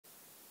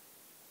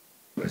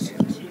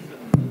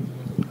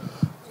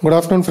Good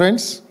afternoon,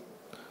 friends.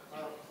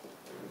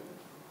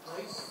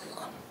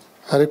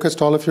 I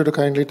request all of you to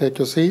kindly take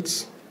your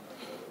seats.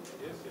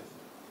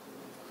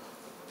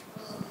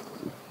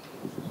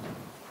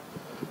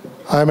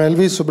 I am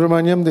L.V.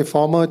 Subramaniam, the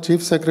former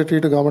Chief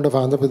Secretary to Government of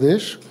Andhra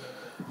Pradesh.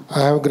 I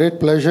have great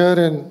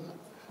pleasure in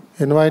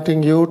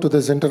inviting you to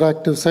this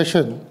interactive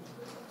session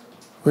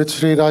with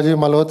Sri Rajiv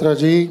Malhotra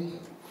ji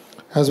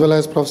as well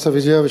as Professor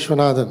Vijaya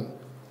Vishwanathan.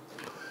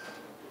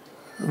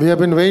 We have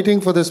been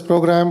waiting for this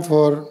program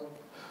for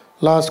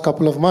last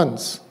couple of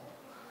months.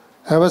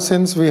 Ever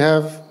since we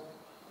have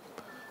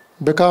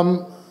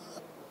become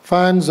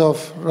fans of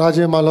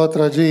Rajiv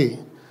Malhotra ji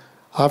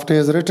after he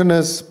has written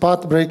his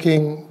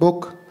path-breaking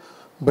book,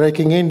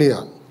 Breaking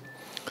India.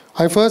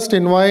 I first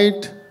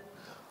invite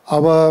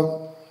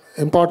our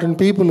important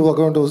people who are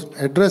going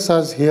to address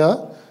us here.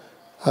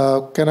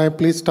 Can I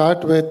please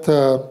start with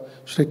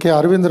Shri K.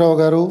 Arvind Rao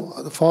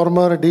Garu, the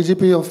former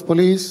DGP of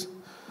Police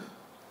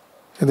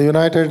in the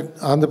United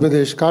Andhra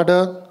Pradesh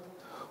cadre,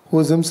 who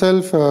is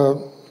himself a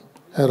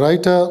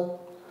writer.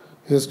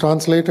 He has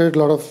translated a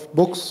lot of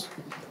books.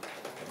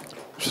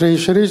 Shri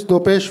Shirish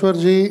Dopeshwar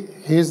ji,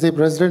 he is the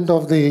president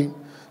of the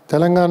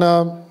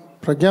Telangana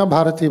Pragna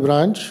Bharati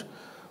branch,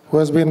 who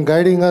has been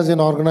guiding us in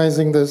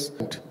organizing this.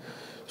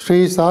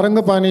 Shri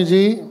Sarangapani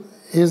ji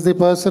is the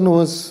person who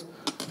is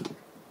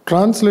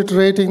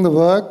transliterating the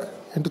work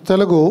into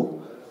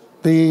Telugu,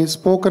 the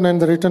spoken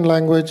and the written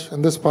language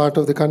in this part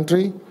of the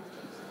country.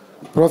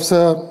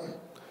 Professor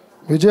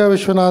Vijaya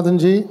Vishwanathan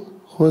ji,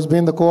 who has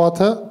been the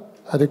co-author.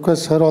 I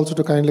request her also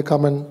to kindly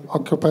come and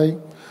occupy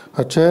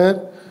her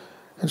chair.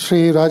 And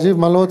Shri Rajiv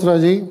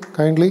Malhotra ji,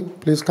 kindly,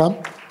 please come.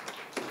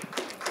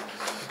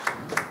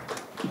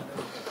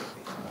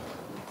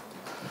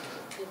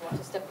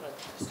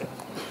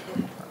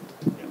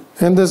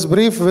 In this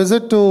brief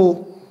visit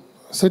to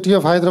city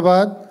of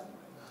Hyderabad,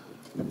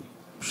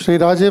 Shri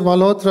Rajiv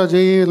Malhotra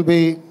ji will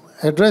be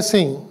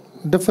addressing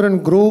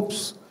different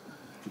groups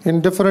in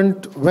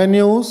different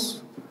venues,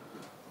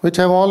 which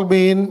have all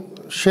been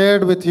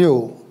shared with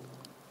you.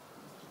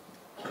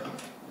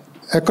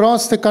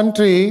 Across the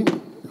country,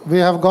 we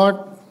have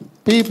got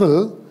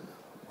people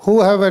who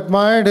have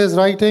admired his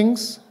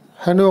writings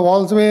and who have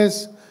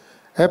always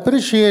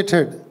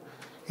appreciated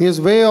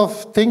his way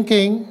of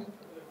thinking,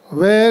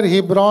 where he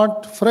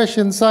brought fresh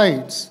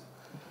insights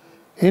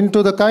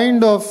into the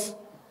kind of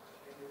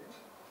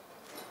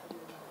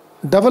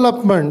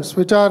developments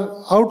which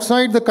are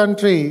outside the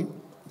country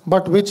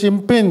but which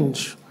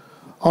impinge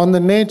on the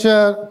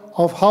nature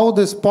of how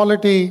this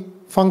polity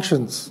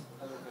functions.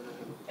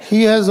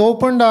 He has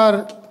opened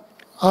our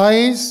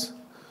eyes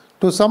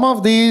to some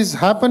of these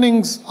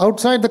happenings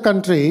outside the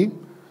country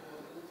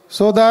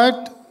so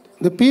that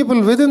the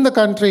people within the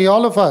country,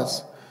 all of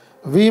us,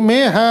 we may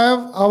have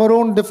our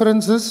own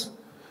differences,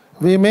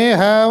 we may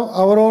have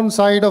our own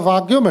side of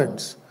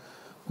arguments,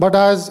 but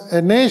as a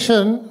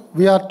nation,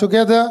 we are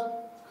together,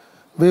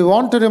 we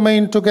want to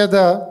remain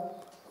together,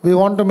 we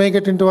want to make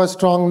it into a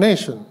strong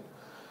nation.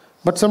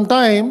 But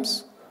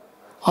sometimes,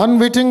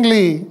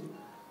 unwittingly,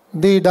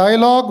 the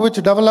dialogue which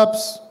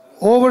develops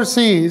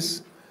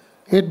overseas,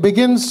 it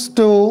begins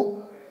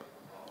to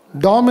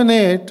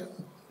dominate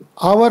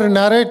our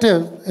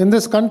narrative in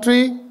this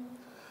country,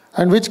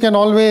 and which can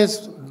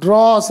always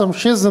draw some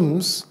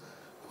schisms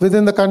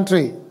within the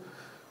country.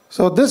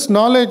 So this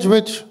knowledge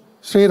which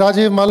Sri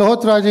Rajiv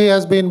Malhotra ji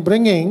has been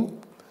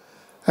bringing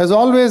has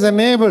always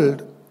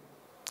enabled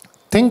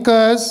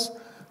thinkers,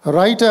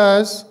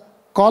 writers,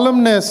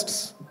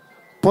 columnists,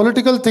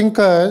 political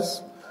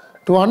thinkers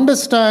to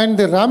understand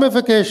the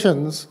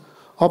ramifications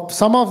of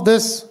some of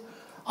this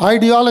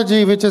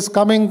ideology which is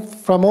coming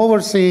from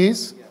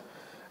overseas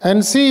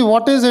and see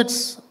what is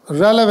its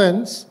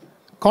relevance,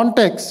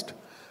 context,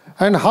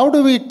 and how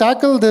do we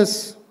tackle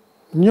this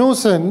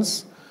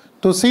nuisance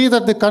to see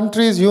that the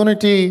country's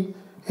unity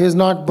is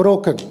not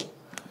broken.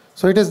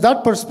 So it is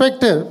that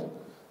perspective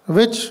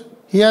which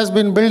he has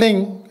been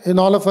building in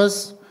all of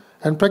us.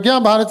 And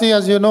Pragna Bharati,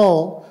 as you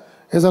know,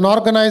 is an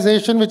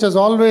organization which has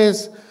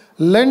always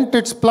lent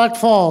its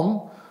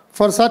platform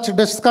for such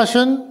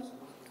discussion,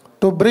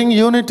 to bring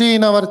unity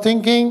in our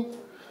thinking,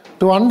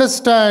 to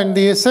understand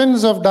the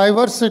essence of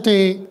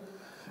diversity,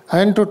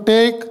 and to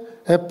take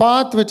a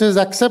path which is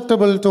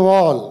acceptable to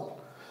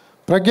all.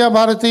 Pragna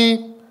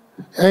Bharati,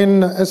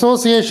 in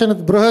association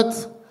with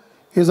Bruhat,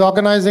 is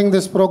organizing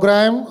this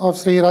program of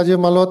Sri Rajiv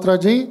Malhotra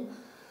ji.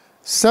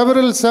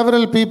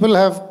 Several people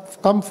have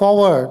come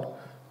forward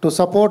to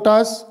support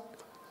us.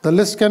 The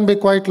list can be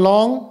quite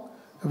long.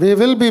 We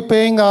will be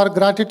paying our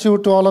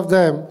gratitude to all of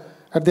them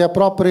at the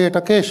appropriate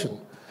occasion.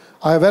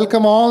 I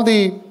welcome all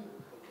the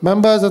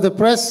members of the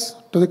press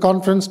to the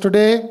conference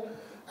today,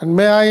 and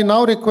may I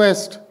now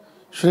request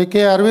Shri K.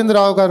 Arvind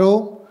Rao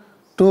Garu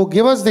to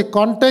give us the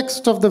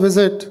context of the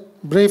visit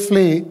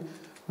briefly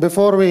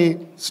before we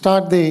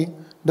start the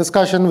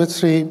discussion with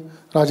Sri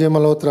Rajiv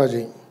Malhotra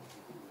ji.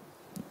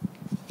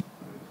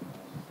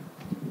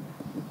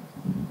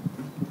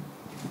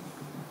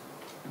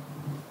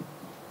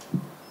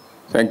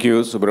 Thank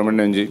you,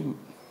 Subramanian ji.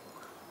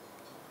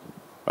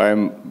 I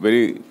am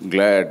very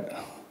glad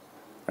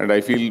and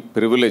I feel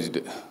privileged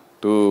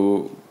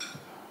to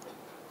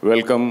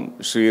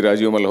welcome Sri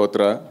Rajiv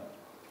Malhotra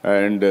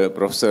and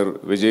Professor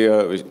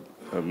Vijayaji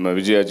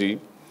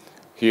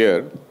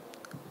here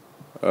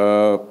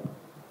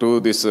to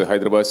this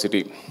Hyderabad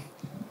city.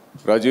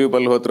 Rajiv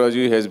Malhotra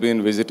ji has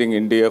been visiting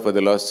India for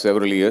the last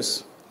several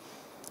years.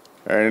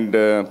 And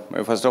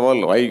first of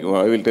all, I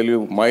will tell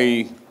you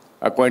my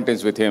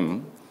acquaintance with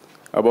him.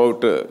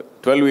 About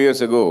 12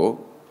 years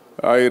ago,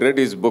 I read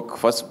his book,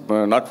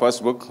 not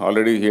first book,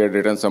 already he had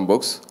written some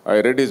books.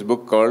 I read his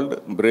book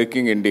called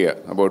Breaking India.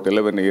 About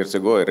 11 years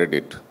ago, I read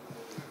it.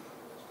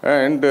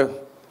 And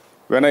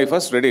when I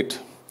first read it,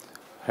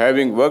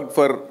 having worked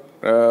for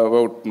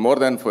about more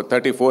than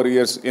 34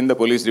 years in the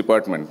police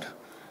department,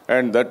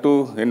 and that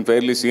too in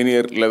fairly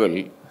senior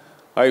level,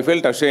 I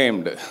felt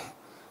ashamed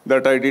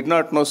that I did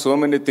not know so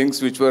many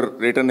things which were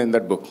written in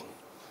that book.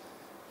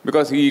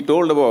 Because he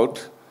told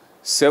about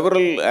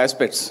several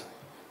aspects.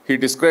 He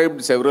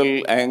described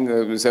several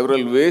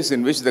ways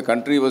in which the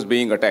country was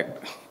being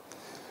attacked.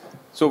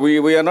 So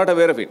we are not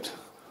aware of it.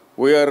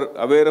 We are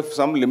aware of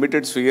some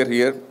limited sphere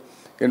here.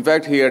 In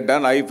fact,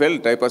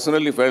 I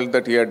personally felt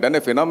that he had done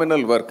a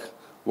phenomenal work.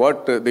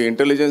 What the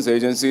intelligence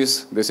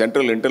agencies, the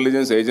central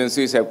intelligence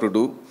agencies have to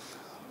do,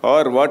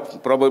 or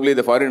what probably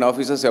the foreign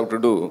officers have to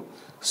do.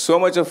 So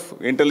much of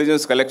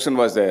intelligence collection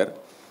was there.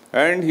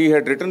 And he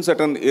had written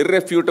certain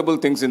irrefutable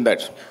things in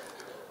that.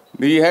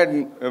 He had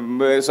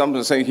made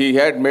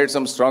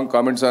some strong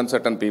comments on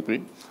certain people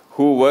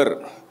who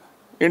were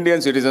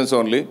Indian citizens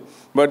only,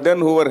 but then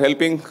who were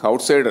helping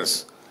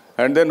outsiders,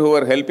 and then who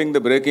were helping the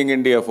Breaking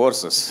India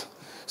forces.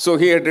 So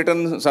he had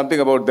written something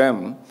about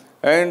them,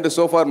 and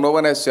so far no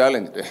one has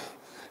challenged.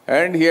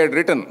 And he had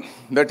written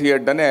that he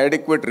had done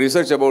adequate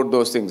research about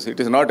those things. It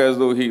is not as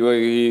though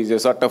he is a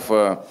sort of,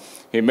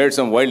 he made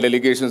some wild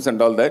allegations and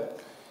all that.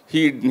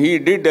 He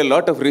did a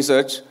lot of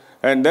research,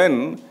 and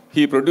then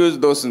he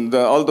produced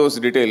all those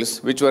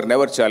details which were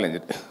never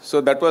challenged.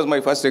 So that was my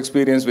first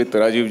experience with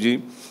Rajiv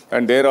ji.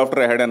 And thereafter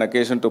I had an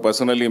occasion to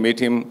personally meet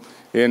him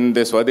in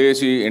the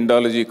Swadeshi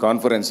Indology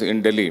conference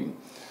in Delhi.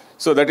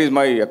 So that is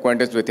my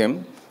acquaintance with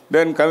him.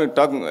 Then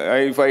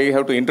if I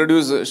have to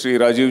introduce Sri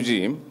Rajiv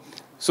ji,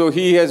 so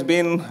he has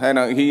been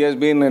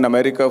in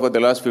America for the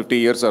last 50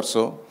 years or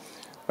so,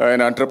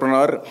 an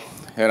entrepreneur,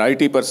 an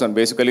IT person,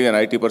 basically an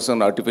IT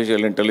person,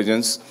 artificial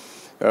intelligence.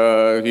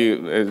 So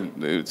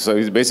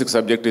his basic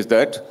subject is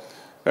that.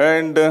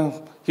 And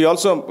he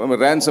also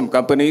ran some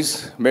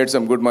companies, made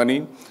some good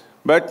money,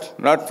 but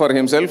not for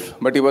himself,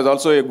 but he was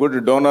also a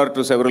good donor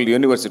to several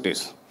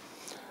universities.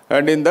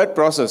 And in that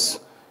process,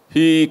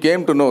 he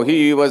came to know,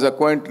 he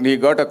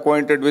got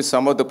acquainted with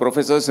some of the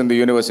professors in the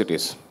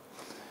universities.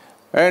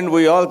 And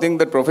we all think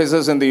that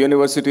professors in the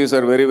universities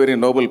are very, very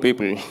noble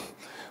people.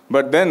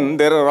 But then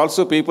there are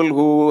also people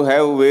who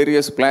have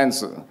various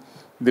plans.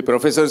 The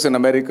professors in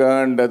America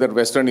and other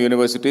Western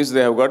universities,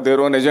 they have got their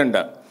own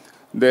agenda.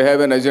 They have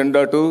an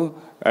agenda to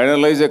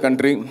analyze a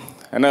country,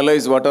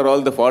 analyze what are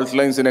all the fault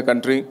lines in a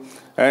country,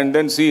 and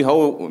then see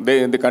how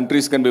the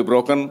countries can be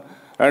broken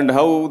and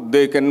how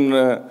they can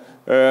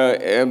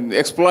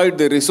exploit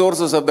the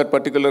resources of that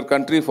particular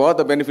country for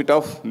the benefit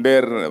of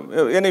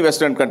any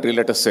Western country,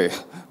 let us say.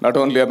 Not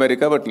only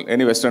America, but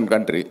any Western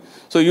country.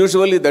 So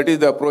usually that is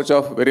the approach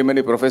of very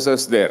many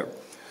professors there.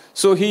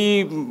 So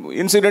he,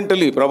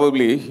 incidentally,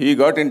 probably, he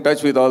got in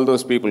touch with all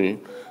those people.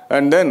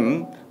 And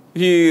then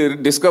he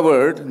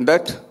discovered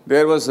that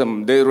there was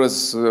some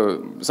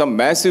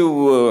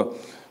massive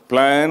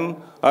plan,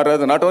 or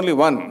rather not only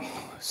one,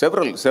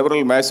 several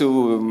massive,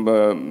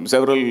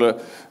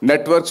 several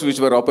networks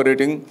which were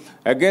operating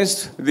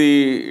against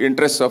the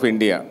interests of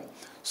India.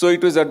 So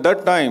it was at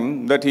that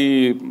time that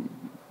he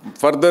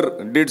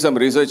further did some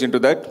research into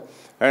that.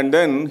 And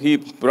then he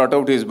brought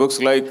out his books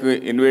like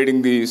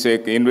Invading the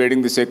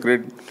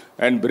Sacred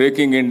and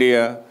Breaking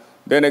India.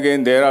 Then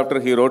again, thereafter,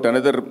 he wrote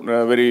another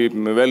very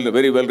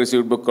well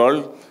received book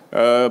called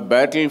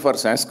Battle for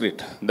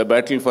Sanskrit. The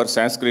Battle for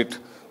Sanskrit.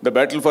 The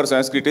Battle for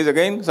Sanskrit is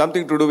again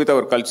something to do with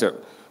our culture.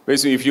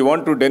 Basically, if you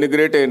want to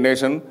denigrate a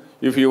nation,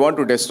 if you want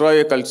to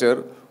destroy a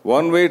culture,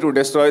 one way to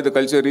destroy the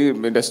culture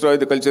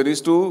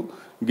is to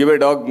give a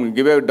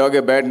dog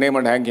a bad name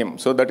and hang him.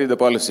 So that is the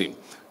policy.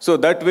 So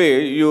that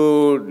way you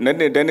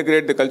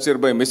denigrate the culture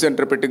by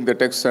misinterpreting the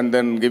text and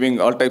then giving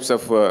all types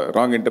of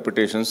wrong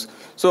interpretations.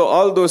 So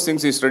all those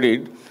things he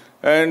studied.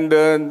 And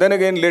then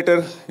again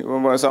later,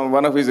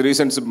 one of his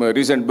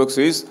recent books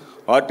is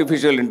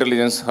Artificial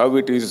Intelligence, How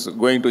It Is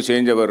Going to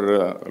Change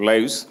Our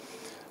Lives.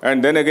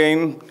 And then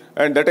again,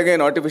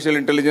 artificial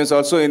intelligence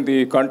also in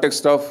the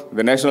context of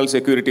the national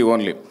security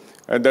only.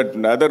 And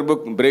that other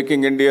book,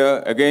 Breaking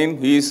India, again,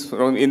 he is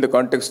in the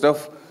context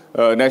of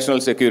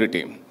national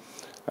security.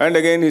 And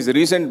again, his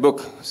recent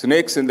book,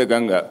 Snakes in the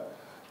Ganga.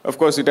 Of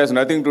course, it has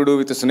nothing to do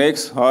with the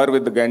snakes or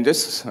with the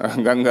Ganges,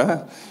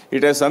 Ganga.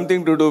 It has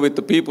something to do with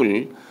the people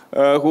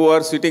who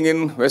are sitting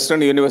in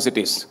Western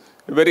universities.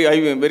 Very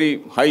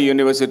high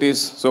universities,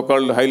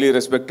 so-called highly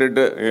respected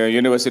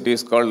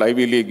universities called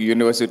Ivy League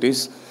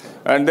universities.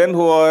 and then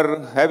who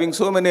are having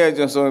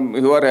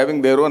who are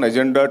having their own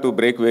agenda to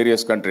break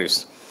various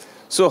countries.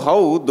 So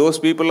how those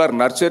people are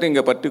nurturing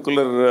a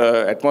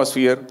particular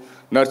atmosphere,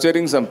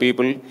 nurturing some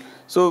people.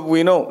 So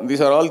we know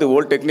these are all the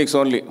old techniques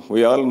only.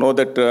 We all know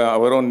that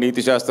our own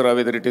Niti Shastra,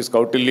 whether it is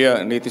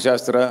Kautilya Niti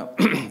Shastra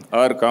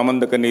or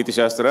Kamandaka Niti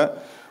Shastra,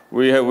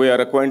 we are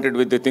acquainted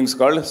with the things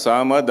called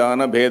Sama,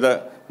 Dana,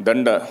 Bheda,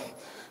 Danda.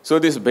 So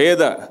this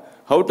Bheda,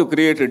 how to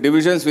create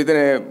divisions within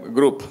a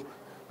group,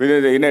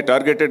 in a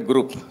targeted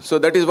group. So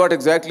that is what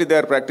exactly they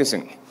are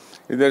practicing.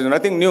 There is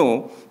nothing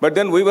new, but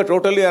then we were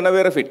totally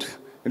unaware of it.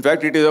 In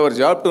fact, it is our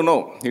job to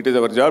know. It is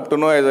our job to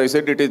know. As I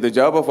said, it is the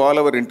job of all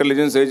our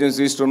intelligence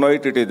agencies to know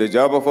it. It is the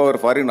job of our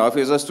foreign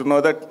officers to know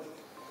that.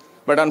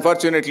 But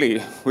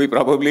unfortunately, we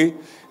probably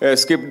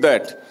skipped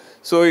that.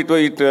 So it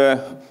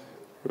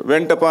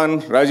went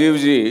upon Rajiv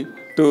ji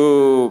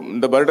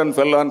the burden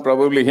fell on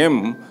probably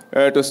him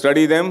to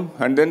study them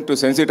and then to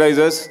sensitize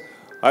us.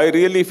 I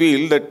really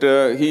feel that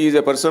he is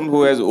a person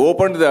who has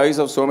opened the eyes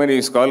of so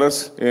many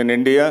scholars in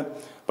India,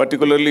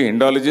 particularly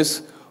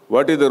Indologists.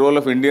 What is the role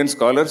of Indian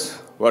scholars?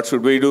 What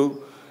should we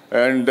do?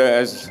 And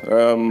as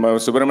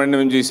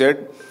Subramaniam ji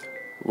said,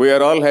 we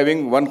are all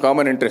having one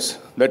common interest,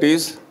 that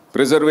is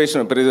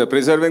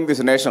preserving this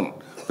nation,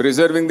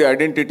 preserving the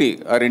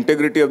identity or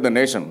integrity of the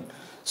nation.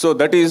 So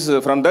that is,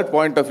 from that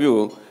point of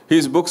view,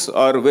 his books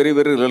are very,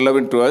 very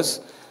relevant to us.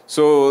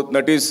 So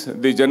that is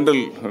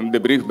the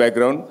brief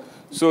background.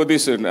 So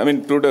this,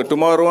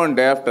 tomorrow and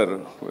day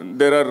after,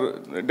 there are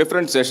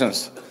different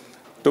sessions.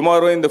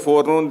 Tomorrow in the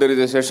forenoon, there is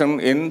a session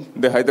in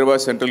the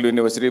Hyderabad Central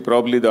University.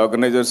 Probably the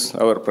organizers,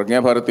 our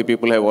Pragna Bharati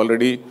people, have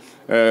already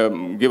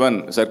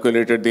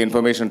circulated the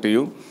information to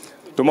you.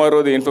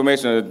 Tomorrow,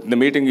 the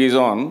meeting is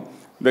on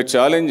the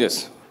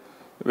challenges,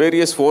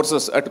 various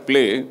forces at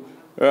play,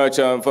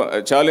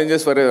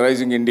 challenges for a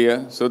rising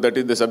India. So that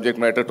is the subject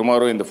matter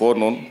tomorrow in the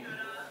forenoon.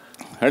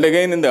 And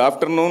again in the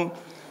afternoon,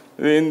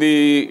 in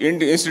the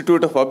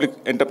Institute of Public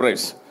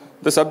Enterprise,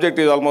 the subject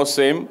is almost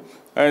same.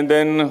 And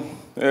then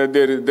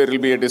there will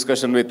be a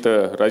discussion with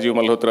Rajiv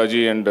Malhotra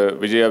ji and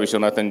Vijaya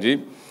Vishwanathan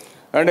ji.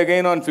 And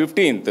again on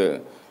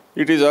 15th,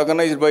 it is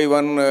organized by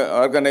one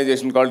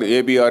organization called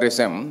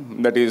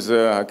ABRSM, that is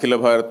Akhila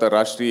Bharata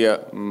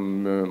Rashtriya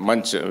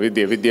Manch,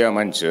 Vidya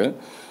Manch.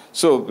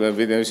 So,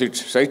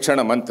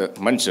 Shaichana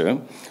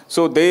Manch.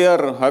 So, they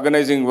are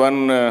organizing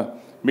one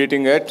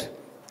meeting at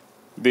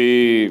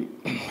the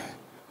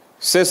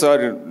CES,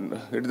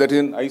 that is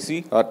in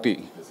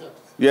ICRT.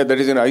 Yeah, that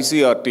is in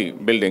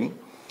ICRT building.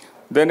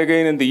 Then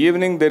again in the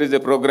evening, there is a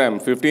program,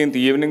 15th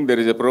evening, there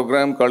is a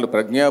program called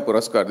Pragna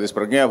Puraskar. This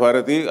Pragna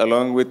Bharati,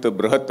 along with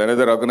Brahat,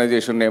 another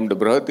organization named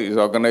Brahat, is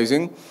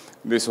organizing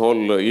this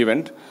whole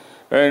event.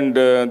 And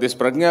this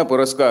Pragna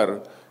Puraskar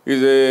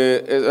is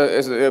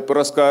a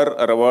Puraskar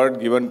or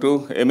award given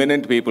to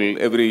eminent people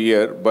every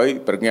year by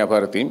Pragna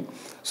Bharati.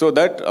 So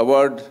that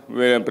award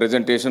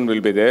presentation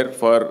will be there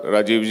for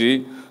Rajiv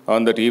ji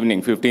on that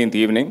evening, 15th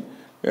evening.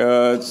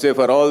 Say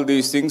for all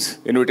these things,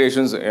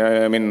 invitations, the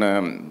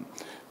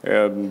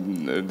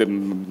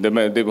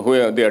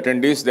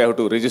attendees, they have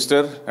to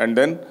register, and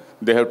then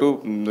they have to,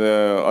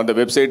 on the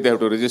website, they have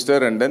to register,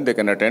 and then they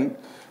can attend.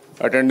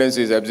 Attendance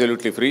is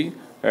absolutely free,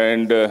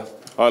 and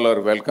all are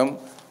welcome.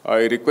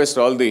 I request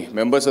all the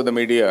members of the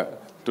media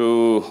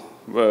to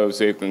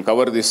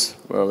cover this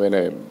in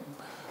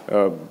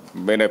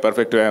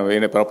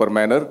a proper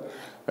manner.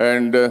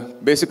 And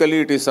basically,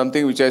 it is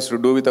something which has to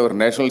do with our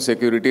national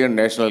security and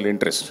national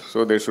interest.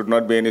 So there should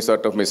not be any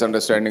sort of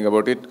misunderstanding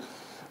about it.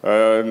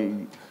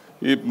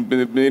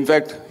 In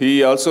fact,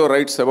 he also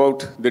writes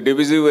about the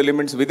divisive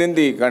elements within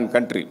the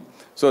country.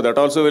 So that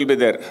also will be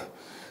there.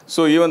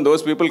 So even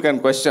those people can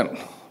question,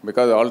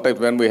 because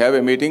when we have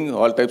a meeting,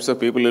 all types of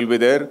people will be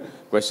there,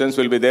 questions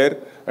will be there,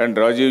 and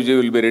Rajiv ji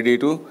will be ready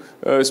to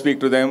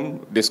speak to them,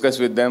 discuss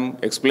with them,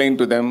 explain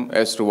to them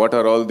as to what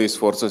are all these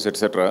forces,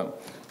 etc.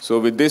 So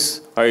with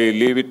this, I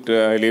leave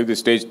the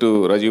stage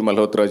to Rajiv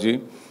Malhotra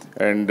ji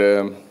and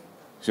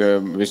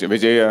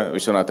Vijaya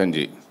Vishwanathan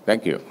ji.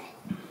 Thank you.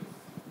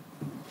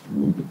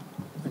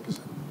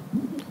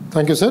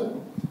 Thank you, sir.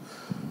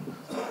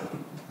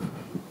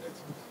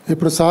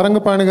 ఇప్పుడు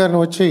సారంగపాణి గారిని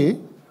వచ్చి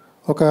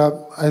ఒక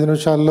 5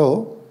 నిమిషాల్లో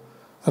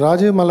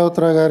రాజీవ్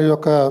మల్హోత్రా గారి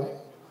యొక్క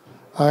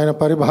ఆయన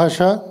పరిభాష,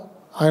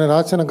 ఆయన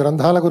రాసిన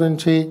గ్రంథాల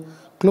గురించి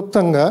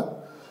క్లుప్తంగా,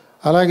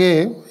 అలాగే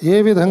ఏ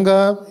విధంగా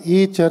ఈ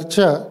చర్చ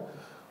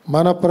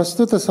మన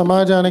ప్రస్తుత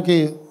సమాజానికి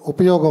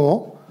ఉపయోగమో,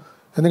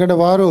 ఎందుకంటే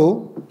వారు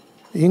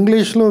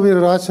ఇంగ్లీష్లో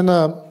వీరు రాసిన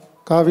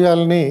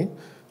కావ్యాలని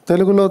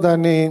తెలుగులో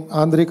దాన్ని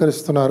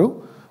ఆంధ్రీకరిస్తున్నారు.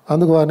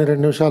 అందుకు వారిని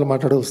 2 నిమిషాలు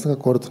మాట్లాడవలసిందిగా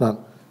కోరుతున్నాను.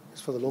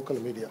 It's for the local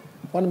media.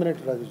 1 minute,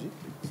 Rajuji.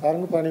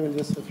 Sarangapani will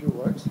just a few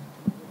words.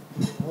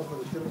 More for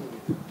the Telugu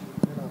media.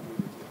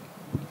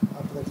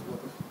 After that,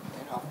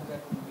 and after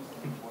that,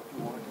 what you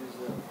want is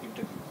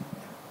interview,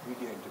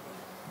 media interview.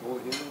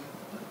 Over here.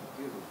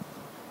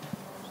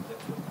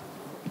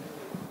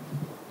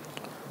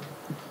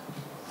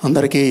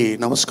 అందరికీ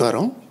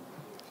నమస్కారం.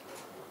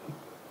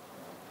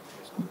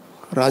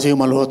 రాజీవ్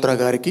మల్హోత్రా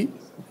గారికి,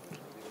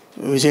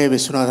 విజయ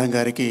విశ్వనాథన్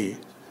గారికి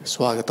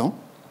స్వాగతం.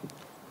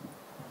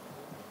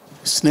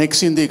 Snakes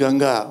in the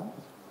Ganga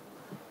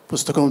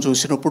పుస్తకం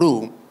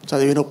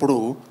చదివినప్పుడు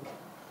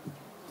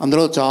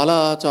అందులో చాలా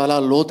చాలా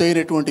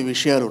లోతైనటువంటి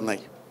విషయాలు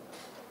ఉన్నాయి.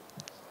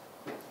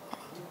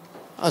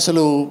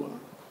 అసలు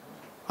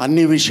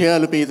అన్ని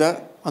విషయాల మీద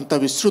అంత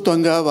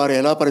విస్తృతంగా వారు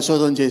ఎలా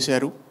పరిశోధన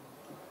చేశారు,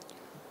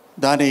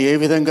 దాన్ని ఏ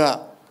విధంగా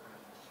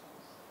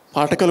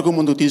పాఠకులకు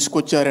ముందు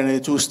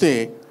తీసుకొచ్చారనేది చూస్తే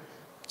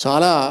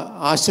చాలా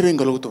ఆశ్చర్యం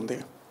కలుగుతుంది.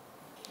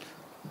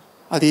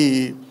 అది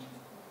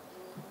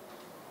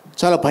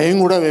చాలా భయం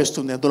కూడా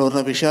వేస్తుంది అందులో ఉన్న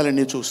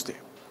విషయాలన్నీ చూస్తే.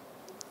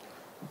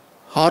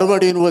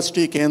 హార్వర్డ్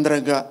యూనివర్సిటీ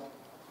కేంద్రంగా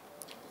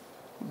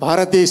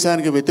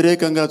భారతదేశానికి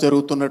వ్యతిరేకంగా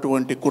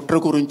జరుగుతున్నటువంటి కుట్ర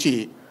గురించి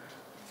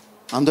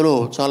అందులో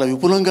చాలా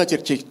విపులంగా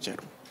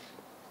చర్చించారు.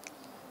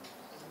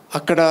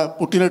 అక్కడ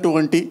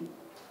పుట్టినటువంటి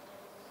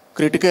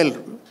క్రిటికల్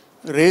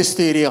రేస్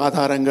థియరీ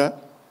ఆధారంగా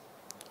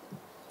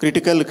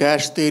క్రిటికల్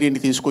క్యాష్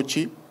థియరీని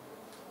తీసుకొచ్చి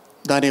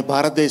దాన్ని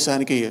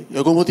భారతదేశానికి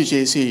ఎగుమతి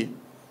చేసి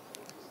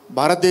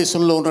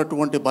భారతదేశంలో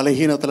ఉన్నటువంటి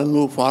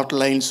బలహీనతలను, ఫాల్ట్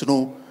లైన్స్ను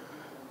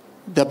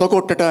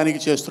దెబ్బకొట్టడానికి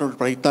చేస్తున్న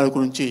ప్రయత్నాల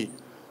గురించి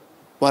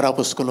వారు ఆ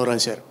పుస్తకంలో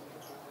రాశారు.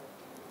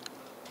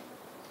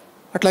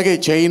 అట్లాగే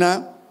చైనా,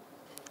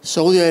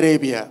 సౌదీ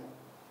అరేబియా,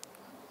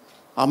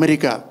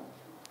 అమెరికా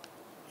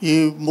ఈ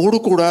మూడు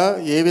కూడా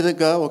ఏ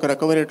విధంగా ఒక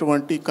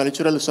రకమైనటువంటి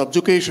కల్చరల్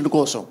సబ్జుకేషన్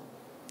కోసం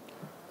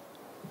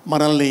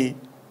మనల్ని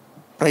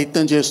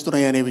ప్రయత్నం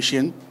చేస్తున్నాయి అనే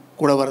విషయం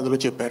కూడా వారు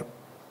అందులో చెప్పారు.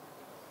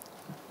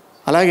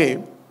 అలాగే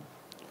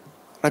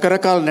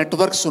రకరకాల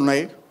నెట్వర్క్స్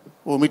ఉన్నాయి,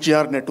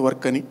 ఓమిజిఆర్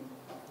నెట్వర్క్ అని.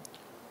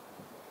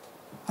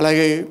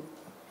 అలాగే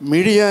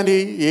మీడియాని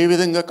ఏ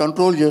విధంగా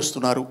కంట్రోల్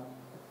చేస్తున్నారు,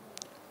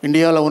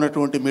 ఇండియాలో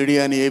ఉన్నటువంటి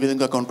మీడియాని ఏ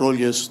విధంగా కంట్రోల్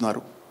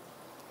చేస్తున్నారు,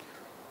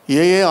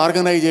 ఏ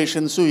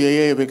ఆర్గనైజేషన్స్,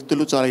 ఏ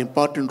వ్యక్తులు చాలా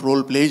ఇంపార్టెంట్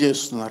రోల్ ప్లే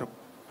చేస్తున్నారు,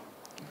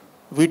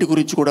 వీటి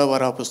గురించి కూడా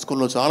వారు ఆ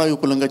పుస్తకంలో చాలా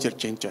విపులంగా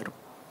చర్చించారు.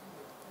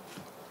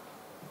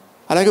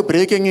 అలాగే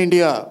బ్రేకింగ్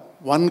ఇండియా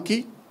 1కి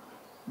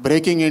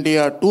బ్రేకింగ్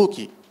ఇండియా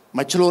 2కి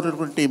మధ్యలో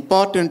ఉన్నటువంటి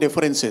ఇంపార్టెంట్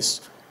డిఫరెన్సెస్,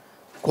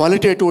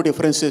 క్వాలిటేటివ్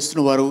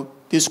డిఫరెన్సెస్ను వారు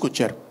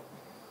తీసుకొచ్చారు.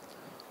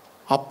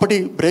 అప్పటి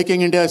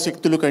బ్రేకింగ్ ఇండియా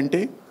శక్తుల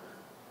కంటే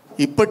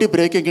ఇప్పటి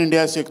బ్రేకింగ్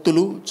ఇండియా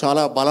శక్తులు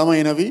చాలా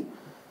బలమైనవి,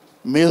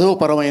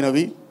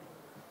 మేధోపరమైనవి,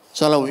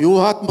 చాలా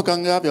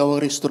వ్యూహాత్మకంగా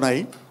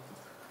వ్యవహరిస్తున్నాయి.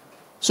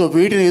 సో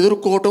వీటిని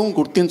ఎదుర్కోవటం,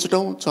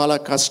 గుర్తించడం చాలా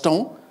కష్టం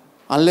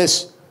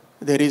unless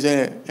there is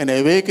N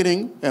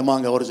awakening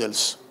among hour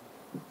cells.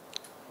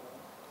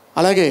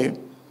 అలాగే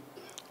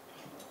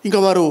ఇంకా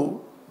వారు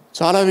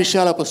చాలా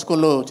విషయాల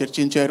పుస్తకంలో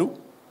చర్చించారు.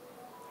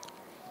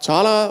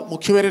 చాలా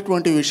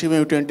ముఖ్యమైనటువంటి విషయం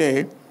ఏమిటంటే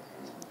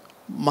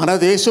మన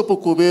దేశపు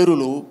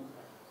కుబేరులు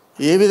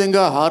ఏ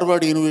విధంగా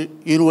హార్వర్డ్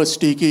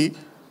యూనివర్సిటీకి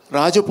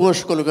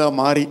రాజపోషకులుగా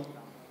మారి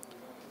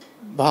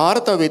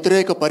భారత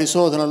వ్యతిరేక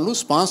పరిశోధనలను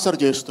స్పాన్సర్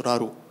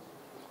చేస్తున్నారు.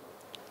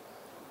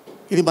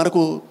 ఇది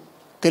మనకు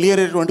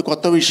తెలియనటువంటి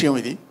కొత్త విషయం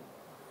ఇది.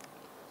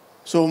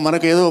 సో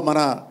మనకేదో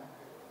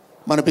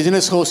మన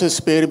బిజినెస్ హౌసెస్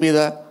పేరు మీద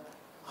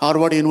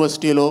హార్వర్డ్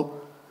యూనివర్సిటీలో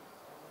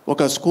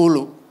ఒక స్కూల్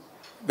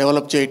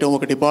డెవలప్ చేయటం,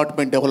 ఒక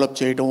డిపార్ట్మెంట్ డెవలప్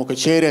చేయటం, ఒక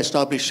చైర్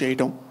ఎస్టాబ్లిష్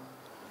చేయటం,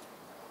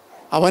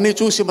 అవన్నీ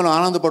చూసి మనం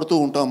ఆనందపడుతూ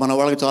ఉంటాం, మన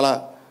వాళ్ళకి చాలా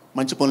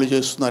మంచి పనులు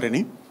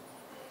చేస్తున్నారని.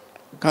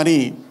 కానీ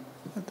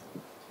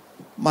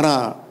మన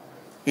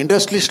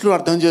ఇండస్ట్రియలిస్టులు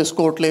అర్థం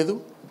చేసుకోవట్లేదు,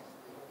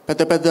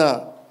 పెద్ద పెద్ద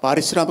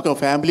పారిశ్రామిక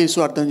ఫ్యామిలీస్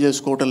అర్థం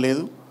చేసుకోవటం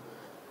లేదు,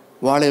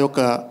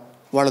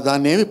 వాళ్ళు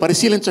దాన్ని ఏమి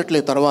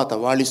పరిశీలించట్లేదు. తర్వాత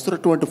వాళ్ళు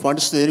ఇస్తున్నటువంటి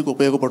ఫండ్స్ దేనికి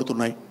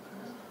ఉపయోగపడుతున్నాయి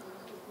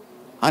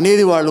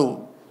అనేది వాళ్ళు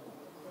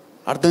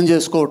అర్థం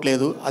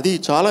చేసుకోవట్లేదు. అది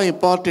చాలా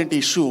ఇంపార్టెంట్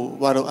ఇష్యూ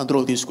వారు అందులో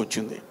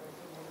తీసుకొచ్చింది.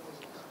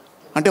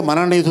 అంటే మన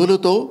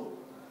నిధులతో,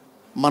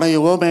 మన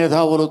యువ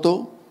మేధావులతో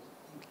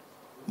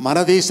మన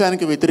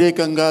దేశానికి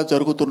వ్యతిరేకంగా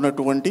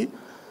జరుగుతున్నటువంటి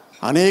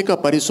అనేక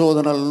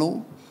పరిశోధనలను,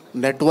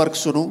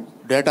 నెట్వర్క్స్ను,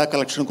 డేటా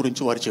కలెక్షన్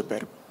గురించి వారు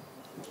చెప్పారు.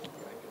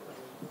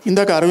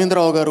 ఇందాక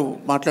అరవిందరావు గారు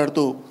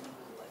మాట్లాడుతూ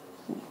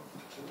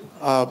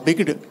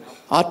బిగ్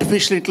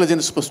ఆర్టిఫిషియల్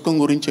ఇంటెలిజెన్స్ పుస్తకం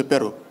గురించి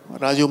చెప్పారు.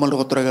 రాజీవ్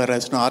మల్హోత్రా గారు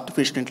రాసిన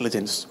artificial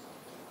intelligence.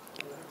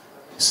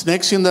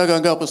 Snakes in the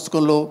Ganga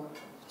పుస్తకంలో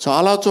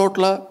చాలా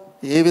చోట్ల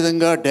ఏ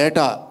విధంగా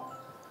డేటా,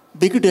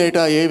 బిగ్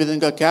డేటా ఏ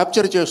విధంగా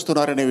క్యాప్చర్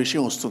చేస్తున్నారనే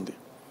విషయం వస్తుంది.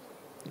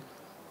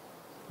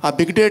 ఆ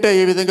బిగ్ డేటా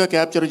ఏ విధంగా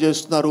క్యాప్చర్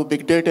చేస్తున్నారు,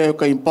 బిగ్ డేటా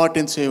యొక్క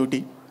ఇంపార్టెన్స్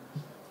ఏమిటి,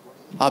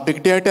 ఆ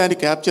బిగ్ డేటాని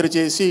క్యాప్చర్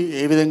చేసి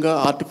ఏ విధంగా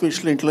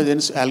ఆర్టిఫిషియల్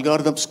ఇంటెలిజెన్స్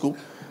అల్గారిథమ్స్కు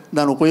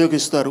దాన్ని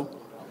ఉపయోగిస్తారు,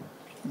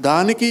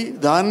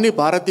 దాన్ని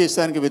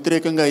భారతదేశానికి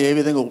వ్యతిరేకంగా ఏ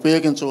విధంగా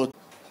ఉపయోగించవచ్చు.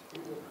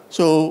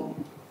 సో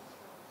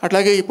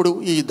అట్లాగే ఇప్పుడు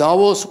ఈ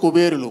దావోస్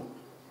కుబేరులు,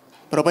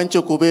 ప్రపంచ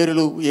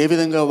కుబేరులు ఏ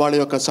విధంగా వాళ్ళ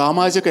యొక్క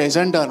సామాజిక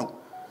ఎజెండాను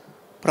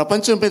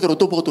ప్రపంచం మీద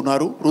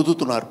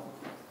రుద్దుతున్నారు.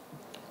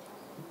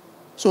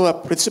 సో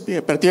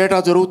ప్రతి ఏటా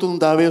జరుగుతుంది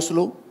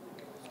దావోస్లో.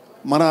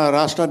 మన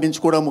రాష్ట్రం నుంచి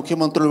కూడా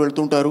ముఖ్యమంత్రులు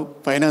వెళ్తుంటారు,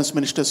 ఫైనాన్స్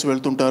మినిస్టర్స్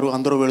వెళ్తుంటారు,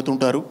 అందరూ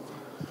వెళ్తుంటారు.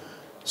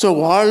 సో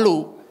వాళ్ళు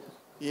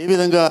ఏ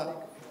విధంగా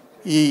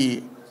ఈ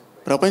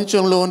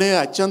ప్రపంచంలోనే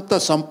అత్యంత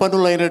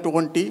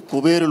సంపన్నులైనటువంటి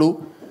కుబేరులు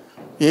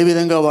ఏ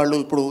విధంగా వాళ్ళు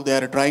ఇప్పుడు they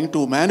are trying to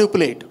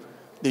manipulate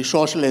the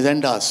social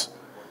agendas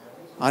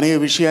అనే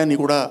విషయాన్ని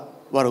కూడా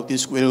వారు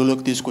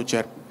వెలుగులోకి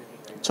తీసుకొచ్చారు.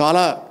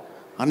 చాలా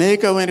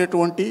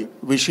అనేకమైనటువంటి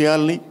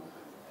విషయాల్ని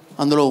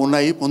అందులో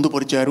ఉన్నాయి,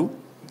 పొందుపరిచారు.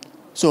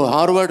 సో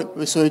హార్వర్డ్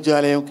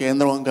విశ్వవిద్యాలయం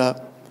కేంద్రంగా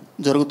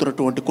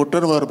జరుగుతున్నటువంటి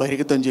కుట్రను వారు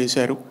బహిర్గతం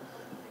చేశారు.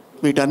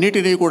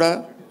 వీటన్నిటినీ కూడా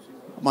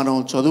మనం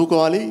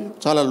చదువుకోవాలి,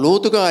 చాలా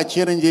లోతుగా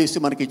అధ్యయనం చేసి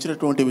మనకి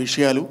ఇచ్చినటువంటి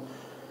విషయాలు.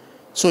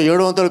 సో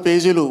 700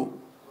 పేజీలు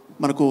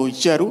మనకు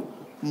ఇచ్చారు.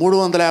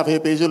 350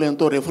 పేజీలు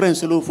ఎంతో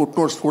రెఫరెన్సులు, ఫుట్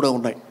నోట్స్ కూడా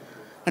ఉన్నాయి.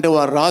 అంటే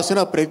వారు రాసిన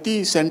ప్రతి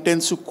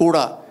సెంటెన్స్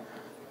కూడా,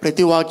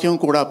 ప్రతి వాక్యం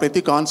కూడా,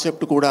 ప్రతి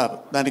కాన్సెప్ట్ కూడా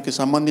దానికి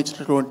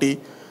సంబంధించినటువంటి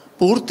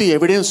పూర్తి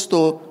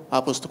ఎవిడెన్స్తో ఆ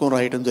పుస్తకం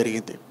రాయడం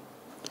జరిగింది.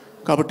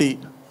 కాబట్టి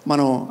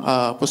మనం ఆ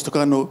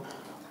పుస్తకాన్ని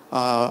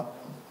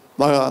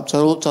బాగా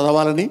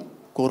చదవాలని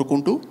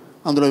కోరుకుంటూ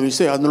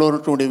అందులో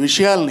ఉన్నటువంటి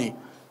విషయాల్ని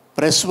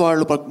ప్రెస్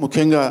వాళ్ళు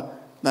ముఖ్యంగా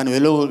దాన్ని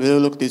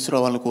వెలుగులోకి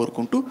తీసుకురావాలని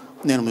కోరుకుంటూ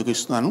నేను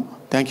ముగిస్తున్నాను.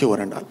 Thank you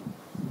one and all.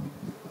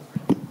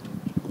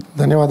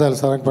 ధన్యవాదాలు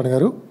సారంగపాణి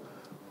గారు.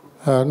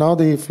 Now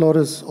the floor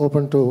is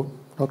open to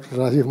Dr.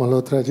 Rajiv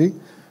Malhotra ji.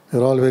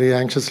 We're all very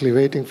anxiously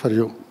waiting for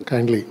you.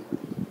 Kindly.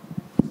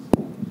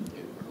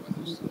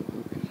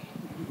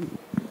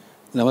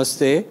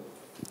 Namaste.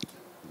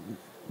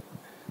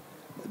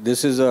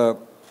 This is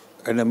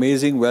an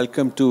amazing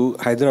welcome to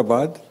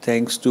Hyderabad,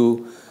 thanks to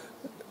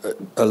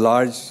a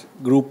large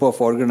group of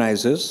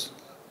organizers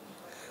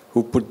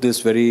who put this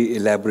very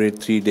elaborate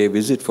 3-day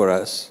visit for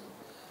us.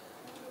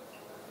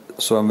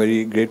 So I'm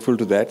very grateful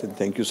to that, and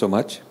thank you so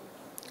much.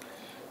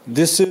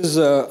 This is,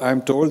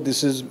 I'm told,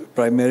 this is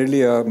primarily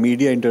a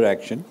media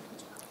interaction.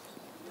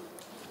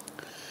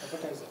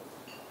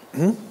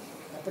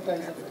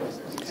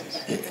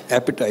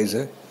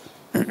 Appetizer.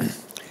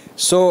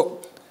 So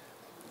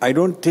I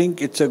don't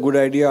think it's a good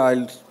idea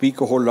I'll speak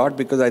a whole lot,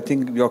 because I think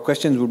your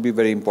questions would be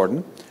very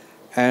important.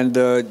 And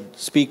the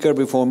speaker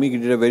before me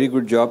did a very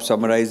good job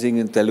summarizing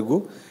in Telugu.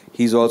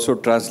 He's also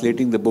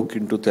translating the book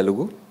into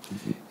Telugu.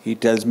 He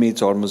tells me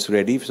it's almost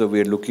ready, so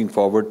we're looking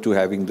forward to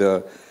having the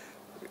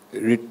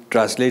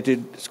translated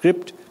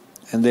script,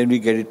 and then we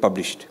get it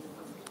published.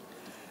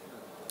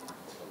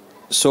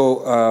 So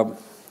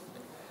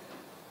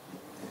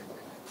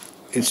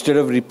instead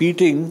of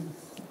repeating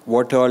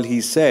what all he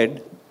said,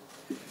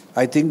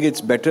 I think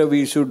it's better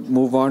we should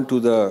move on to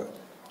the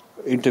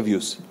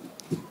interviews.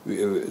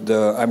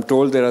 I'm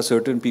told there are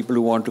certain people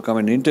who want to come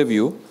and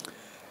interview,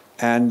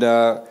 and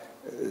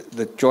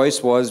the choice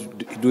was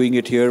doing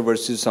it here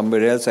versus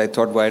somewhere else. I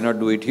thought, why not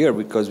do it here,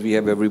 because we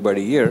have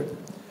everybody here.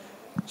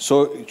 So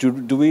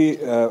do we,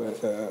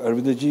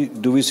 Arvindaji,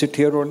 do we sit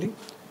here only?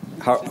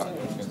 How?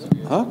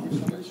 Huh?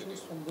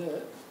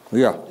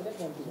 Yeah.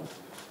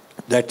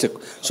 That's it.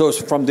 So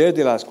from there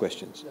they'll ask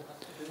questions.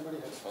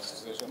 First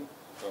session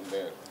from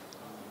there.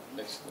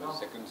 Next,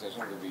 second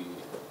session will be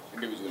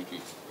individual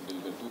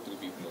 2-3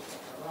 people.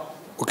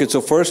 Okay, so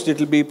first it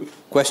will be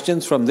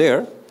questions from there,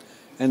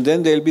 and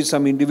then there will be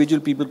some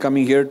individual people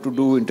coming here to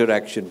do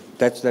interaction.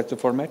 That's the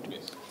format?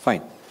 Yes.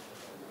 Fine.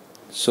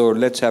 So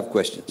let's have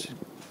questions.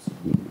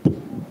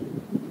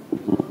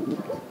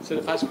 So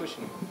the first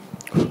question.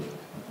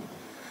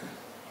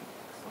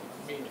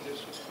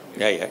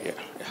 Yeah.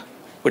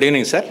 Good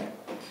evening, sir.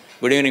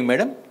 Good evening,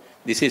 madam.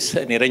 This is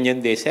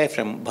Niranjan Desai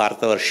from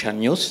Bharatavarsha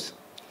News,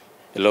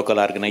 a local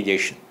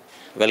organization.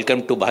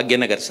 Welcome to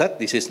Bhagyanagar, sir.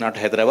 This is not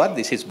Hyderabad,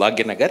 this is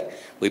Bhagyanagar.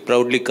 We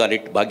proudly call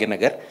it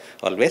Bhagyanagar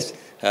always.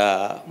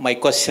 My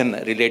question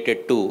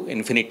related to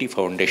Infinity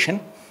Foundation.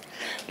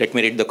 Let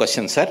me read the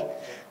question, sir.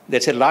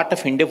 There's a lot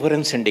of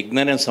indifference and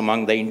ignorance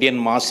among the Indian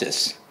masses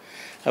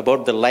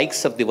about the likes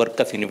of the work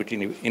of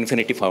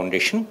Infinity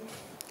Foundation.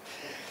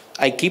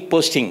 I keep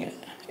posting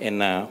in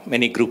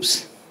many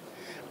groups,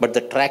 but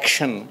the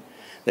traction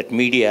that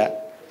media,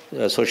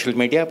 social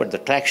media, but the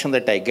traction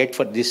that I get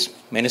for this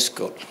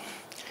minuscule,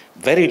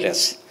 very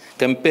less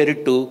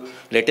compared to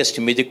latest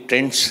music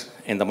trends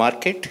in the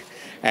market.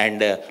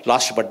 And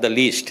last but the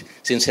least,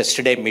 since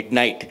yesterday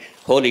midnight,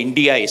 whole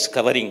India is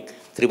covering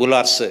Triple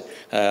R's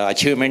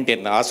achievement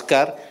in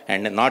Oscar,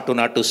 and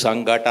Natu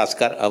song got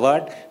Oscar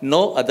award.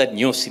 No other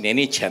news in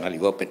any channel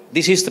you open.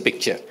 This is the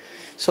picture.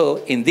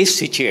 So in this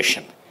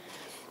situation,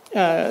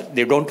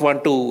 they don't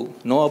want to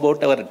know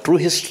about our true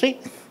history,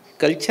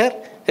 culture,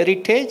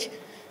 heritage.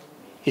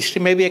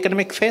 History may be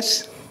economic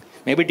phase,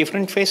 maybe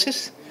different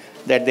phases.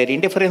 That their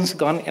indifference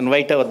gone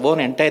invite our own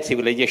entire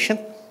civilization.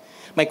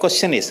 My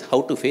question is,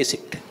 how to face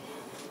it?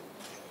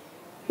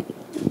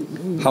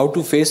 How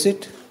to face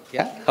it?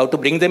 Yeah, how to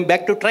bring them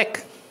back to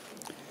track?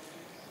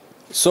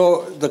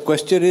 So the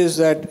question is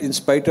that in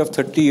spite of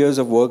 30 years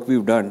of work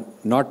we've done,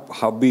 not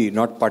hobby,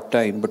 not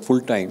part-time, but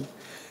full-time,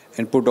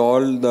 and put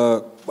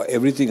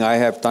everything I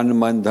have, tan,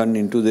 man, dhan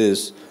into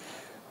this,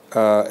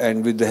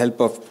 and with the help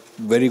of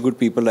very good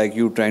people like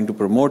you trying to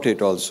promote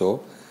it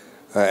also,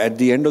 at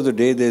the end of the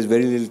day, there's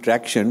very little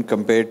traction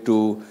compared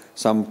to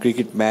some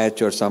cricket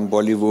match or some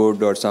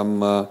Bollywood or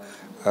some,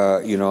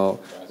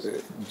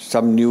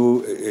 some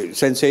new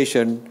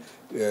sensation,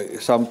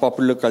 some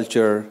popular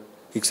culture,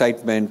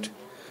 excitement.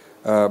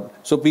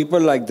 So people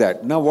like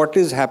that. Now, what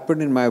has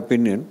happened, in my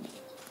opinion,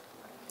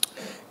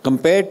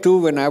 compared to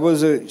when I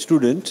was a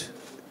student,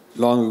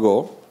 long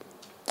ago.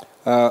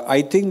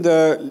 I think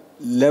the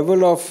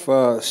level of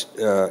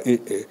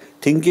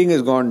thinking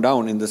has gone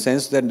down in the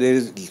sense that there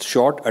is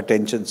short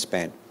attention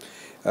span.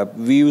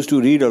 We used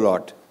to read a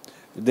lot.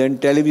 Then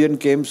television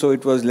came, so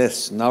it was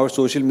less. Now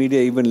social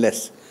media even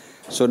less.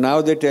 So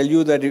now they tell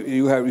you that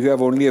you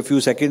have only a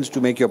few seconds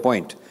to make your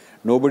point.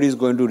 Nobody is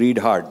going to read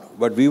hard.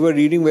 But we were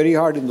reading very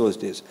hard in those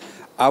days.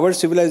 Our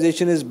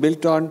civilization is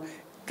built on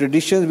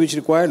traditions which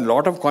require a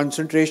lot of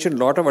concentration,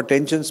 lot of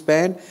attention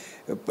span.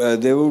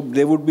 There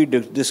would be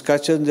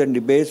discussions and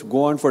debates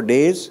go on for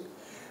days.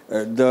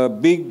 The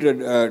big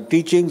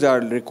teachings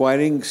are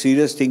requiring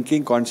serious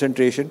thinking,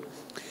 concentration.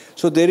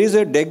 So there is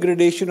a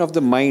degradation of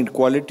the mind,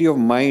 quality of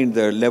mind,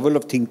 the level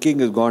of thinking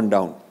has gone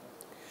down.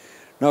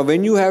 Now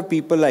when you have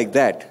people like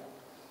that,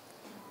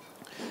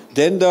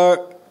 then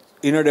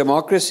in a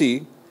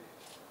democracy,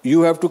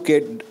 you have to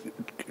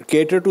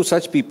cater to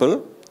such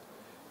people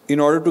in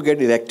order to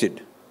get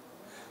elected.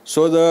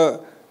 So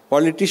the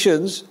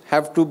politicians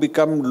have to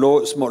become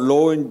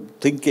low in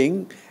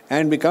thinking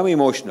and become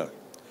emotional.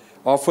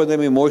 Offer them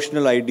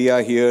emotional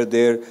idea here,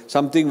 there,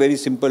 something very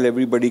simple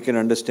everybody can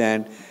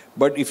understand.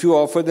 But if you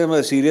offer them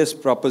a serious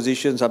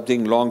proposition,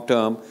 something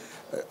long-term,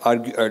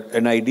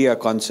 an idea,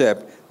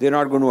 concept, they're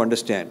not going to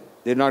understand.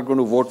 They're not going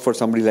to vote for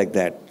somebody like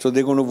that. So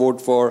they're going to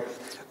vote for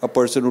a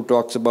person who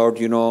talks about,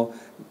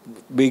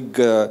 big,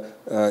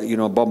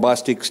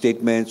 bombastic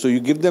statements. So you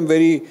give them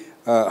very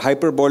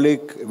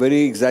hyperbolic,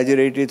 very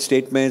exaggerated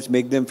statements,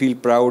 make them feel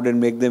proud and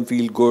make them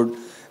feel good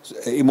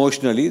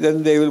emotionally,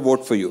 then they will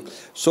vote for you.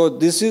 So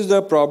this is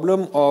the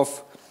problem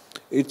of,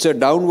 it's a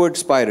downward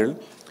spiral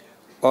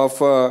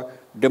of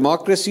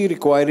democracy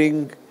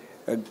requiring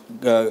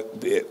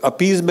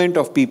appeasement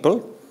of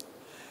people,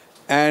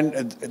 and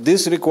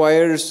this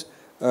requires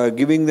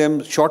giving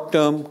them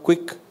short-term,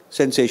 quick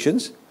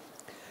sensations,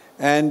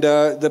 and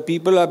the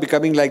people are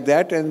becoming like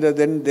that, and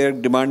then they're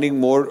demanding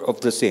more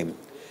of the same.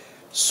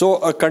 So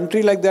a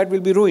country like that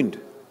will be ruined,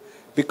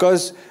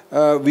 because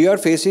we are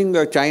facing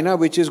China,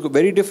 which is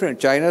very different.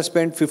 China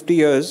spent 50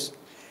 years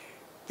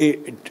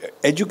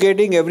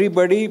educating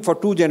everybody for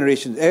 2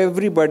 generations.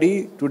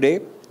 Everybody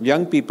today,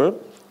 young people,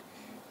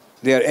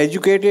 they are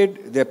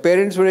educated, their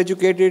parents were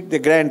educated, their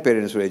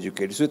grandparents were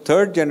educated. So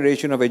 3rd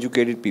generation of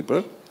educated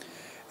people.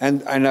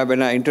 And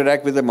when I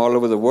interact with them all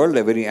over the world,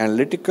 they're very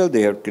analytical,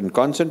 they can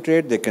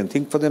concentrate, they can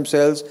think for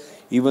themselves,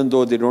 even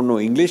though they don't know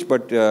English,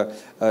 but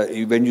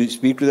when you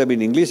speak to them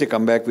in English, they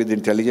come back with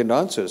intelligent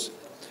answers.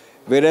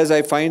 Whereas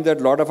I find that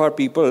a lot of our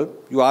people,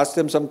 you ask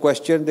them some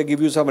question, they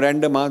give you some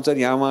random answer,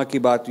 yahan ki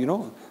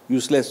baat,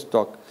 useless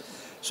talk.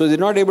 So they're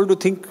not able to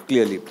think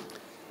clearly.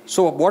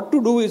 So what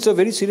to do is a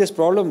very serious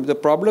problem. The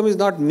problem is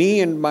not me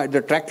and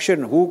the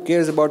traction. Who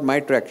cares about my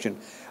traction?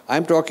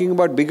 I'm talking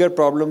about bigger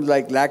problems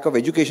like lack of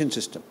education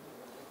system,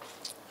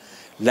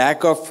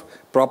 lack of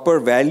proper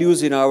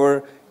values in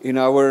our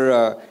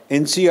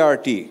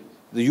NCRT,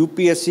 the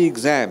UPSC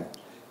exam.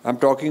 I'm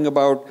talking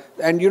about,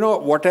 and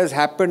what has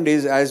happened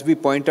is, as we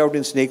point out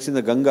in Snakes in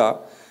the Ganga,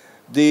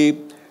 the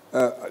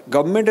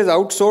government has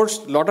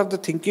outsourced a lot of the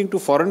thinking to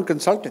foreign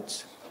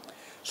consultants.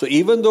 So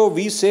even though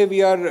we say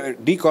we are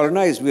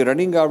decolonized, we are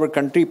running our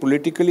country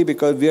politically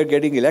because we are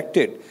getting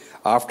elected.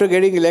 After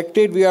getting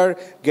elected, we are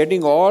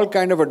getting all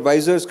kind of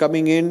advisors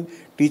coming in,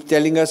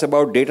 telling us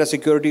about data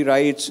security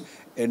rights,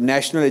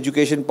 national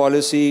education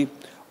policy,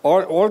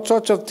 all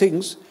sorts of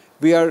things.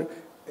 We are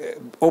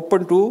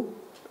open to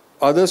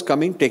others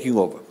taking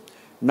over.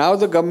 Now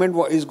the government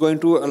is going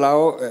to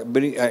allow,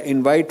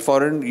 invite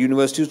foreign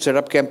universities to set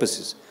up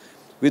campuses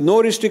with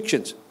no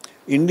restrictions.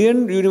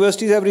 Indian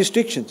universities have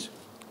restrictions,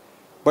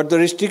 but the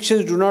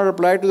restrictions do not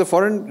apply to the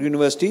foreign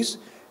universities,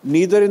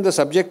 neither in the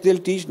subject they'll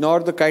teach, nor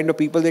the kind of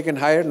people they can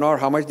hire, nor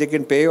how much they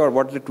can pay or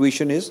what the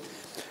tuition is.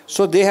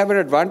 So they have an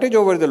advantage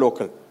over the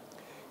local.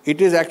 It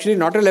is actually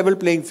not a level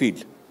playing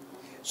field.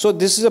 So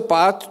this is a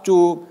path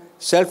to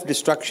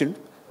self-destruction.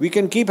 We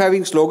can keep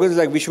having slogans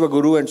like Vishwa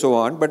Guru and so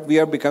on, but we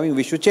are becoming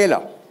Vishwa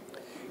Chela.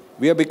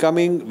 We are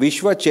becoming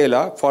Vishwa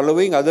Chela,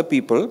 following other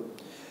people,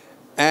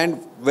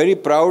 and very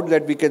proud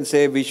that we can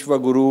say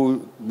Vishwa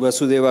Guru,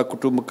 Vasudeva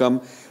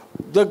Kutumbakam.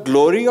 The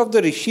glory of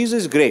the rishis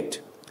is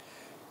great.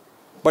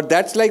 But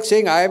that's like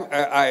saying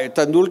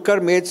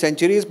Tendulkar made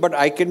centuries, but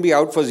I can be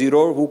out for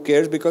 0. Who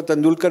cares? Because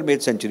Tendulkar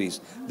made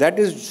centuries. That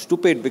is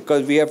stupid,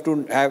 because we have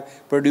to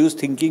produce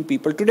thinking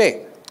people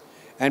today,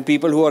 and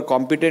people who are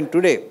competent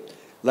today.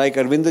 Like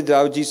Arvind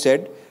Rawji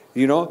said,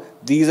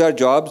 these are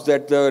jobs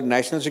that the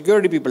national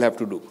security people have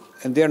to do,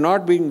 and they are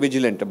not being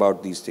vigilant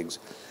about these things.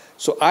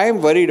 So I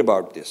am worried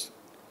about this.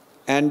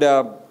 And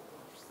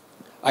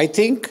I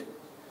think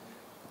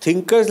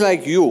thinkers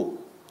like you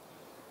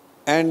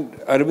and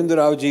Arvind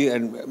Rawji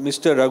and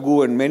Mr.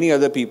 Raghu and many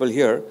other people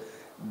here,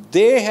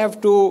 they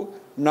have to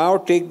now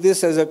take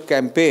this as a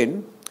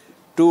campaign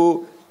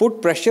to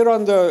put pressure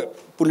on the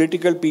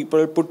political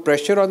people, put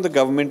pressure on the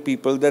government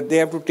people that they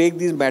have to take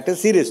these matters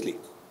seriously.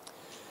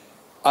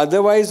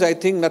 Otherwise, I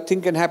think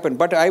nothing can happen.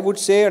 But I would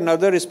say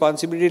another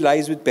responsibility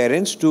lies with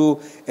parents to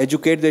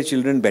educate their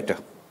children better.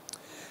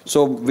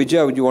 So,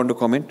 Vijay, would you want to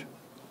comment?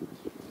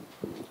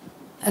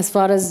 as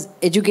far as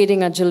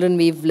educating our children,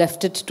 we've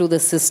left it to the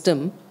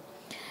system.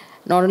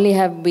 Not only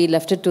have we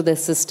left it to the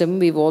system,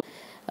 we've all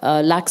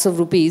lakhs of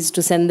rupees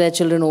to send their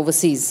children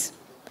overseas.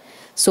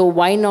 So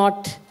why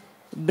not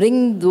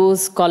bring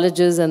those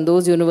colleges and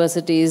those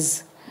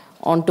universities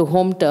onto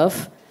home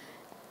turf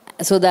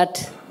so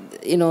that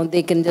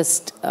they can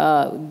just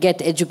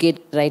get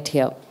educated right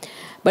here.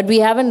 But we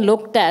haven't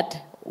looked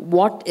at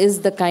what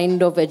is the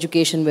kind of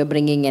education we're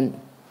bringing in.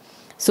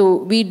 So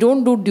we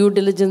don't do due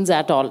diligence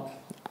at all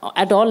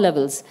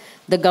levels.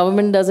 The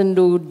government doesn't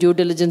do due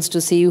diligence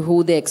to see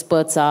who the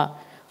experts are,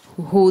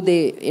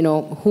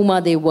 whom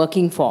are they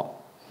working for,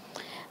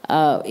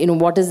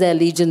 what is their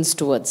allegiance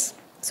towards.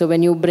 So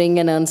when you bring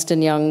an Ernst &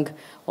 Young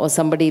or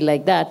somebody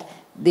like that,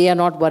 they are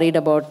not worried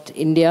about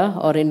India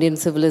or Indian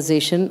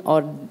civilization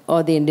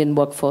or the Indian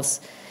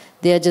workforce.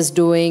 They are just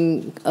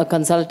doing a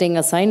consulting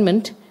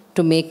assignment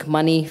to make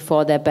money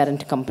for their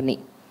parent company.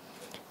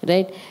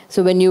 Right?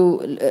 So when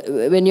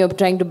you're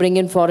trying to bring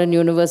in foreign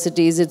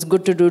universities, it's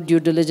good to do due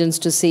diligence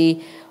to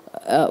see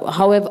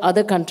how have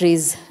other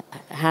countries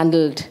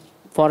handled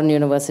foreign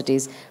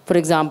universities. For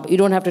example, you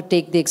don't have to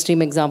take the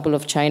extreme example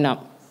of China,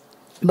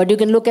 but you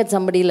can look at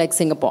somebody like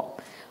Singapore.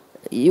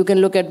 You can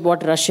look at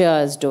what Russia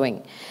is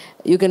doing.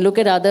 You can look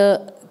at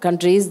other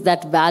countries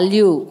that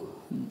value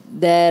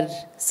their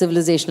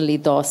civilizational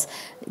ethos.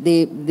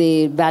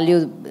 They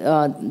value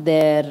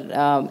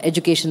their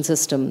education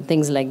system,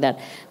 things like that.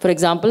 For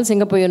example,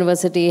 Singapore had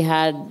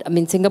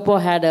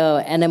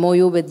an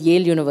MOU with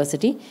Yale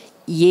University.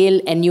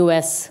 Yale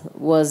NUS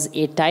was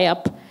a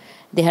tie-up.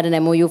 They had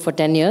an MOU for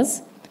 10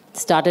 years,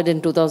 started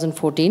in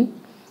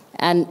 2014.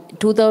 And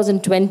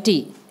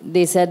 2020,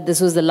 they said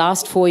this was the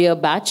last 4-year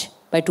batch.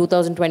 By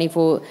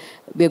 2024,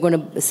 we're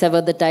going to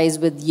sever the ties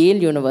with Yale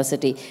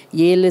University.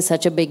 Yale is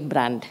such a big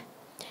brand.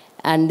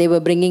 And they were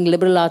bringing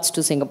liberal arts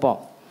to Singapore.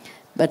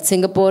 But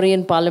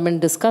Singaporean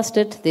parliament discussed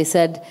it. They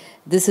said,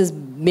 this is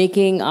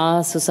making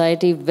our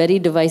society very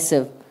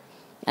divisive.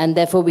 And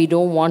therefore, we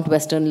don't want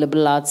Western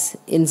liberal arts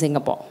in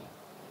Singapore.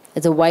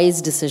 It's a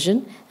wise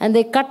decision. And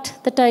they cut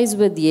the ties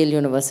with Yale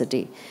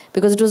University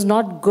because it was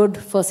not good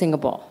for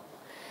Singapore.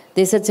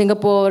 They said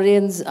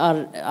Singaporeans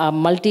are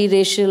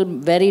multiracial,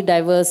 very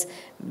diverse,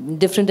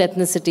 different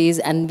ethnicities,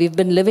 and we've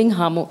been living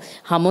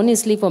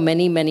harmoniously for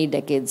many, many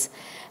decades.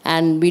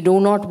 And we do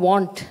not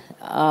want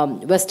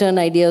Western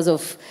ideas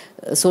of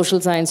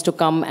social science to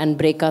come and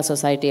break our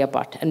society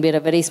apart. And we're a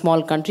very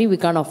small country. We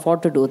can't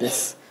afford to do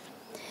this.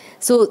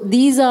 So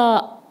these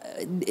are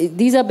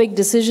big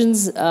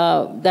decisions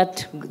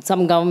that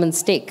some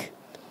governments take.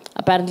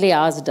 Apparently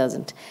ours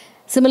doesn't.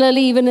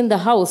 Similarly, even in the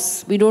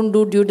house, we don't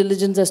do due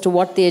diligence as to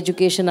what the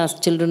education our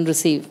children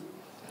receive,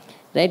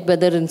 right?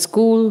 Whether in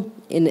school,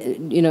 in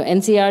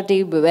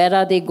NCRT, where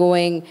are they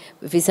going?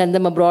 If we send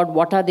them abroad,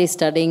 what are they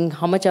studying?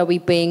 How much are we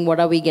paying? What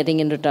are we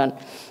getting in return?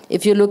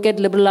 If you look at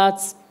liberal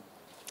arts,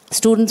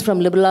 students from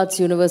liberal arts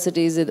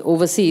universities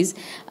overseas,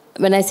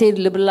 when I say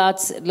liberal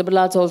arts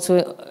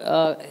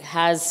also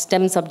has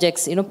STEM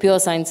subjects, pure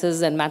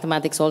sciences and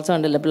mathematics also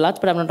under liberal arts,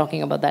 but I'm not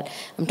talking about that.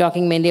 I'm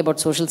talking mainly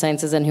about social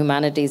sciences and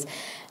humanities.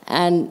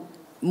 And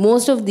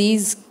most of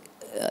these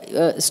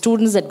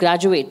students that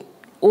graduate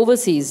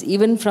overseas,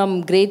 even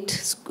from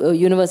great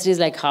universities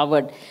like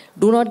Harvard,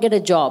 do not get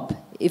a job.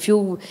 If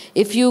you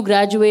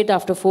graduate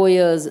after 4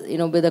 years, with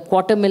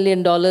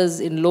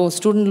 $250,000 in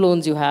student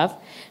loans you have,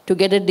 to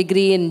get a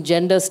degree in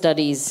gender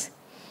studies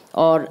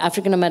or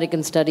African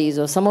American studies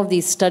or some of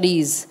these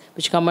studies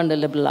which come under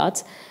liberal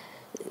arts,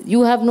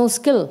 you have no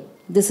skill.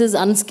 This is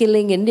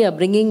unskilling India.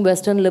 Bringing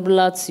Western liberal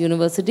arts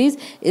universities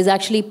is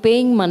actually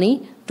paying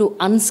money to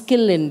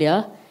unskill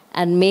India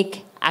and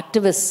make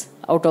activists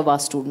out of our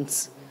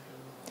students.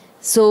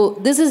 So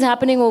this is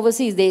happening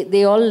overseas.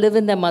 They all live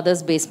in their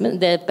mother's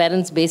basement, their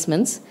parents'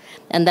 basements,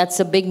 and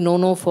that's a big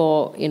no-no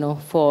for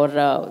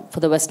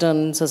the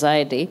Western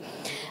society.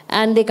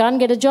 And they can't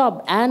get a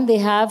job, and they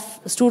have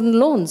student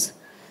loans.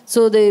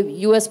 So the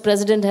US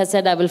president has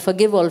said, I will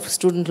forgive all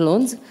student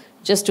loans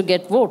just to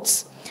get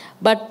votes.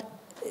 But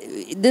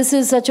this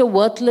is such a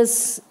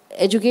worthless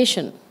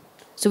education.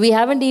 So we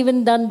haven't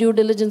even done due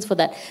diligence for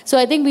that. So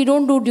I think we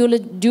don't do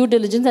due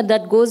diligence, and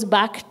that goes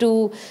back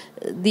to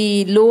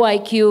the low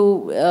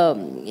IQ,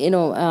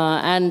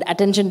 and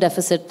attention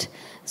deficit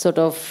sort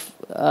of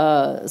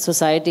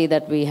society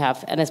that we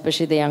have, and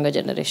especially the younger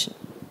generation.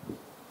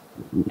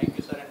 Thank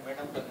you, sir, and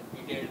madam, for the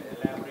detailed,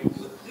 elaborate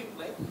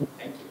reply.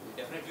 Thank you. We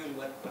definitely will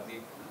work for the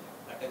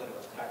whatever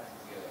was start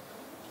together.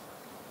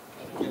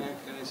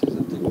 Can I say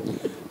something?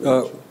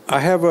 I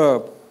have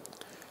a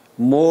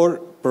more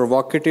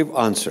provocative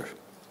answer.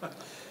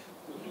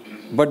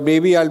 But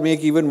maybe I'll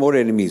make even more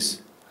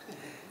enemies.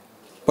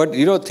 But,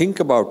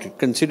 think about it,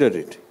 consider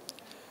it.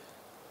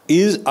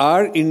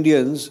 Are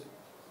Indians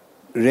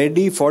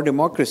ready for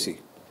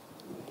democracy?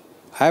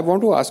 I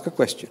want to ask a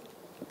question.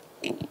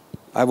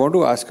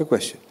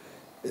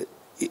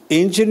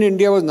 Ancient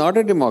India was not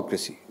a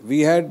democracy.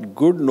 We had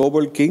good,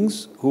 noble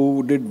kings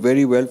who did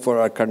very well for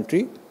our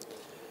country.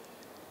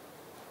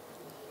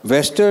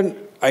 Western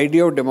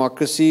idea of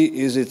democracy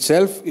is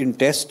itself in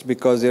test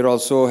because they're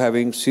also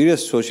having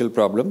serious social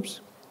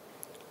problems.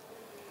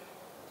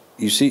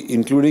 You see,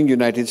 including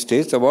United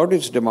States, about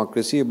its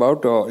democracy,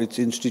 about its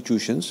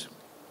institutions.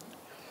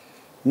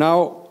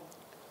 Now,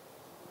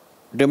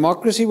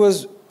 democracy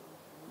was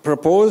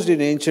proposed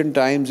in ancient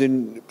times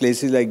in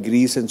places like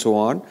Greece and so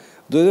on.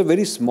 Those are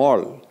very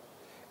small.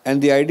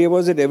 And the idea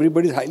was that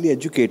everybody is highly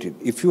educated.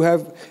 If you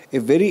have a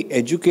very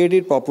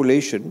educated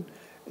population,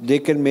 they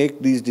can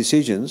make these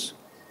decisions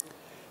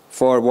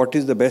for what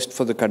is the best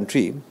for the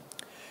country.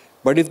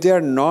 But if they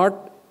are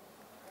not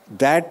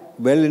that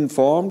well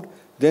informed,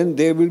 then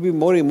they will be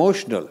more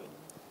emotional.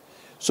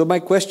 So my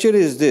question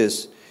is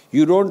this: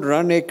 you don't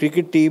run a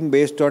cricket team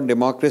based on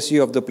democracy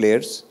of the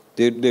players.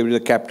 There is a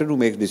captain who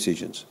makes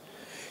decisions.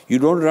 You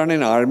don't run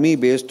an army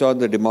based on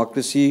the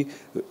democracy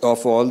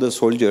of all the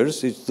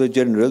soldiers. It's the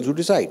generals who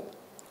decide.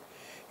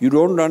 You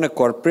don't run a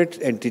corporate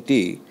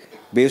entity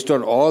based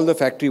on all the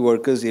factory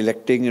workers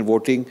electing and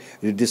voting,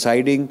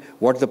 deciding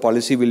what the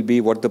policy will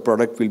be, what the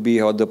product will be,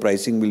 how the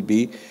pricing will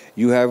be.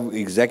 You have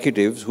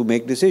executives who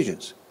make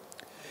decisions.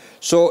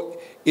 So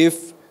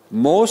if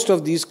most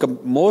of these,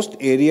 most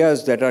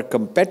areas that are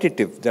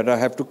competitive, that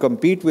have to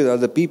compete with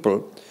other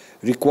people,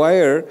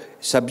 require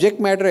subject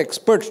matter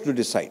experts to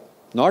decide,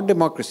 not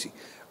democracy.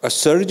 A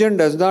surgeon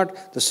does not,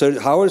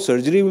 how a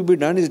surgery will be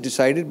done is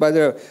decided by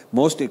the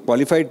most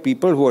qualified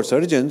people who are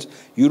surgeons.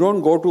 You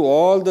don't go to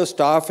all the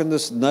staff and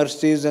the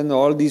nurses and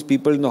all these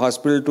people in the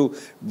hospital to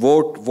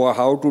vote for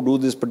how to do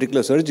this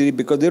particular surgery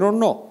because they don't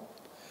know.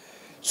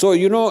 So,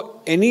 you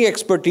know, any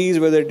expertise,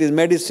 whether it is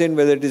medicine,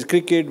 whether it is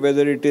cricket,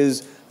 whether it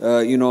is,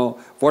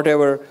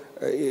 whatever,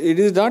 it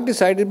is not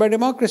decided by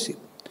democracy.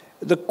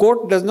 The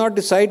court does not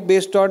decide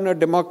based on a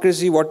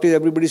democracy, what is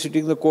everybody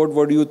sitting in the court,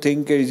 what do you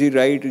think, is he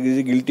right, is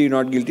he guilty,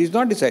 not guilty. It's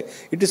not decided.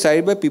 It's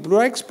decided by people who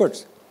are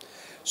experts.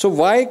 So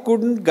why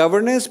couldn't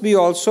governance be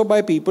also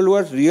by people who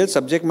are real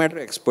subject matter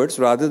experts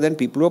rather than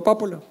people who are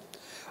popular?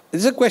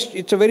 This is a question,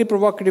 it's a very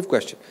provocative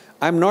question.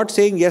 I'm not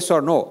saying yes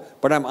or no,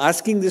 but I'm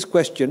asking this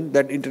question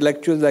that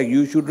intellectuals like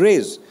you should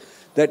raise.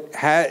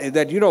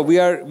 That you know,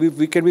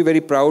 we can be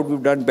very proud,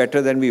 we've done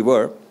better than we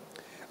were,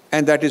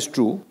 and that is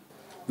true.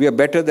 We are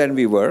better than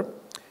we were,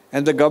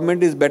 and the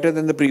government is better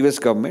than the previous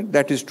government,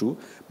 that is true.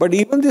 But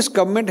even this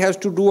government has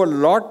to do a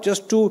lot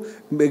just to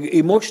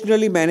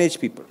emotionally manage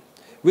people,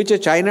 which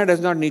China does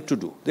not need to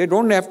do. They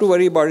don't have to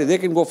worry about it, they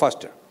can go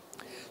faster.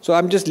 So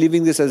I'm just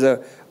leaving this as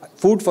a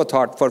food for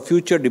thought for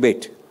future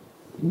debate.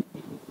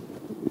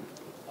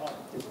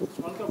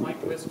 My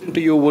question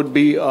to you would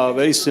be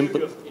very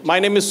simple. My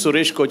name is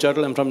Suresh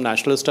Kocharal, I'm from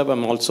Nationalist Hub.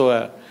 I'm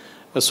also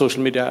a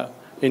social media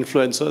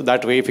influencer,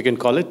 that way if you can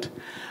call it.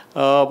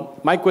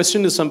 My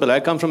question is simple. I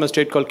come from a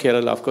state called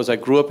Kerala. Of course, I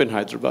grew up in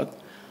Hyderabad.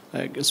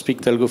 I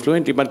speak Telugu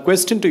fluently. My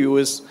question to you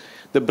is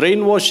the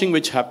brainwashing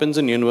which happens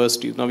in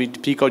universities. Now, we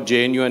speak of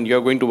JNU, and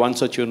you're going to one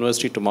such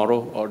university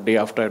tomorrow or day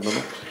after, I don't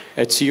know,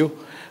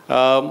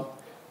 HCU.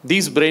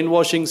 These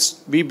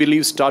brainwashings, we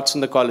believe, starts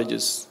in the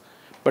colleges.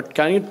 But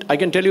I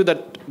can tell you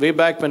that way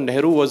back when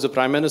Nehru was the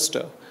Prime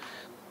Minister,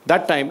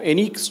 that time,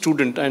 any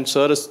student, and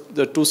sir is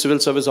the two civil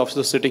service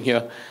officers sitting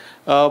here,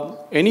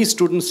 any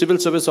student, civil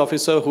service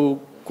officer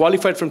who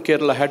qualified from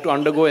Kerala had to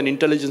undergo an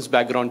intelligence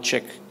background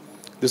check.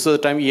 This is the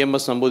time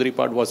EMS Nambudiri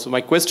part was. So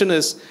my question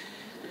is,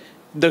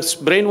 the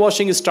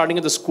brainwashing is starting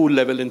at the school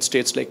level in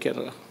states like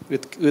Kerala,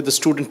 with the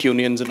student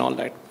unions and all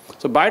that.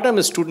 So by the time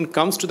a student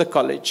comes to the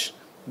college,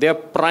 they are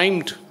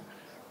primed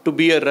to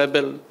be a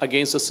rebel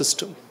against the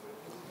system.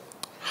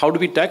 How do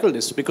we tackle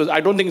this? Because I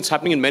don't think it's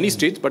happening in many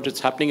states, but it's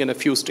happening in a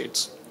few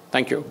states.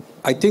 Thank you.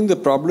 I think the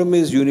problem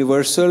is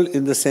universal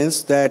in the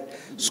sense that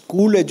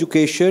school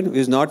education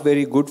is not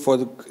very good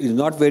is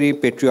not very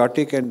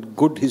patriotic, and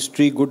good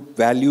history, good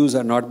values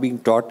are not being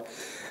taught.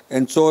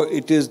 And so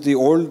it is the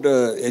old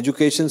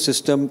education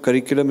system,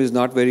 curriculum is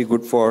not very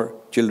good for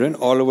children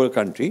all over the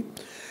country.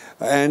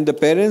 And the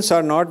parents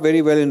are not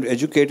very well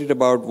educated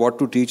about what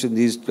to teach in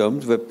these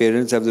terms, where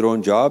parents have their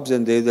own jobs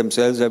and they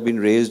themselves have been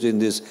raised in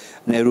this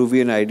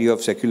Nehruvian idea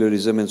of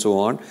secularism and so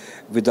on,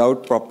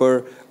 without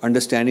proper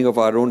understanding of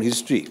our own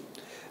history.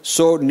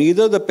 So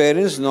neither the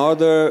parents nor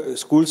the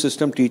school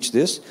system teach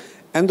this,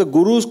 and the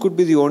gurus could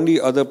be the only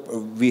other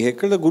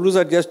vehicle. The gurus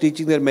are just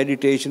teaching their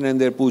meditation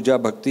and their puja,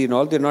 bhakti and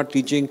all. They're not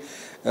teaching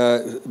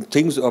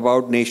things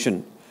about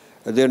nation.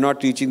 They're not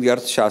teaching the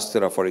Arth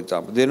Shastra, for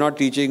example. They're not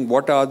teaching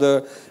what are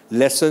the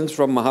lessons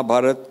from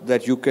Mahabharata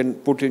that you can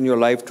put in your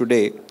life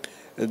today.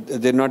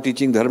 They're not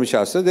teaching Dharma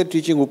Shastra. They're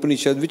teaching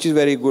Upanishads, which is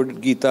very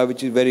good, Gita,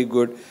 which is very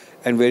good,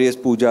 and various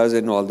pujas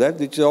and all that,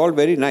 which is all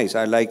very nice.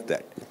 I like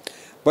that.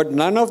 But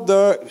none of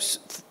the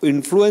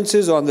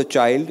influences on the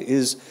child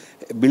is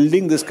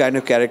building this kind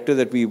of character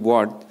that we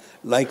want,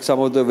 like some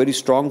of the very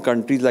strong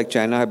countries like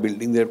China are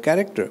building their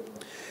character.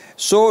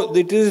 So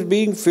it is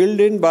being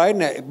filled in by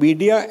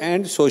media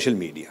and social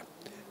media.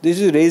 This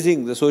is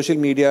raising the social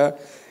media,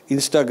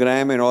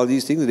 Instagram and all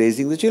these things,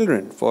 raising the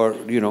children for,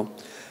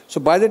 So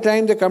by the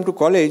time they come to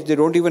college, they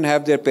don't even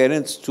have their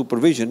parents'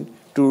 supervision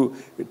to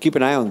keep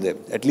an eye on them.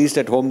 At least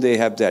at home they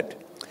have that.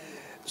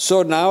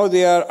 So now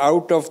they are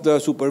out of the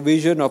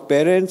supervision of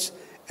parents,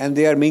 and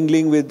they are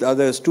mingling with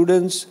other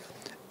students,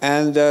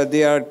 and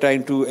they are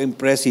trying to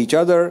impress each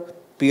other,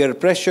 peer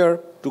pressure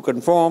to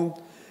conform.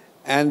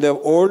 And the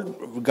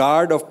old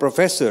guard of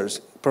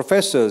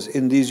professors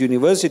in these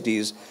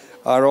universities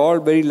are all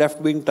very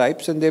left-wing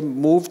types, and they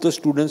move the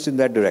students in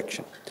that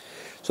direction.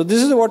 So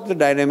this is what the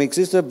dynamics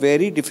is. It's a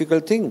very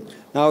difficult thing.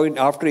 Now,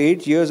 after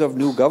 8 years of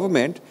new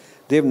government,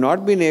 they have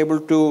not been able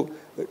to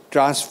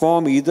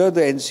transform either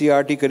the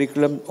NCERT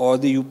curriculum or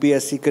the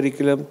UPSC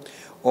curriculum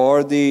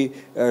or the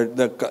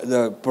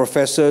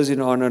professors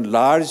on a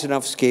large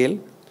enough scale,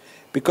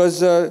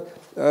 because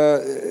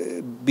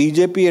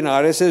BJP and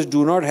RSS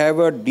do not have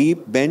a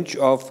deep bench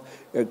of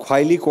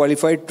highly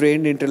qualified,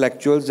 trained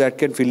intellectuals that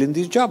can fill in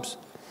these jobs.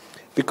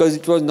 Because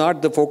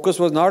the focus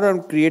was not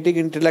on creating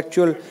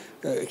intellectual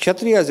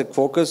Kshatriyas. The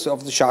focus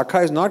of the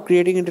Shakha is not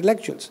creating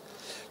intellectuals.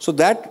 So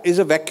that is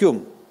a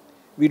vacuum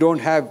we don't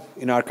have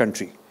in our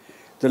country.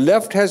 The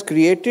left has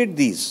created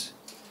these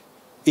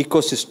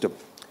ecosystem,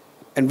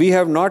 and we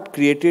have not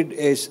created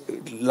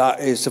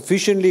a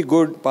sufficiently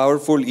good,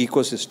 powerful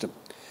ecosystem.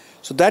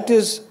 So that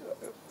is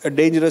a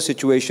dangerous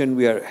situation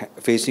we are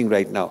facing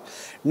right now.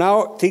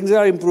 Now, things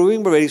are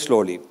improving, but very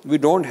slowly. We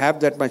don't have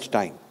that much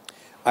time.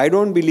 I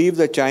don't believe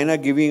that China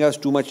giving us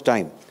too much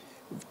time.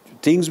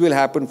 Things will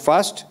happen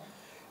fast.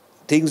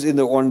 Things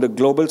on the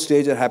global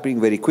stage are happening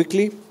very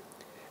quickly.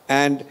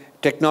 And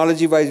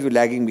technology-wise, we're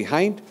lagging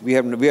behind. We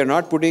are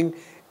not putting,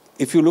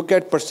 if you look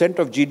at percent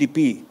of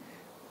GDP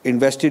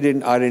invested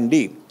in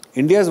R&D,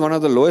 India is one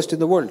of the lowest in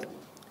the world,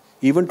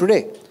 even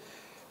today.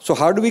 So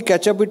how do we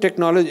catch up with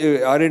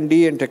technology,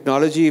 R&D and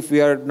technology if we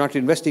are not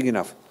investing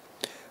enough?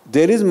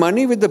 There is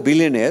money with the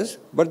billionaires,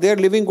 but they are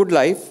living good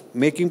life,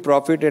 making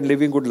profit and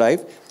living good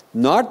life,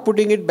 not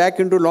putting it back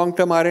into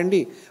long-term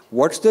R&D.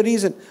 What's the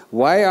reason?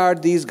 Why are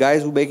these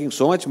guys who are making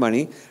so much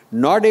money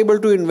not able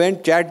to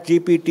invent chat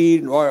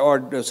GPT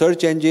or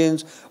search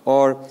engines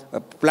or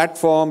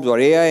platforms or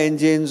AI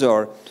engines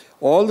or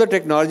all the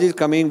technologies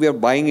coming, we are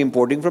buying,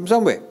 importing from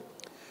somewhere?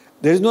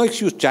 There is no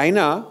excuse.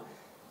 China,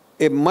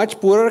 a much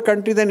poorer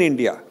country than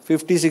India,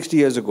 50, 60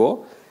 years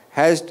ago,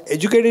 has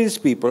educated its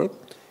people,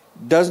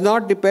 does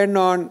not depend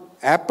on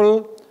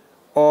Apple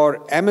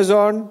or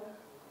Amazon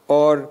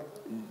or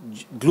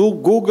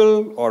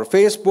Google or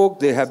Facebook.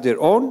 They have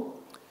their own,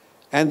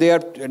 and they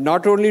are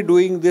not only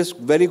doing this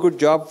very good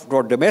job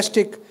for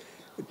domestic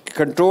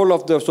control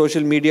of the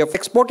social media,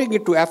 exporting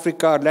it to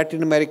Africa,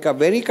 Latin America.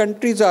 Many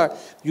countries are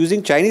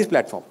using Chinese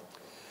platform.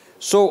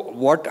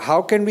 So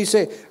how can we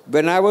say?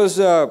 When I was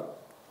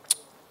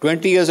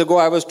 20 years ago,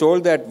 I was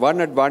told that one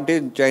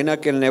advantage China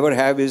can never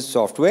have is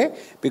software,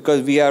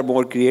 because we are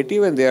more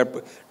creative and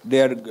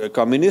they are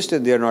communist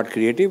and they are not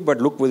creative.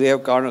 But look, they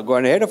have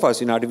gone ahead of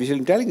us in artificial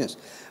intelligence.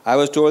 I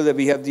was told that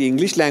we have the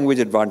English language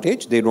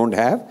advantage, they don't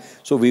have,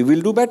 so we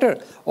will do better.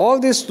 All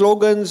these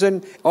slogans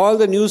and all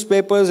the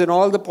newspapers and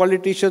all the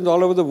politicians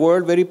all over the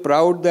world very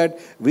proud that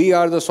we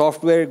are the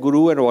software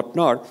guru and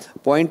whatnot.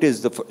 Point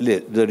is,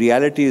 the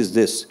reality is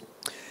this.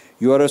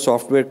 You are a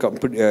software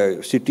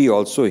company, city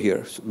also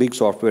here, big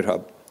software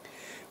hub.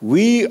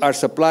 We are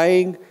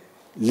supplying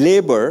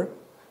labor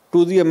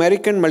to the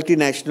American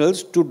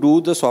multinationals to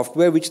do the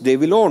software which they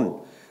will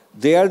own.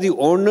 They are the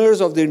owners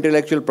of the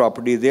intellectual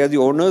property. They are the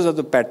owners of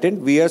the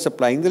patent. We are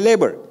supplying the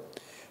labor.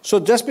 So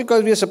just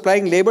because we are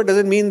supplying labor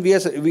doesn't mean we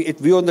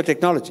own the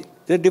technology.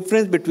 There's a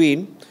difference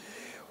between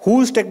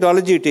whose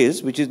technology it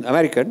is, which is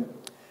American,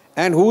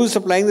 and who is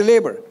supplying the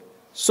labor.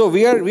 So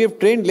we have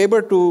trained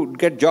labor to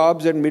get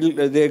jobs, and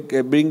they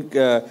bring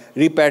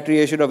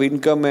repatriation of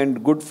income,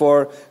 and good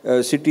for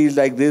cities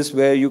like this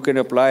where you can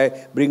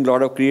apply, bring a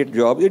lot of create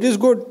jobs. It is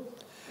good.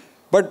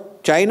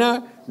 But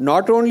China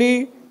not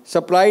only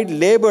supplied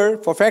labor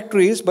for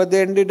factories, but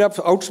they ended up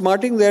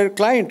outsmarting their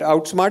client,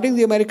 outsmarting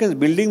the Americans,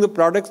 building the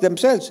products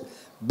themselves,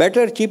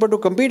 better, cheaper to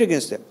compete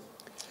against them,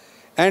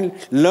 and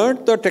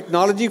learned the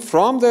technology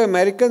from the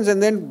Americans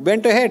and then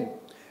went ahead.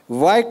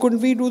 Why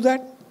couldn't we do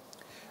that?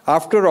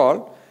 After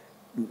all,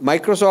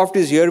 Microsoft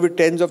is here with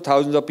tens of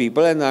thousands of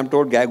people, and I'm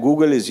told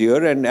Google is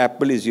here and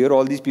Apple is here.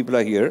 All these people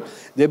are here.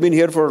 They've been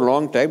here for a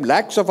long time.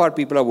 Lakhs of our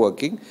people are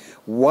working.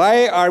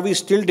 Why are we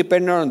still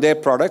dependent on their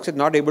products and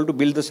not able to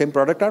build the same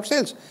product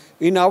ourselves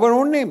in our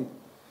own name?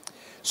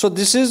 So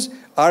this is,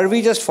 are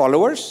we just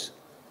followers?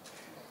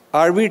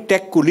 Are we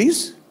tech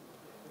coolies?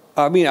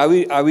 I mean, are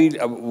we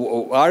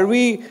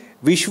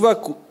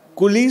Vishwa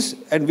coolies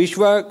and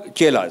Vishwa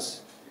chelas?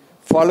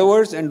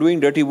 Followers and doing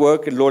dirty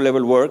work and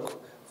low-level work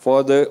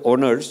for the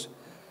owners?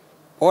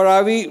 Or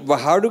are we,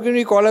 how can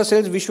we call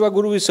ourselves Vishwa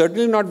Guru? We're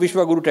certainly not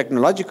Vishwa Guru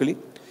technologically.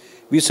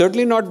 We're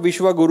certainly not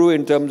Vishwa Guru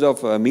in terms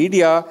of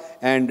media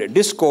and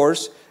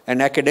discourse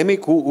and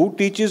academic. Who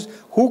teaches,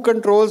 who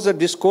controls the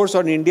discourse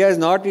on India is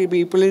not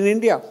people in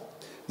India.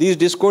 These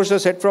discourses are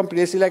set from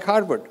places like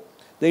Harvard,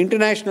 the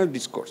international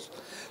discourse.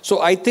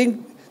 So I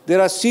think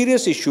there are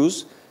serious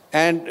issues,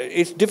 and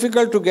it's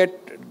difficult to get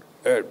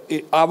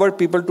our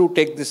people to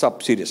take this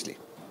up seriously.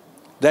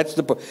 That's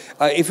the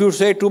if you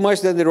say too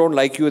much, then they don't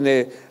like you and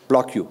they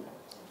block you.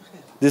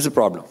 This is a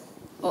problem.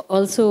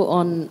 Also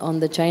on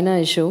the China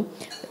issue,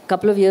 a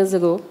couple of years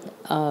ago,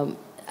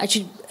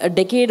 actually a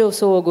decade or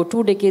so ago,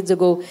 2 decades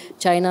ago,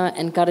 China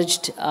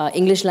encouraged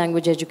English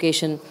language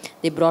education.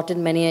 They brought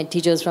in many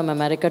teachers from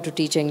America to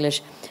teach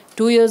English.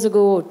 2 years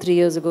ago, 3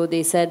 years ago,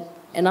 they said,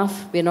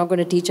 enough, we're not going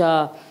to teach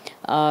our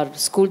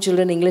school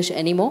children English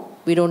anymore.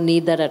 We don't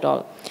need that at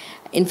all.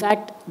 In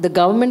fact, the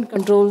government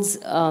controls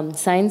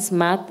science,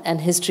 math,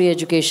 and history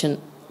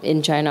education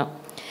in China.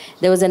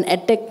 There was an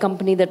edtech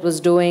company that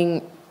was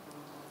doing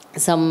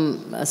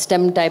some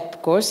STEM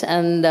type course,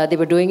 and they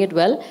were doing it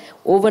well.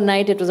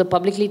 Overnight, it was a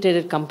publicly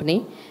traded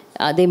company.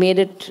 They made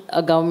it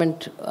a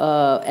government,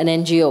 an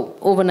NGO,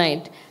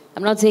 overnight.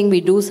 I'm not saying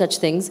we do such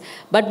things,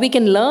 but we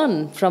can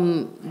learn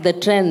from the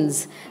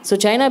trends. So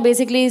China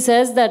basically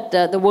says that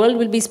the world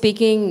will be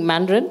speaking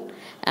Mandarin,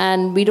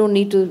 and we don't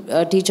need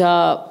to teach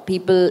our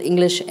people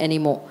English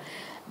anymore.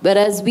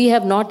 Whereas we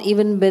have not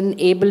even been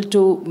able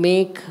to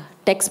make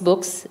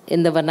textbooks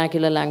in the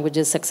vernacular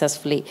languages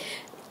successfully,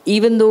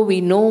 even though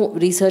we know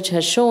research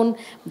has shown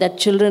that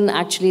children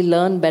actually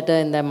learn better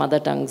in their mother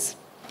tongues.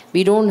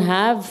 We don't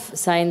have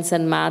science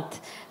and math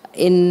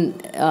in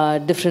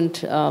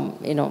different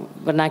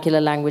vernacular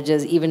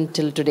languages even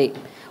till today.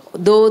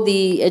 Though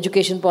the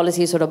education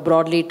policy sort of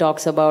broadly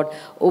talks about,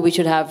 we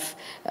should have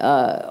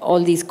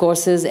all these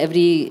courses,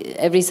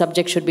 every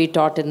subject should be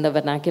taught in the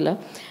vernacular.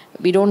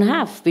 We don't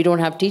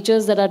have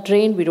teachers that are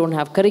trained, we don't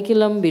have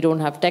curriculum, we don't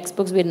have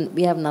textbooks,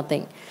 we have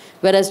nothing.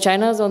 Whereas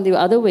China is on the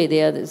other way.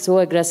 They are so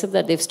aggressive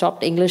that they've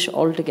stopped English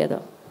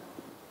altogether.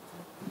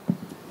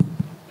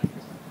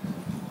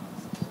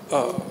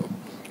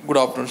 Good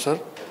afternoon, sir.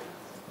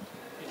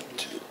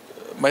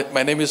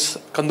 My name is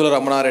Kandula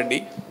Ramana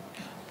Reddy.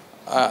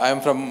 I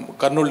am from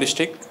Kurnool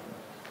district.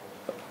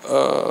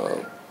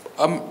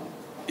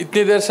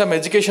 इतनी देर से हम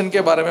education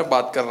के बारे में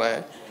बात कर रहे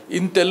हैं.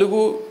 In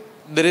Telugu,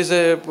 there is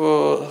a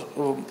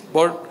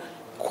word,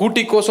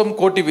 Kuti kosam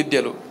koti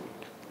vidyalu.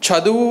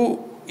 Chaduvu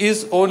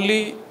is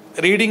only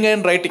reading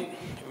and writing.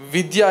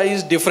 Vidya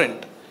is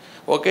different.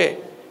 Okay.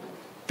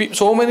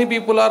 So many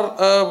people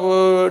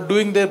are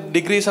doing their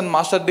degrees and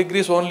master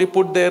degrees only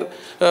put their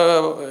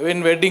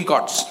in wedding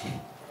cards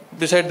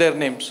beside their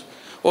names.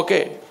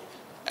 Okay.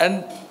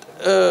 And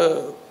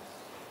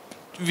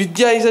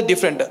Vidya is a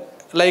different,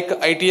 like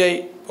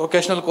ITI,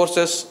 vocational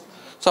courses,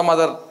 some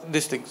other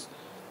these things.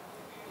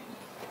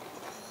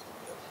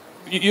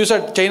 You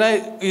said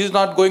China is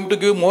not going to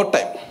give more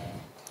time.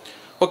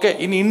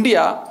 Okay. In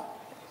India,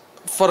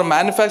 for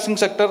manufacturing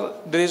sector,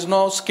 there is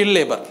no skilled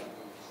labor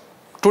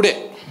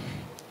today.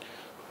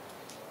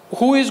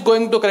 Who is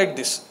going to correct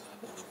this?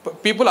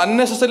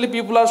 Unnecessarily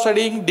people are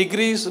studying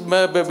degrees,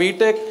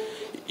 BTech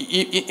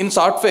in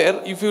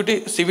software. If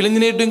you civil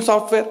engineer doing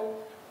software,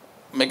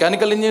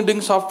 mechanical engineer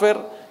doing software,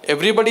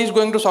 everybody is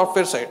going to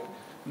software side.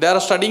 They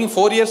are studying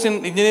 4 years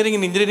in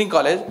engineering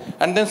college,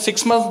 and then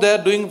 6 months they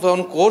are doing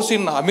one course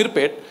in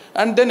Amirpet,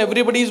 and then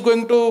everybody is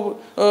going to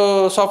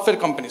software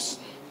companies.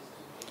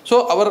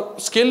 So our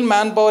skilled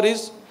manpower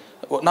is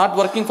not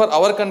working for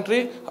our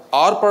country,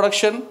 our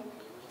production,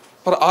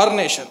 for our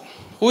nation.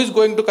 Who is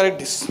going to correct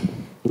this?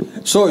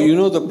 So,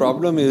 the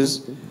problem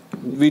is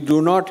we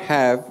do not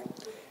have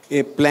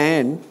a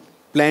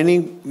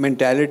planning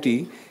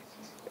mentality.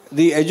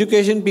 The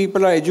education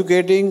people are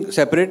educating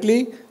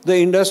separately. The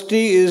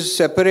industry is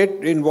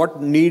separate in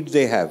what needs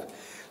they have.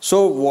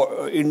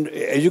 So,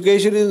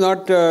 education is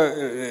not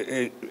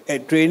a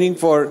training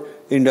for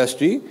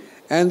industry.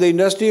 And the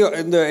industry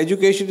and the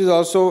education is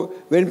also,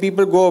 when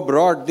people go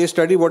abroad, they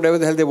study whatever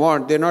the hell they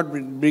want. They're not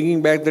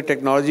bringing back the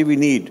technology we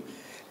need.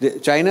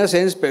 China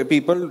sends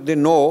people, they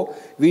know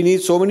we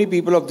need so many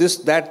people of this,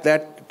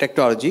 that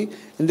technology,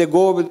 and they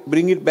go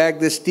bring it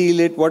back, they steal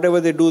it, whatever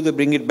they do, they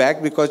bring it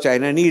back because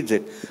China needs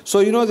it.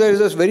 So, there is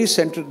this very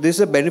center, this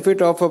is a benefit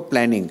of a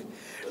planning.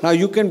 Now,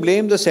 you can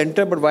blame the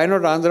center, but why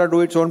not Andhra do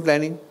its own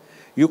planning?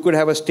 You could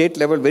have a state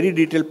level, very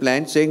detailed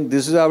plan saying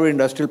this is our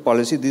industrial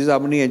policy, this is how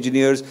many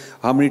engineers,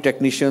 how many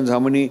technicians,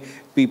 how many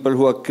people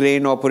who are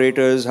crane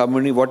operators, how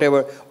many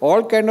whatever,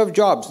 all kind of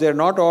jobs. They're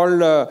not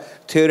all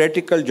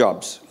theoretical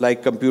jobs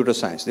like computer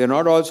science. They're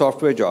not all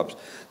software jobs.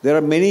 There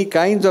are many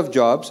kinds of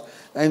jobs,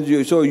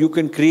 and so you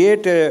can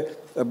create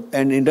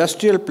an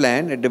industrial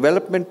plan, a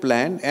development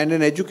plan, and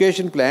an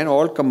education plan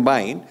all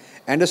combined,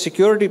 and a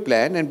security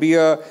plan, and be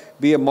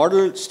a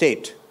model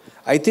state.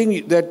 I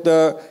think that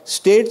the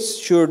states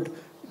should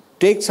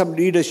take some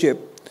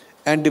leadership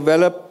and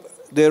develop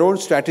their own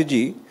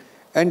strategy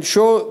and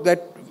show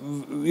that,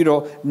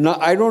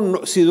 I don't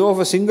know of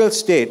a single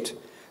state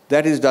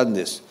that has done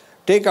this.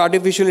 Take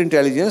artificial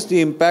intelligence,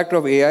 the impact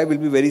of AI will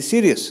be very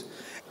serious.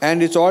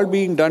 And it's all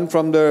being done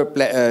from the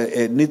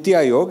Niti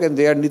Aayog, and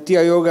Niti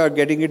Aayog are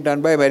getting it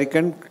done by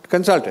American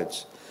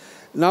consultants.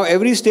 Now,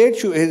 every state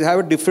should have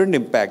a different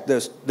impact.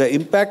 The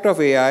impact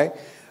of AI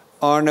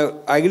on an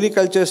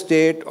agriculture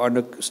state, on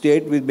a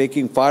state with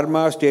making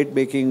pharma, state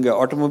making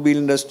automobile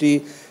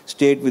industry,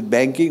 state with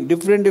banking,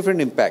 different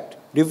impact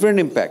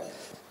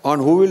on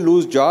who will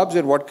lose jobs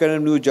and what kind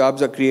of new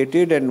jobs are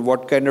created and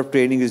what kind of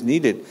training is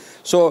needed.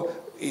 So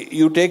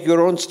you take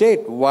your own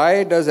state.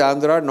 Why does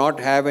Andhra not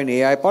have an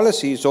AI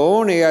policy, its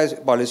own AI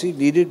policy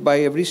needed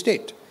by every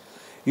state?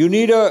 You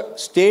need a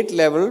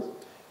state-level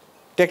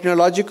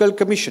technological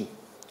commission.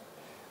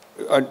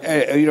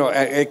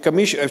 A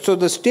commission. So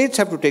the states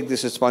have to take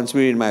this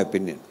responsibility, in my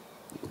opinion.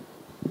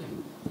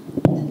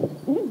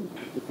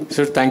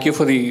 Sir, thank you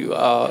for the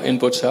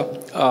input, sir.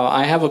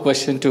 I have a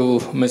question to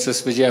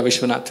Mrs. Vijaya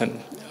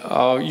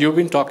Vishwanathan. You've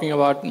been talking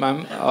about,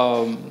 ma'am,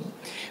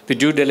 the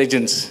due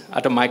diligence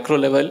at a micro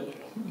level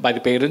by the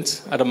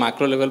parents, at a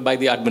macro level by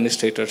the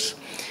administrators.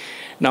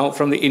 Now,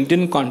 from the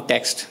Indian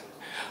context,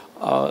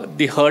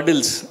 the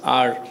hurdles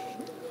are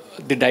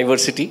the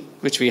diversity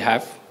which we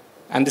have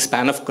and the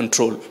span of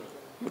control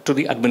to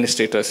the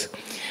administrators.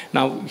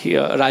 Now,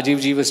 here,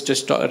 Rajiv ji was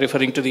just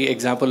referring to the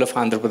example of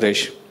Andhra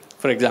Pradesh,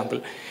 for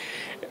example.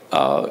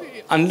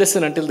 Unless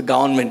and until the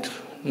government,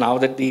 now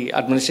that the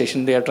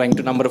administration, they are trying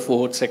to number of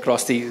votes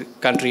across the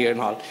country and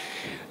all,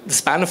 the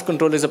span of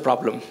control is a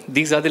problem.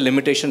 These are the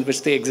limitations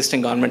which the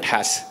existing government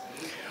has.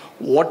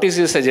 What is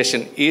your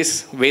suggestion?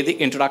 Is Vedic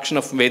introduction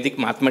of Vedic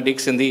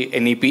mathematics in the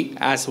NEP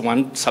as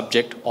one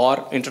subject,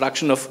 or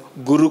introduction of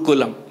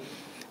Gurukulam,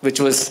 which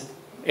was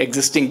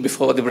existing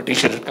before the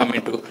British had come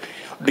into?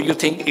 Do you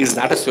think is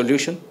that a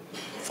solution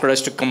for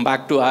us to come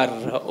back to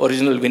our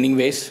original winning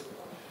ways?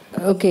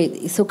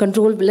 Okay, so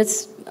control,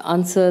 let's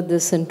answer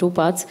this in two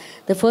parts.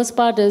 The first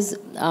part is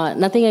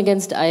nothing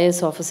against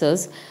IAS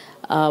officers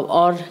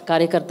or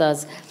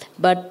Karyakartas,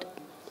 but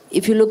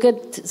if you look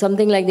at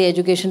something like the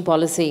education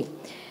policy,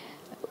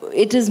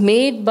 it is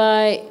made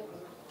by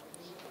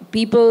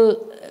people,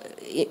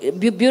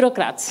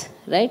 bureaucrats,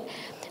 right?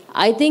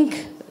 I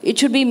think it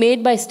should be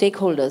made by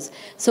stakeholders.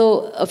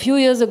 So a few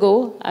years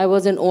ago, I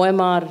was in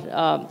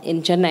OMR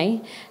in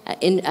Chennai.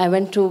 I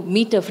went to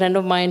meet a friend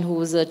of mine who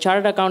is a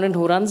chartered accountant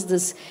who runs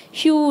this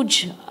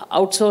huge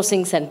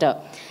outsourcing center.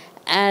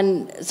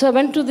 And so I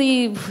went to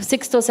the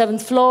 6th or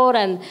 7th floor,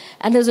 and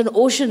there's an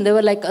ocean. There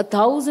were like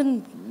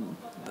 1,000,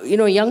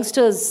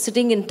 youngsters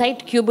sitting in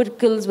tight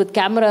cubicles with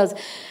cameras.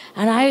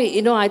 And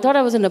I thought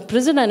I was in a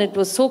prison, and it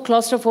was so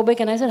claustrophobic.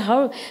 And I said,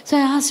 how? So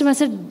I asked him, I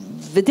said,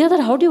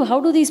 Vidyadhar, how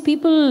do these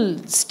people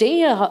stay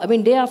here? I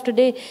mean, day after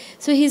day.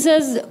 So he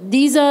says,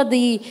 these are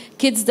the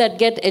kids that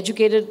get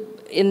educated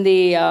in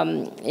the,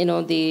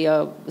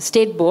 the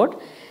state board.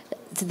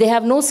 They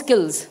have no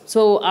skills.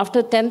 So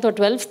after 10th or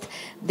 12th,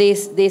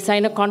 they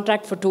sign a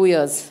contract for 2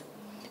 years.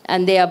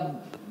 And they are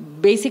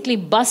basically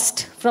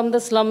bussed from the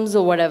slums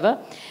or whatever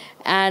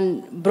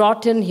and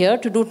brought in here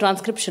to do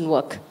transcription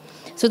work.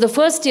 So the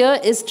first year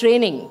is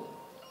training.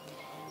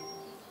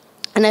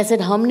 And I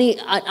said,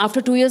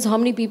 after 2 years, how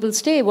many people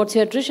stay? What's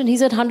your attrition? He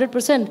said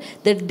 100%.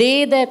 The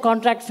day their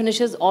contract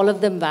finishes, all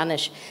of them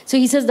vanish. So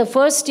he says the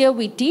first year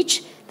we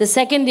teach, the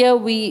second year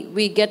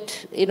we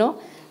get,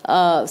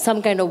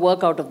 some kind of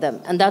work out of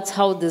them. And that's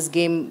how this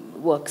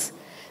game works.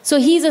 So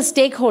he's a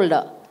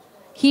stakeholder.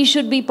 He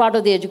should be part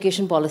of the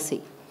education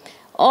policy.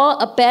 Or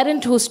a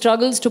parent who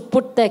struggles to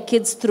put their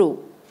kids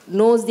through,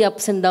 knows the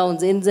ups and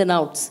downs, ins and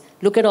outs.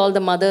 Look at all the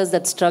mothers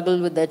that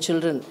struggle with their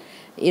children,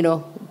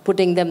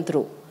 putting them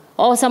through.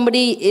 Or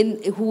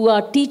somebody who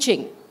are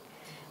teaching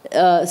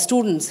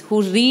students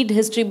who read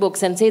history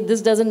books and say,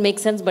 this doesn't make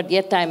sense, but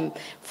yet I'm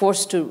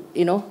forced to,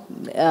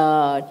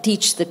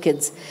 teach the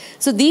kids.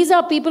 So these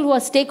are people who are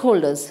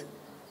stakeholders,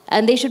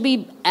 and they should be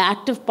an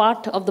active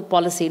part of the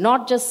policy,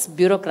 not just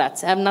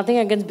bureaucrats. I have nothing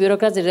against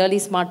bureaucrats, they're really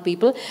smart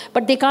people,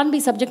 but they can't be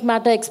subject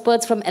matter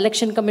experts from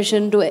election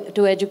commission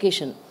to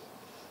education.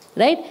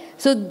 Right?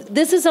 So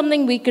this is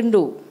something we can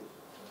do.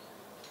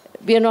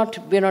 We are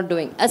not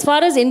doing. As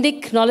far as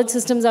Indic knowledge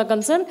systems are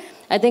concerned,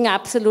 I think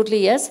absolutely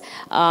yes.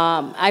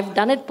 I've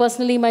done it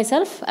personally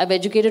myself. I've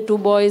educated 2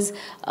 boys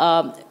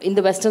in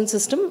the Western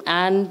system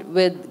and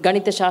with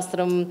Ganita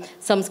Shastram,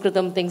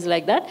 Sanskritam, things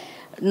like that.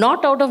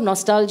 Not out of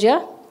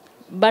nostalgia,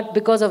 but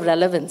because of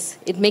relevance.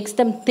 It makes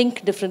them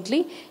think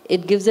differently.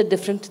 It gives a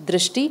different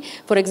drishti.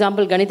 For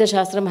example, Ganita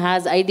Shastram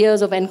has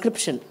ideas of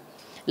encryption.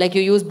 Like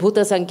you use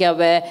Bhuta Sankhya,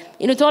 where,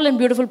 it's all in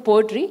beautiful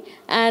poetry.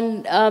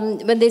 And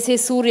when they say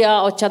Surya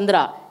or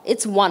Chandra,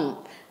 it's 1,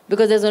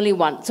 because there's only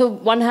 1. So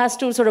one has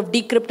to sort of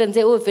decrypt and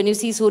say, when you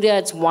see Surya,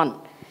 it's 1.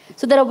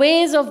 So there are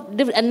ways of,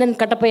 and then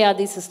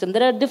Katapayadi system.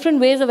 There are different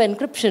ways of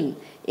encryption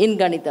in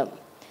Ganitam.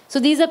 So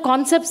these are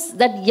concepts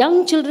that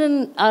young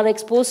children are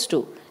exposed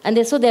to. And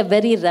they're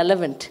very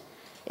relevant.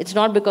 It's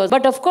not because,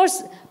 but of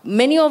course,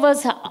 many of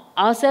us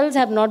ourselves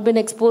have not been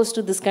exposed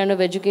to this kind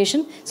of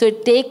education. So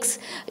it takes,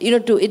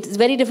 it's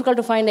very difficult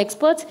to find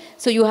experts.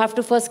 So you have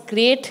to first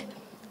create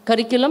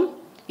curriculum.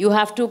 You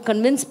have to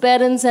convince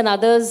parents and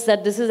others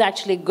that this is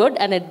actually good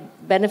and it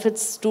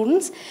benefits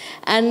students.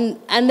 And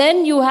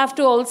then you have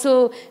to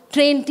also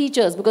train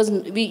teachers, because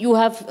you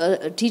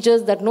have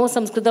teachers that know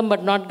Sanskritam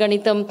but not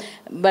Ganitam,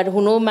 but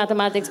who know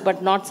mathematics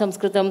but not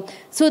Sanskritam.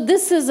 So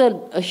this is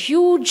a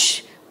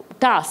huge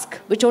task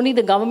which only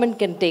the government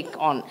can take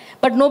on.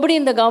 But nobody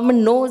in the government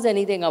knows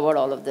anything about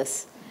all of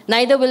this.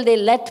 Neither will they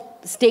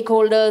let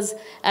stakeholders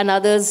and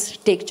others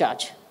take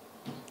charge.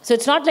 So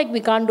it's not like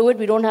we can't do it,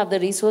 we don't have the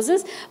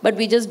resources, but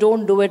we just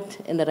don't do it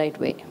in the right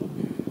way.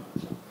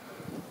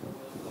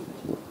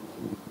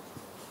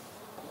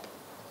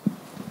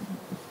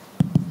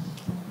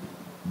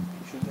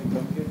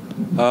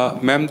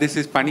 Ma'am, this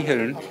is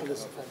Paniharan.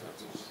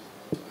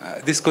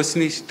 This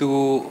question is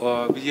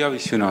to Vijaya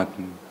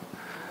Vishwanathan.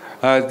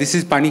 This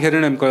is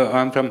Paniharan,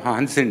 I'm from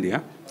Hans,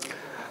 India.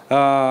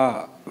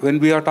 When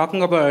we are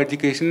talking about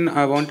education,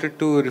 I wanted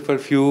to refer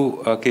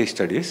few case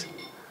studies.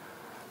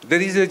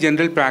 There is a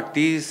general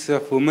practice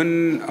of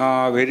women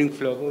wearing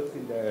flowers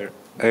in their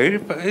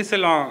hair. It's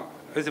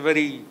a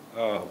very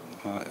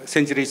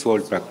centuries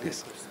old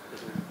practice.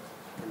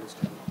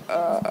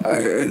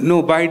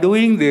 No, by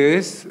doing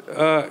this,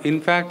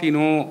 in fact,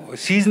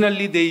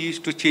 seasonally they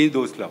used to change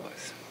those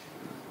flowers.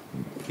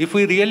 If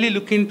we really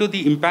look into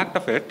the impact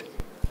of it,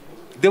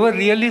 they were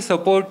really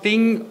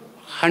supporting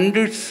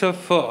hundreds of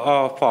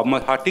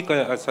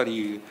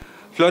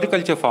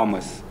floriculture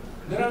farmers.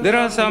 There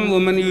are some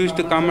women who used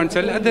to come and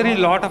sell. There is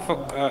a lot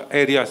of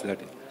areas that.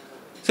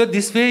 So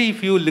this way,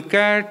 if you look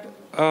at,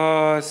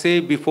 say,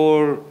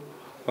 before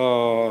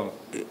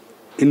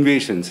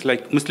invasions,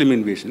 like Muslim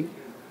invasion,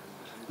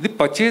 the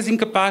purchasing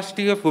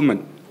capacity of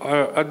women,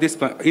 or this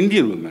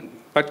Indian women,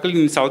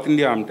 particularly in South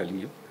India, I'm telling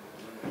you,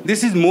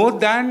 this is more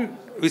than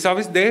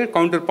vis-a-vis their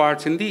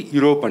counterparts in the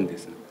Europe and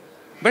this.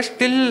 But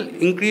still,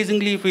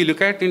 increasingly, if we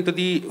look at into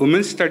the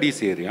women's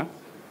studies area,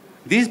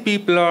 these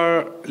people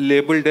are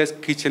labeled as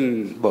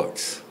kitchen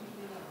birds.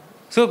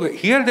 So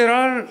here there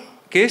are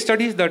case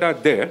studies that are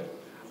there,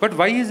 but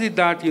why is it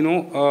that,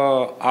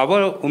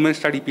 our women's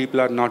study people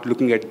are not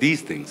looking at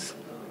these things?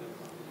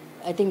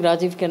 I think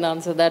Rajiv can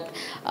answer that.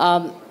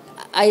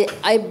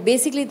 I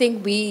basically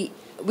think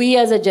we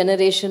as a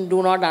generation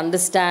do not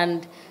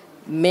understand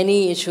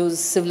many issues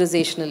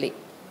civilizationally.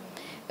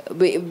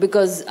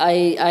 Because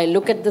I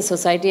look at the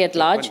society at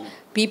large,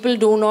 people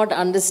do not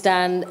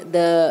understand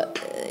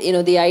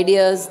the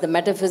ideas, the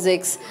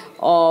metaphysics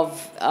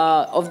of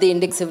the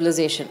Indic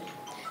civilization,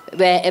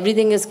 where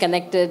everything is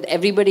connected,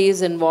 everybody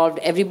is involved,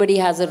 everybody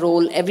has a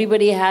role,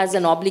 everybody has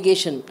an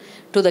obligation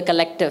to the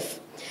collective.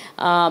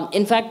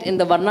 In fact, in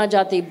the Varna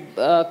Jati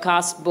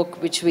caste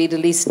book, which we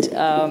released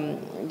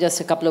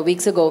just a couple of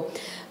weeks ago,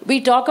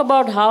 we talk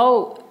about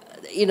how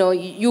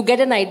you get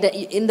an idea.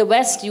 In the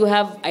West, you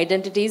have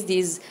identities,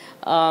 these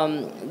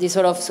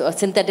sort of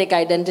synthetic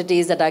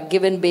identities that are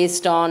given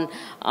based on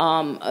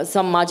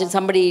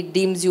somebody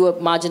deems you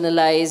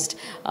marginalized,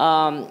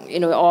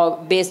 or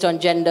based on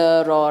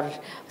gender or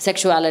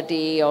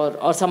sexuality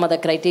or some other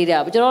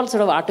criteria, which are all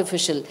sort of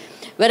artificial.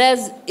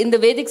 Whereas in the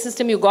Vedic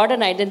system, you got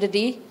an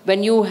identity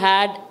when you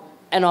had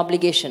an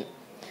obligation.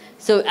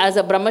 So as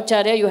a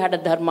brahmacharya, you had a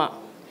dharma.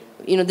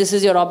 This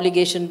is your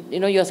obligation,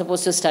 you're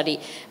supposed to study.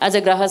 As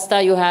a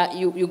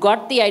grahastha, you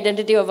got the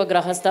identity of a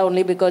grahastha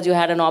only because you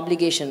had an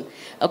obligation,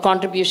 a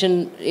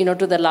contribution,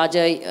 to the larger,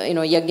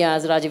 yajna,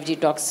 as Rajiv ji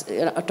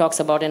talks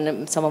about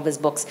in some of his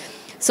books.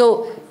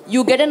 So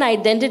you get an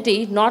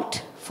identity,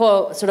 not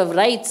for sort of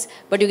rights,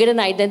 but you get an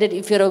identity.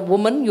 If you're a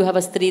woman, you have a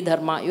stri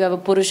dharma. You have a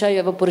purusha, you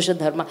have a purusha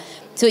dharma.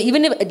 So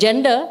even if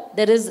gender,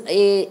 there is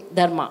a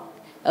dharma,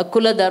 a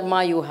kula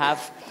dharma you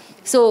have.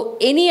 So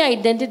any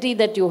identity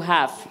that you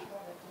have,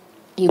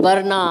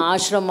 varna,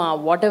 ashrama,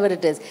 whatever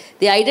it is,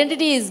 the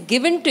identity is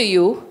given to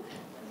you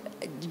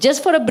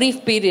just for a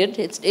brief period.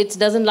 It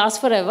doesn't last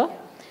forever.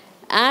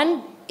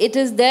 And it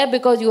is there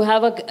because you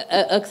have a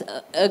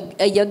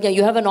yajna,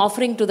 you have an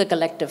offering to the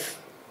collective.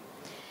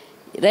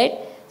 Right?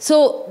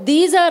 So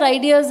these are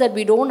ideas that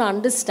we don't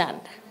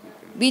understand.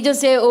 We just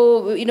say,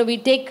 we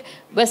take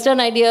Western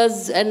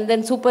ideas and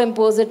then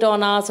superimpose it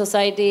on our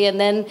society and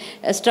then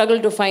struggle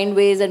to find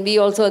ways. And we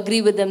also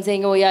agree with them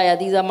saying,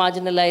 these are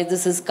marginalized,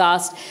 this is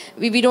caste.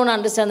 We don't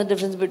understand the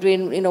difference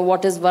between,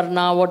 what is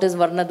varna, what is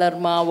varna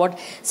dharma,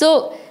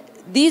 So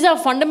these are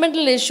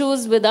fundamental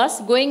issues with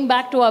us. Going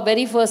back to our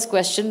very first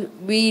question,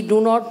 we do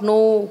not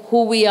know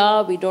who we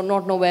are. We do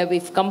not know where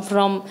we've come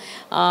from.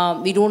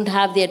 We don't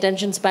have the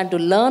attention span to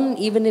learn,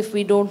 even if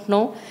we don't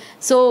know.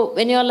 So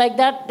when you're like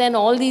that, then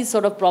all these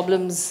sort of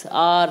problems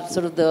are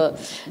sort of the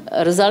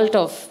result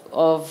of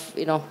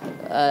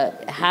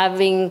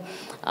having,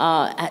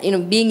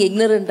 being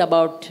ignorant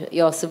about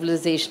your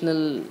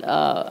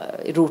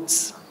civilizational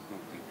roots.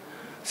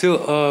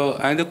 So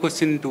another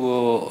question to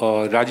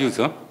Raju,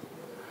 sir.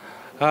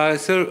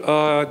 Sir,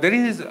 there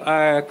is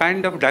a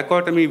kind of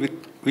dichotomy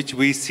which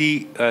we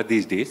see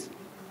these days,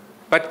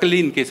 particularly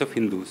in case of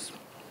Hindus.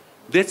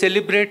 They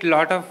celebrate a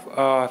lot of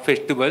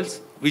festivals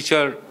which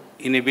are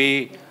in a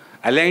way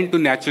aligned to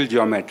natural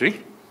geometry,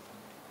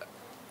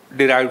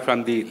 derived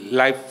from the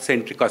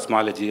life-centric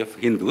cosmology of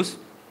Hindus,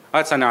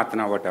 or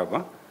Sanatana,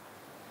 whatever.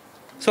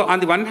 So on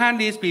the one hand,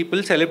 these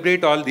people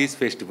celebrate all these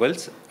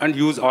festivals and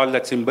use all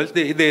that symbols,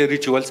 the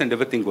rituals and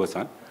everything goes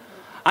on.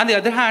 On the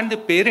other hand, the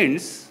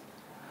parents,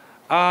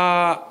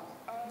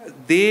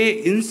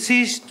 they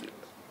insist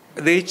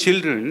their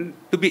children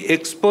to be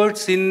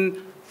experts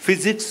in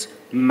physics,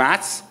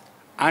 maths,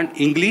 and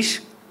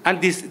English,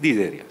 and these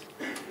areas.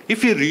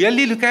 if you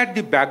really look at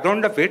the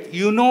background of it,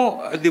 you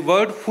know the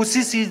word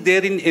physis is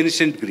there in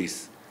ancient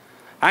Greece.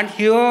 And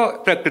here,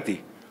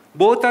 Prakriti.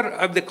 Both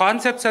are, the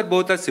concepts are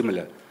both are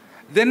similar.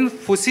 Then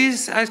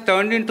physis has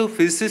turned into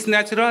physis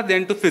natura,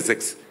 then to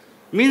physics.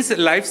 Means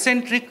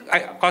life-centric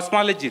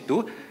cosmology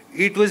too,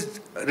 it was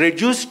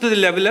reduced to the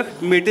level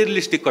of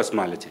materialistic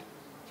cosmology.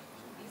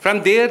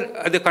 From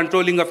there, the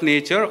controlling of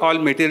nature, all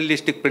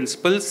materialistic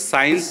principles,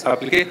 science,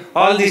 application,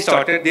 all these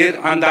started there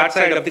on that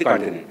side of the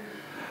continent.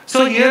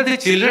 So here the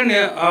children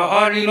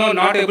are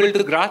not able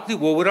to grasp the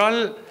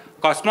overall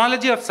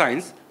cosmology of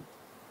science.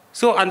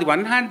 So on the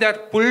one hand, they are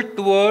pulled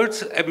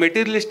towards a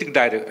materialistic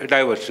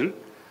direction.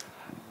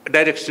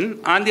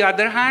 On the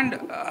other hand,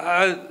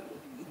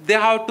 they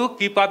have to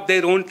keep up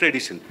their own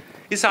tradition.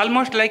 It's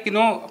almost like,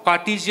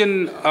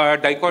 Cartesian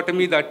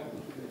dichotomy that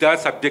they are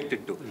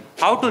subjected to.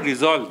 How to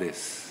resolve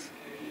this?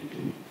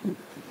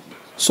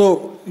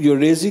 So you're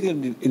raising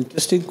an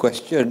interesting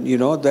question,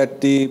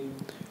 that the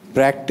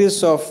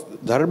practice of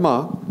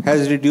dharma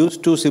has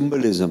reduced to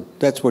symbolism.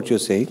 That's what you're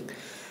saying.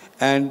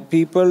 And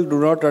people do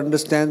not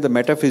understand the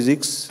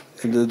metaphysics,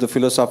 the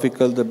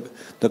philosophical,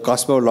 the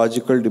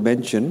cosmological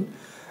dimension,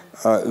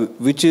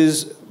 which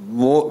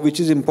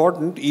is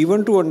important.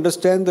 Even to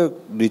understand the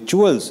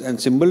rituals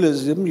and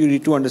symbolism, you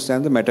need to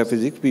understand the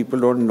metaphysics. People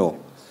don't know.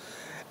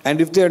 And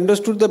if they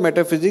understood the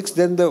metaphysics,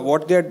 then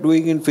what they are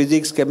doing in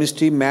physics,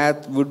 chemistry,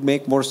 math would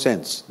make more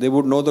sense. They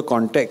would know the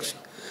context,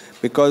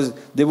 because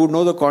they would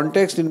know the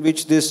context in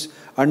which this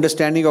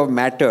understanding of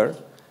matter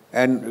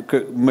and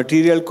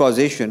material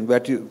causation,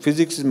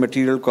 physics is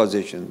material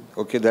causation,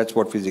 okay, that's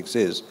what physics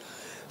is.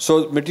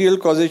 So material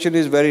causation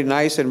is very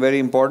nice and very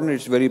important,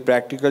 it's very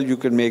practical, you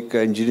can make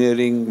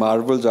engineering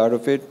marvels out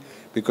of it,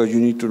 because you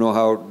need to know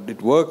how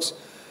it works.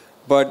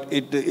 But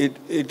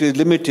it is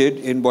limited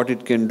in what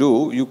it can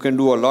do. You can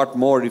do a lot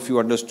more if you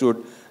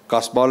understood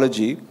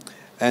cosmology.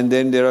 And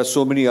then there are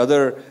so many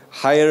other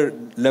higher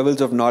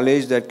levels of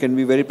knowledge that can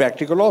be very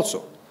practical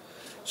also.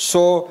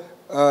 So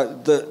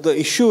the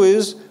issue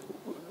is,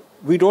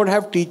 we don't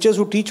have teachers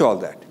who teach all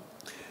that.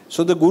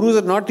 So the gurus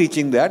are not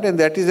teaching that, and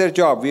that is their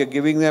job. We are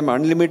giving them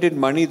unlimited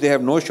money. They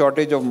have no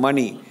shortage of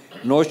money,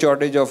 no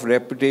shortage of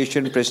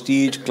reputation,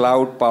 prestige,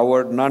 clout,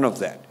 power, none of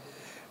that.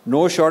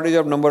 No shortage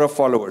of number of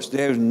followers.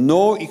 There is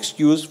no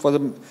excuse for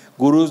the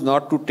gurus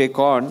not to take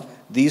on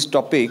these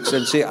topics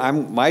and say,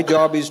 my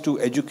job is to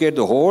educate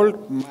the whole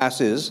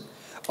masses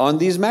on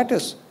these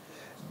matters.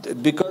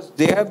 Because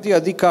they have the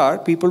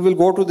adhikar, people will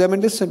go to them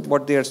and listen to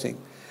what they are saying.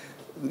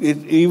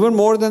 Even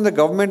more than the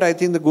government, I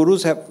think the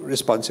gurus have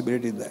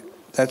responsibility in that.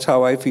 That's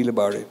how I feel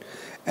about it.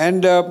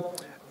 And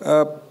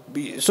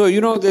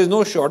so, there's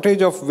no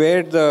shortage of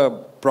where the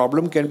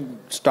problem can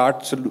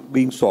start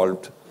being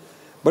solved.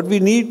 But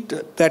we need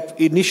that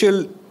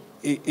initial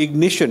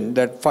ignition,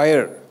 that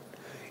fire.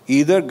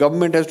 Either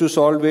government has to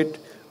solve it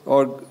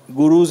or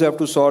gurus have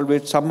to solve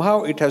it.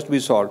 Somehow it has to be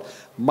solved.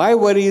 My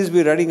worry is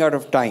we're running out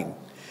of time.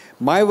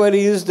 My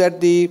worry is that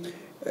the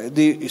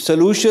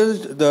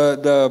solutions,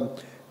 the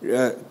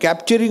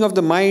capturing of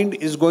the mind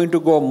is going to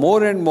go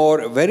more and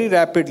more very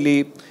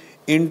rapidly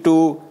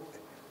into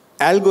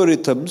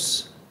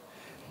algorithms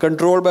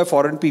controlled by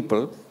foreign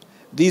people.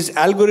 These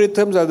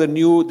algorithms are the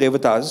new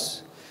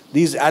devatas.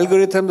 These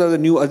algorithms are the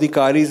new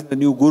adhikaris, the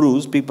new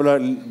gurus. People are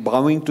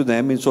bowing to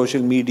them in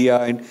social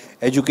media, and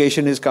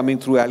education is coming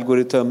through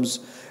algorithms.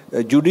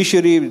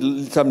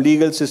 Judiciary, some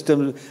legal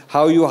systems,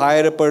 how you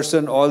hire a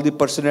person, all the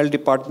personnel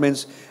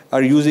departments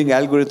are using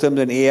algorithms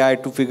and AI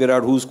to figure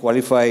out who's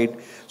qualified.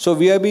 So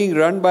we are being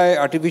run by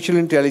artificial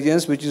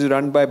intelligence, which is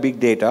run by big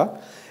data.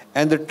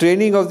 And the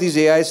training of these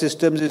AI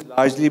systems is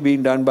largely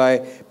being done by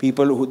the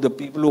people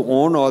who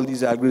own all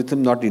these algorithms,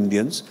 not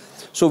Indians.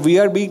 So we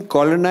are being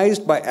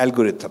colonized by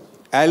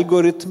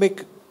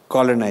algorithmic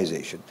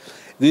colonization.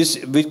 This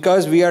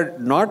because we are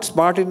not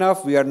smart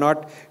enough, we are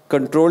not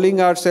controlling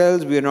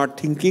ourselves, we are not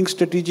thinking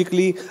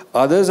strategically.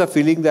 Others are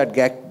filling that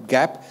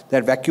gap,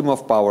 that vacuum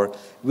of power,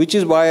 which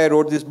is why I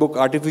wrote this book,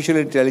 Artificial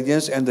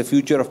Intelligence and the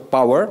Future of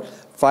Power,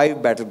 5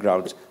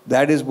 Battlegrounds.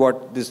 That is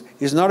what this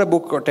is. Not a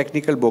book or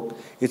technical book.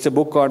 It's a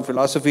book on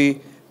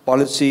philosophy,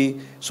 policy,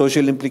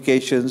 social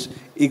implications,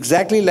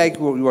 exactly like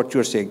what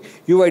you're saying.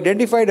 You've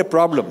identified a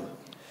problem,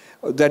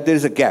 that there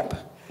is a gap.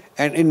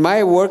 And in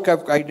my work,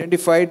 I've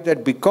identified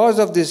that because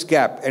of this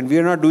gap, and we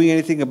are not doing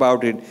anything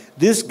about it,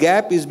 this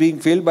gap is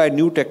being filled by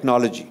new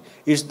technology.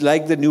 It's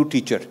like the new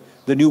teacher,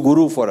 the new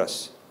guru for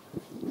us.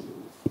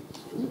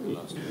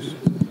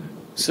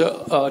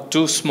 So,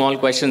 2 small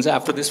questions.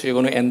 After this, we're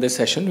going to end this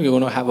session. We're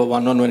going to have a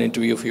one-on-one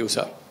interview for you,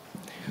 sir.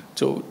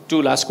 So,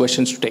 2 last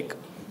questions to take.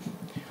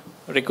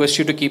 I request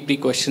you to keep the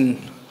question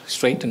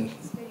straight and...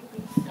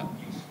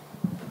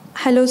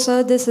 Hello,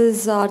 sir. This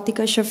is Arti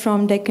Kashyap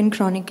from Deccan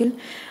Chronicle.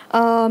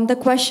 The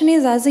question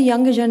is, as a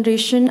younger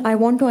generation, I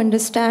want to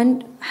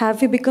understand,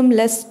 have we become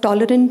less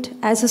tolerant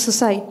as a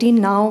society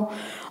now,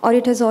 or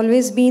it has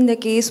always been the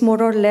case,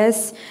 more or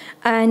less,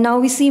 And now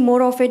we see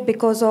more of it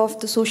because of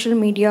the social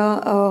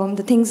media.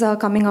 The things are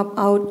coming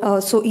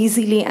out so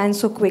easily and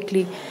so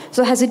quickly.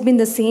 So has it been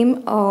the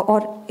same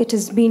or it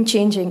has been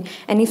changing?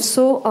 And if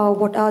so,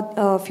 what are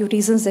a few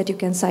reasons that you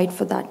can cite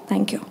for that?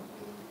 Thank you.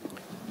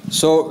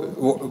 So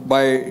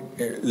by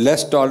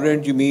less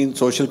tolerant, you mean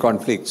social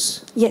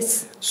conflicts?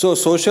 Yes. So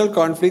social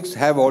conflicts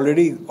have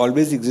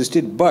always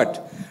existed,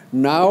 but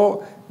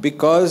now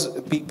because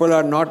people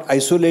are not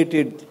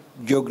isolated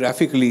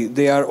geographically,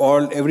 they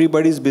are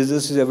everybody's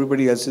business is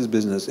everybody else's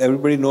business.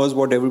 Everybody knows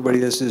what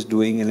everybody else is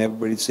doing and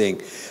everybody's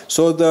saying.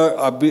 So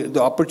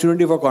the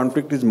opportunity for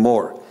conflict is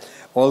more.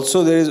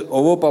 Also, there is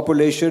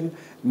overpopulation,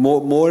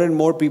 more and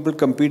more people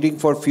competing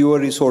for fewer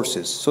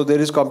resources. So there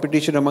is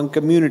competition among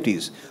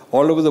communities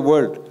all over the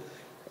world.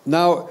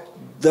 Now,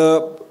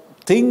 the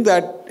thing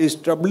that is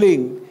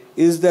troubling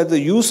is that the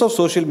use of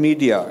social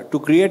media to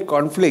create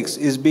conflicts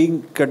is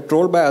being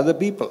controlled by other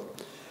people.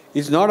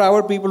 It's not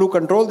our people who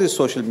control this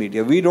social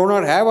media. We do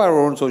not have our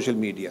own social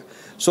media.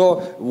 So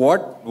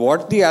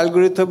what the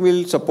algorithm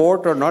will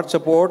support or not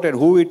support and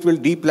who it will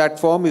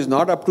deplatform is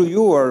not up to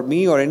you or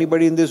me or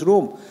anybody in this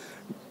room.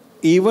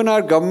 Even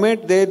our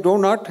government, they do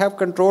not have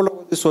control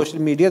over the social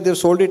media. They've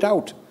sold it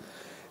out.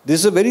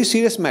 This is a very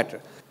serious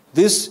matter.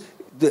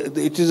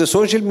 It is the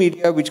social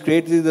media which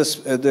created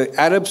the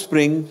Arab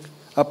Spring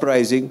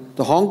uprising,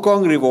 the Hong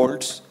Kong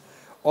revolts,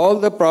 all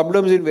the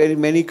problems in very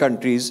many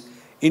countries,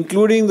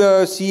 including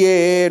the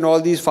CAA and all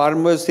these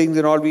farmers things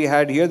and all we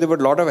had here. There were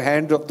a lot of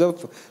hands of the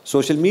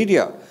social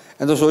media,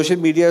 and the social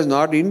media is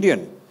not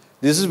Indian.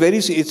 This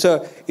is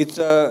it's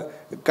a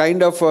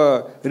kind of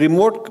a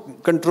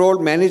remote control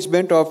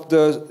management of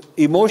the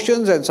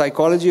emotions and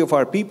psychology of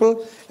our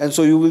people, and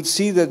so you will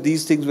see that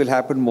these things will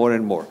happen more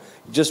and more.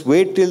 Just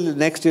wait till the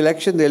next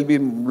election, there will be a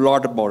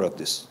lot more of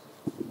this.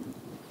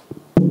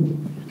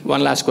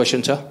 One last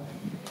question, sir.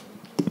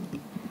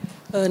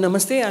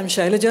 Namaste, I'm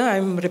Shailaja.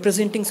 I'm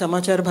representing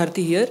Samachar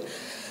Bharati here.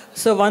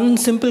 So one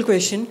simple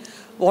question.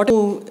 What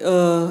do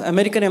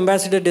American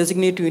ambassador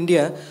designate to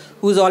India,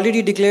 who's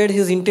already declared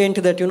his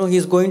intent that,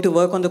 he's going to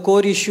work on the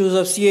core issues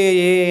of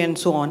CAA and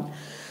so on.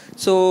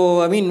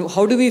 So, I mean,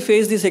 how do we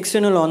face these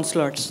external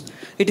onslaughts?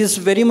 It is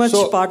very much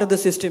part of the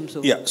system.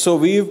 So. Yeah, so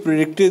we've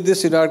predicted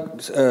this in our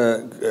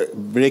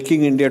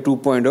Breaking India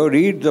 2.0.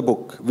 Read the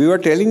book. We were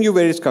telling you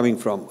where it's coming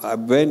from.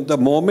 When the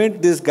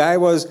moment this guy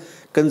was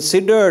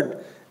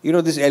considered,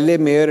 this LA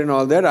mayor and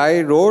all that,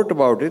 I wrote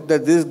about it,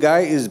 that this guy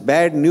is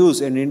bad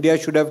news and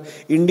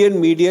Indian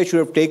media should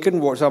have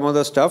taken some of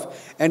the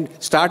stuff and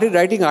started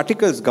writing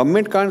articles.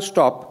 Government can't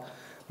stop.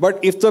 But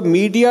if the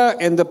media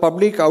and the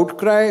public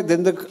outcry,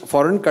 then the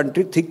foreign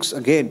country thinks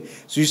again.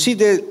 So you see,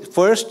 the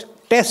first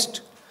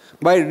test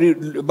by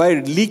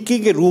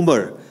leaking a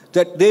rumor,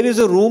 that there is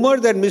a rumor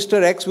that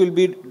Mr. X will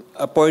be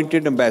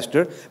appointed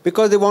ambassador,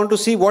 because they want to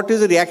see what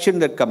is the reaction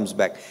that comes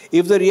back.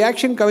 If the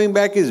reaction coming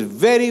back is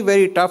very,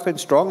 very tough and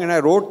strong, and I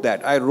wrote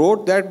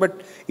that,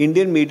 but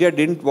Indian media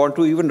didn't want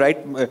to even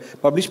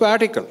publish my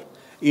article.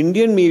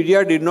 Indian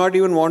media did not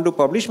even want to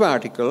publish my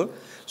article.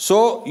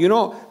 So,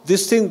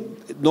 this thing,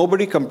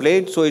 nobody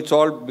complained, so it's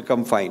all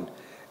become fine.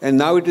 And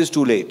now it is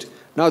too late.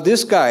 Now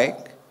this guy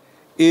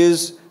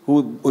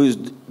who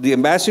is the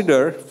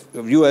ambassador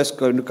of US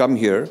going to come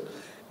here,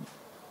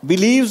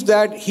 believes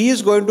that he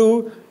is going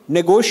to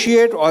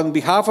negotiate on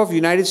behalf of the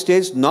United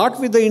States, not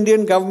with the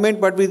Indian government,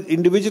 but with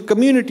individual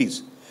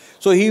communities.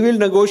 So he will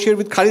negotiate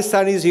with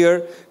Khalistanis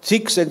here,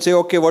 Sikhs, and say,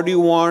 okay, what do you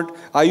want?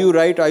 Are you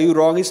right? Are you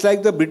wrong? It's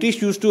like the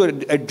British used to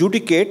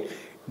adjudicate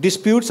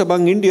disputes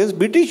among Indians.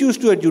 British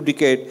used to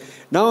adjudicate.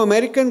 Now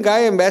American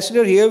guy,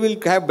 ambassador here, will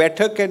have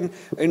Baithak and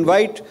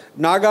invite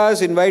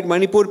Nagas, invite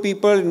Manipur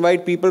people,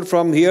 invite people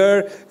from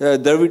here,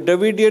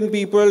 Dravidian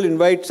people,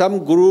 invite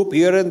some group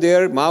here and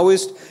there,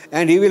 Maoist,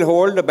 and he will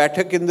hold a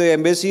Baithak in the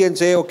embassy and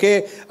say,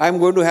 okay, I'm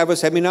going to have a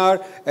seminar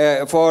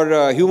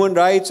for human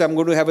rights, I'm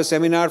going to have a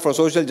seminar for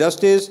social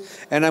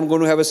justice, and I'm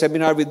going to have a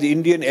seminar with the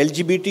Indian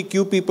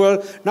LGBTQ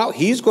people. Now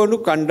he's going to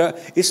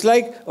conduct, it's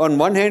like on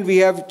one hand we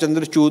have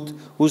Chandrachud,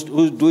 who's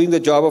doing the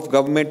job of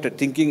government,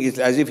 thinking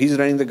as if he's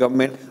running the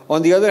government.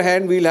 On the other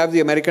hand, we'll have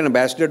the American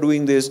ambassador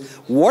doing this.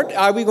 What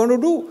are we going to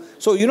do?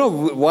 So,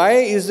 why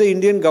is the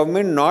Indian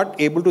government not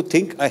able to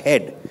think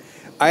ahead?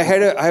 I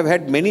have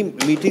had many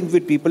meetings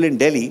with people in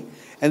Delhi,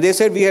 and they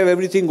said, we have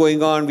everything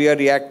going on, we are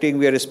reacting,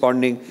 we are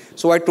responding.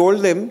 So I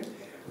told them,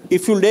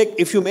 if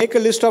you make a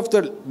list of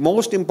the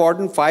most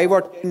important 5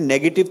 or 10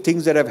 negative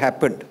things that have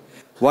happened,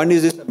 one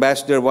is this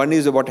ambassador, one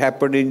is what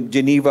happened in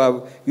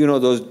Geneva,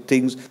 those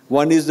things.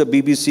 One is the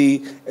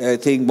BBC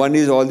thing, one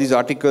is all these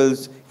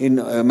articles in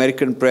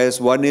American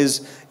press, one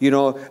is,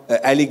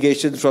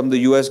 allegations from the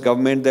US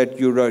government that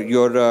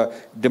your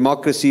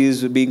democracy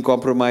is being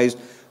compromised.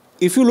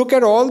 If you look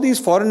at all these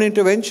foreign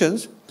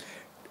interventions,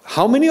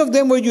 how many of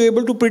them were you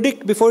able to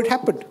predict before it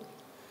happened?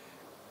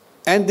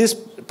 And this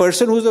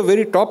person who's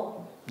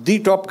the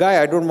top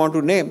guy, I don't want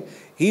to name,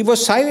 he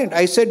was silent.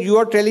 I said, you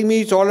are telling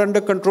me it's all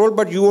under control,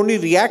 but you only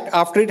react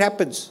after it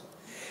happens.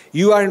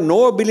 You have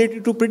no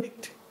ability to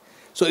predict.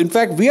 So in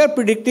fact, we are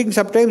predicting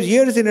sometimes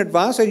years in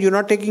advance and you're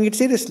not taking it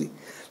seriously.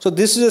 So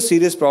this is a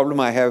serious problem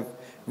I have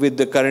with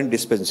the current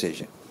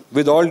dispensation,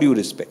 with all due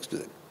respects to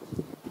them.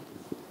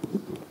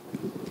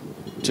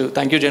 So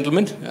thank you,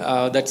 gentlemen.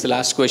 That's the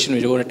last question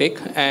we're going to take.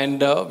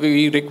 And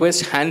we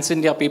request Hands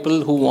India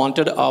people who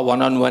wanted a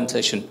one-on-one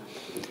session.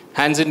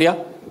 Hands India,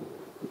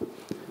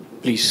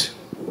 please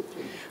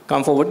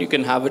come forward. You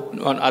can have it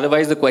on.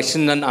 Otherwise, the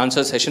question and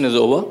answer session is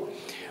over.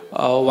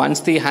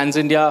 Once the Hands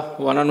India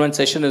one-on-one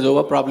session is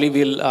over, probably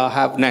we'll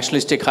have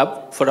Nationalistic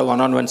Hub for a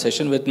one-on-one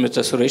session with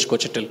Mr. Suresh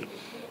Kochatil.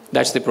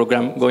 That's the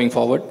program going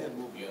forward.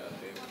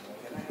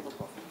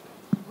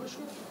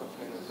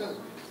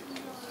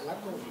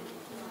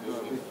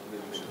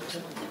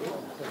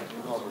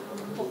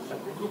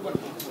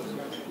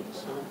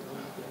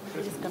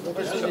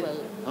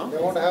 They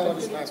want to have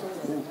one snack.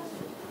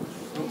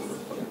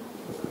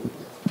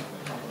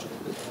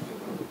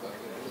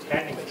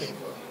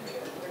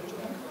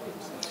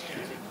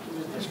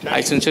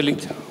 I sincerely.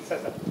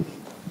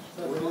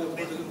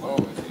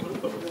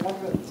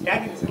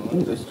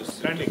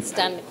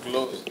 Standing.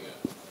 Close.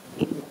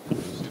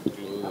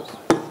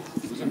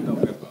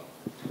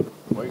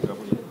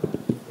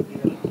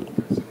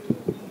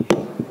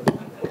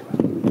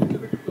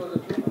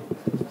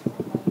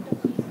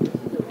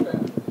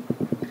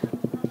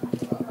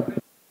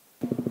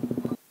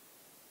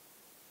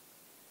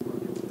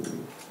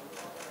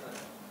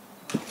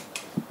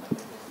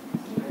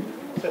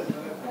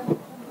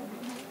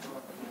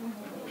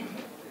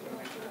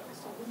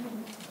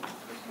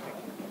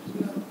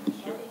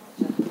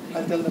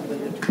 I'll tell them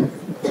then.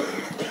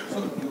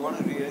 You want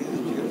to rearrange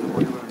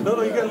the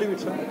No, you can leave it,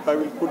 sir. I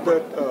will put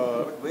that.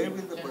 Where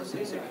will the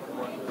person sit?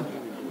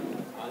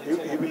 He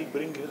will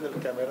bring his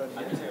camera.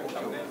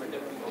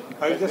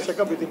 I will just check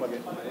up with him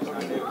again.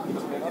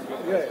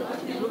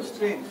 Yeah. It looks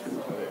strange.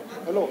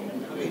 Hello.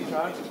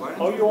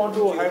 How you want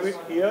to have it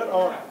here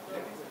or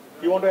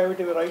you want to have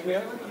it right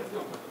here?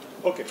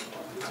 Okay.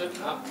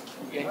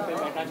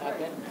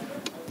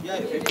 Yeah,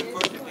 if you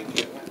prefer sitting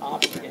here.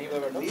 आप यहीं पर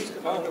बैठो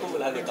मैं उनको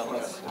बुला देता हूँ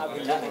बस आप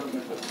हिलना नहीं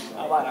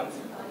आप आराम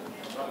से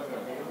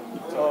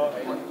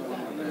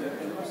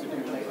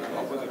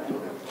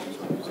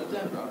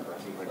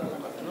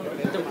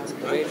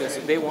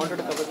They wanted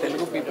to cover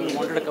Telugu people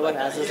wanted to cover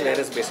as is where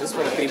is basis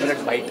for a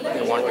 3-minute bite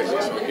they wanted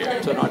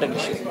so not an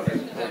issue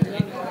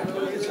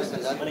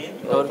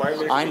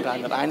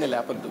ఆయన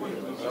లేపద్దు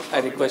I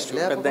request you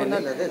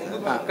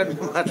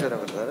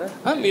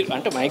మీరు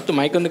అంటే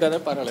మైక్ ఉంది కదా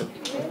పర్వాలేదు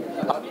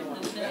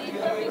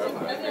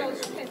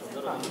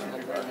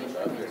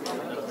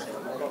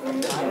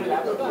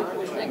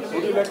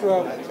Would you like to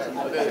have?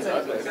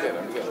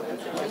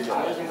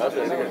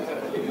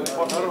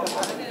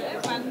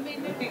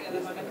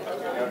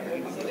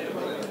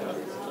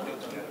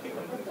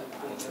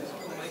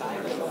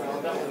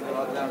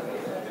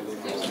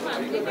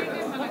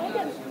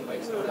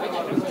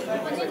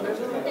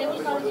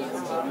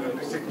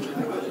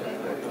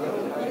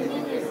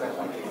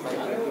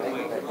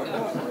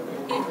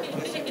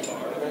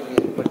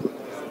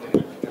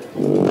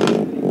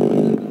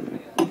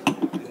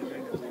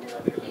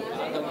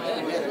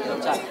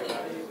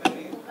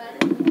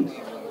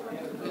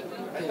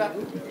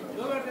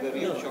 The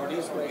real short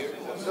is here.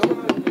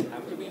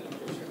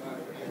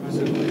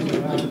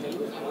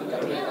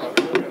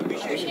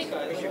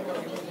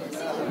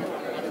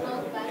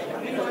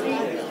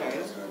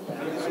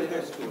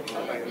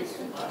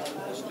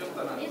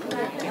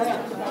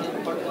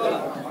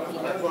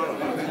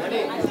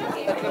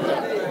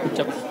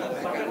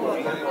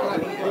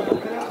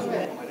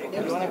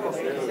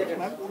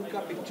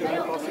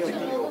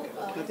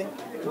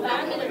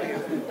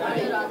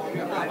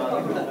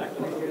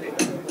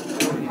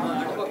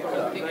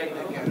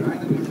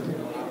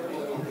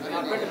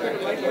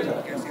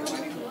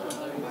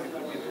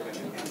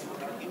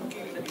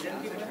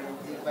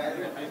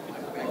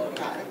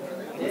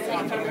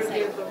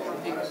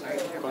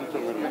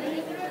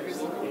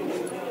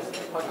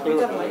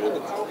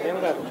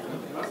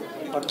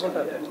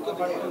 పట్టుకుంటారు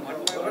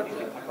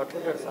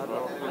sir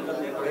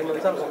 2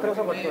 నిమిషాలు ఒక్క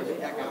నిమిషం పట్టుకోండి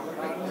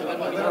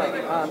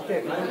అంతే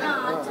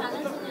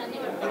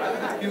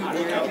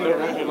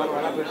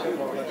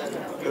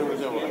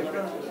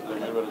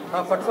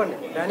పట్టుకోండి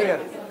డానీ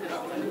గారు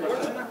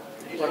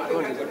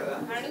పట్టుకోండి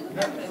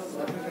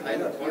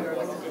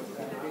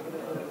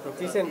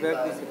తీసేయండి బ్యాగ్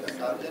తీసేయండి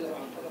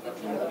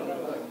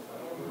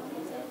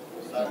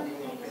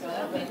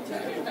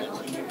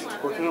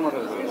కూర్చున్నమాట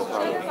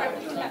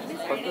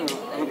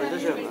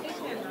పెట్టేసారు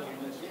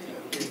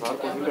సార్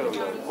కూర్చుంటారు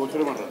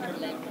కూర్చున్నమాట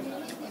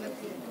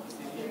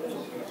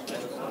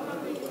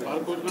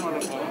సార్ కూర్చున్నమాట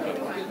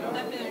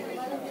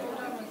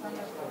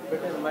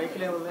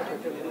మైక్లే ఉన్నాయి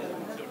పెట్టండి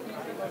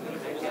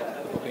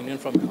Opinion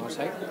from your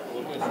side?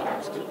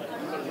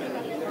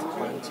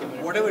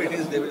 Whatever it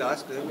is, they will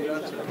ask. They will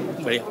answer.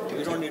 But yeah.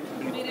 We don't need to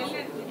believe.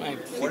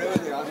 Whatever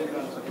they ask, we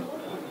will answer.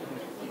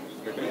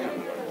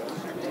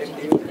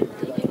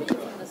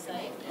 On the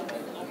side,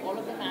 all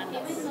of the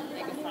panels,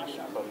 like a flash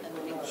up.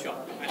 Sure.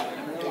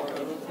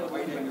 I'll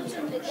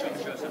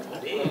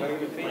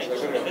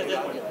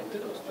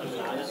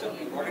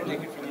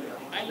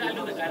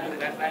do the guy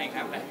running.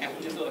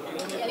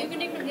 Yeah, you can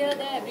take from here,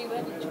 there,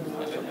 everywhere.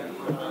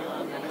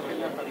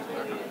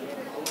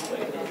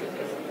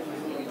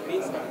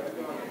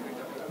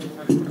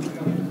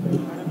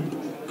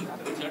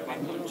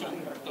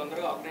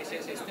 తొందరగా organise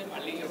చేసేస్తే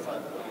మళ్ళీ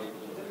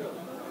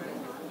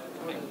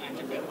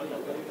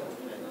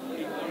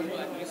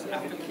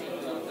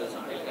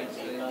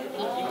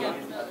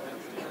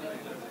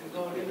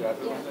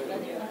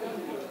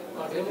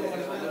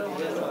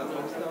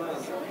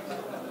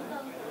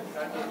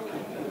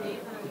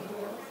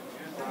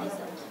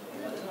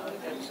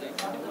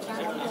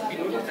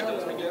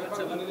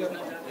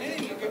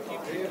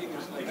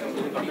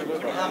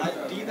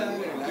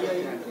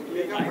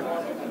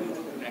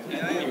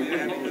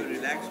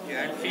Relax,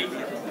 can't feel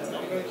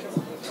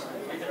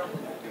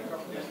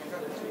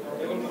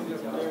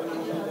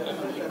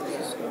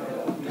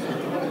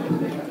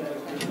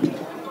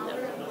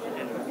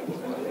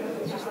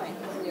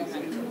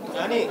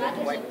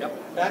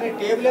Danny,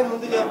 table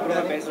ముందు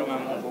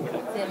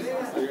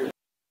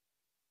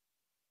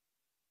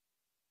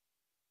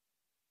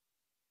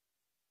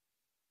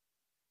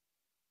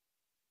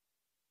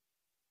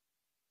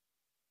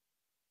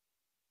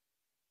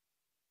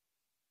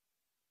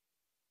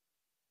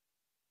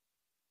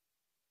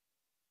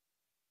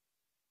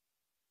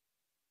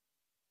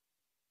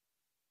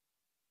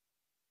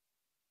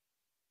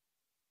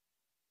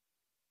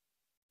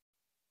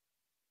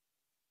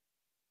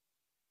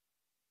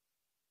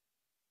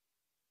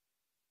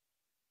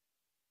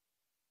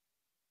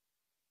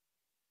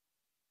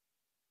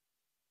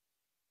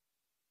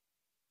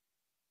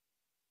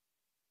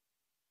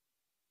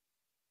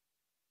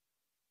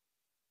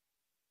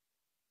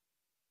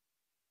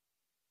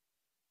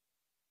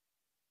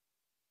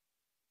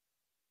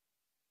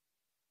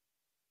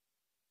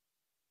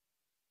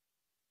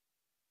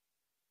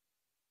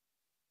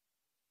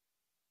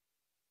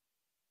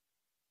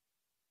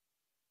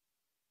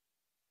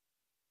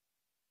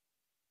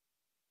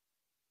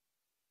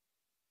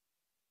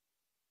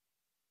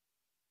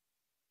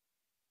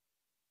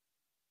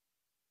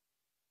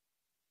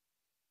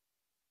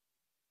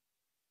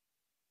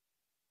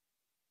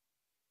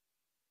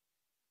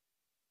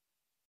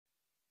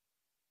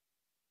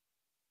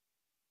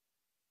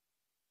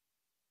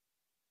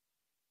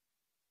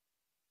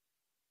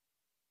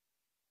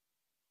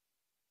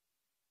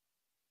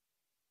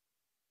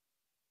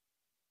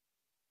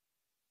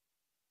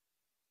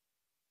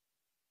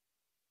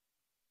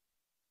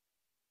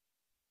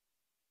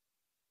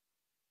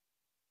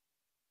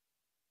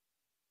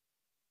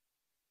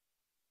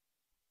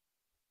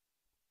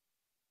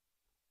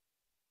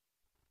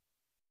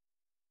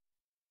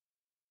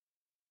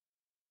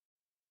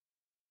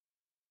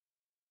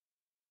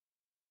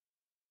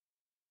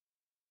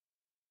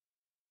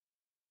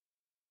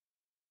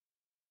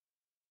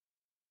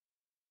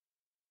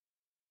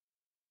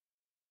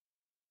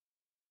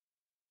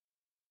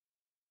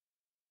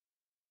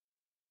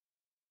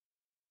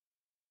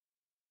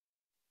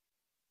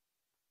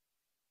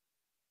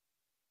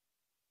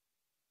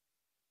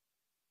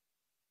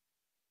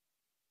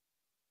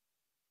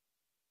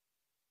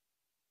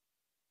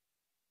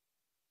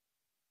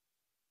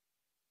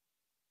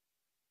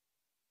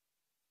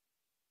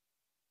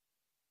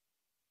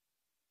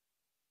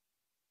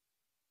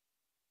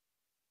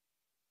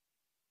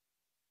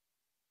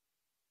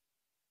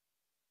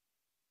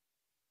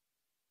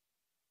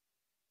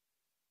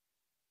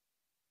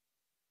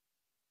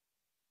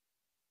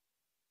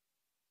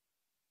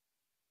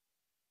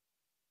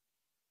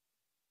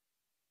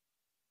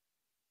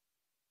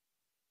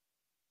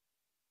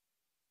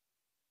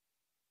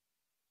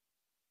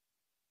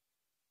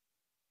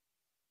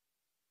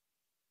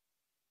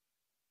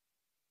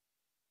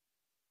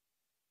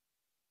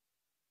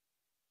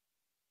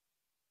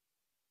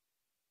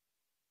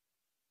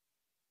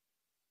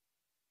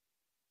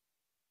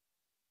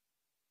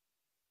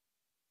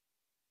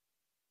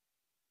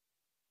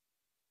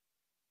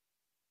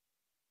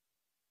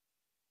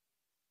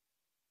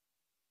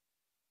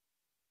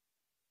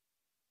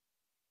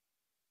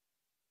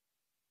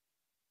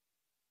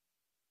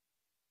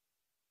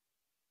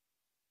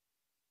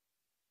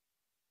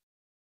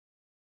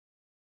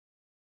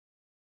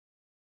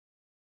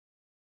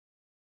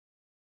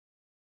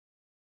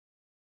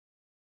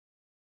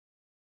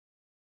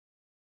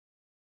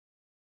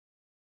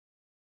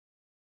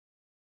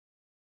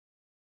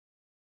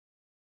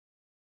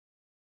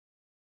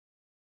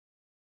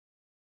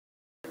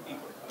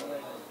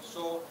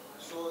So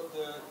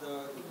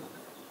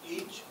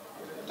each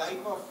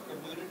type of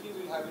community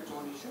will have its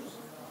own issues,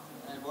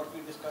 and what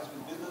we discuss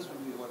with business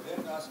will be what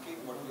they're asking,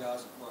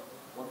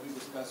 what we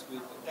discuss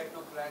with the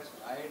technocrats,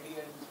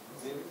 IITians,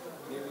 they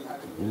will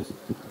have issues.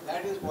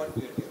 That is what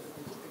we are here.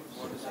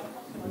 What is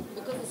it?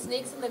 Because The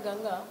Snakes in the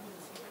Ganga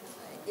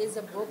is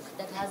a book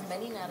that has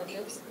many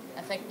narratives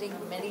affecting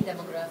many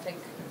demographic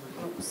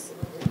groups.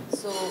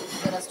 So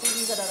there are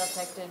students that are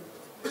affected,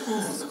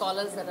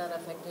 scholars that are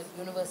affected,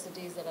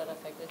 universities that are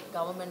affected,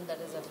 government that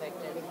is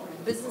affected,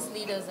 business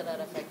leaders that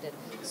are affected.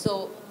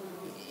 So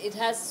it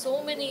has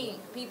so many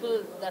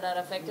people that are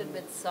affected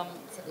with some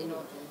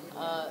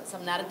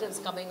narratives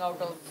coming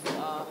out of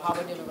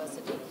Harvard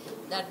University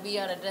that we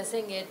are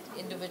addressing it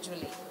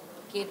individually,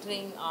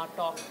 catering our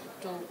talk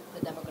to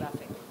the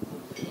demographic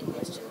in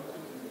question.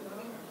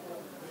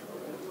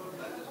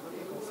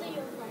 So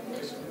your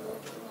foundation,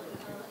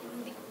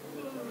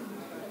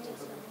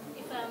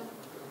 if I'm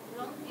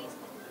wrong, please.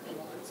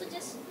 So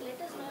just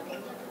let us know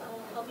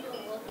how your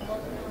work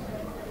about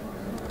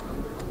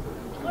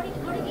according to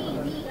me,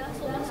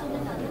 so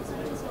many others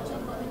which is also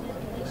foreign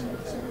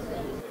relations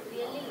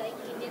really like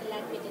Indian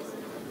languages.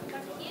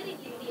 But here in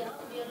India,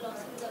 we are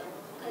losing the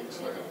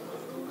culture and the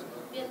roots.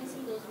 We are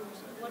missing those roots.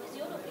 What is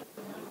your opinion?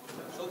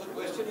 So the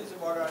question is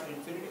about our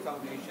Infinity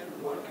Foundation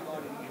working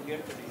on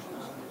Indian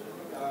traditions.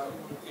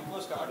 It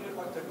was started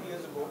about 30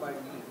 years ago by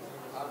me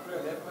after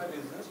I left my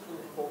business to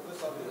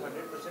focus on this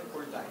 100%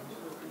 full time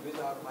with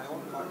my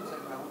own funds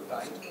and my own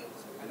time,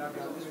 and I've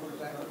done this full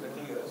time for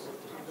 30 years.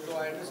 So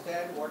I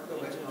understand what the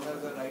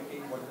Westerners are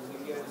writing, what the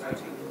media is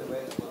writing in the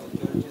West, what the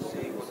church is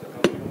saying, what the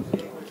government is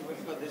saying,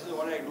 because this is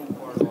what I do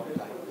for a long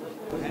time.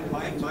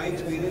 And my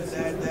experience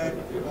is that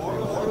all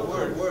over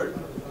the world,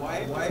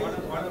 why on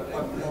a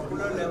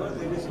popular level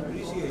there is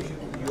appreciation.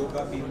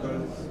 Yoga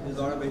people, there's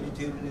a lot of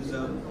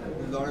vegetarianism,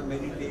 there's a lot of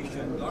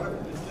meditation, a lot of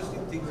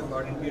interesting things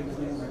about Indian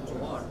food and so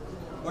on.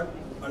 But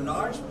a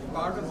large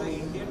part of the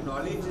Indian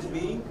knowledge is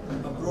being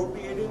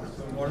appropriated,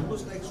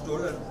 almost like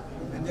stolen,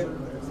 and they're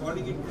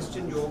calling it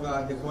Christian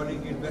yoga, they're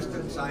calling it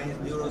Western science,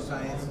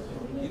 neuroscience,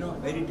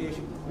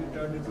 meditation will be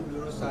turned into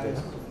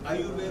neuroscience,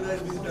 Ayurveda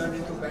has been turned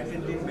into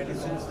patented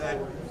medicines that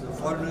the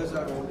foreigners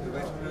are owning, the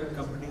Western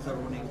companies are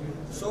owning.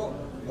 So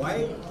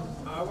while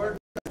our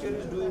culture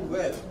is doing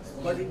well,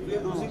 but we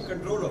are losing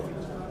control of it.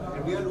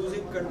 And we are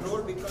losing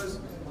control because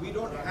we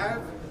don't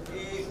have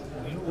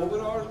an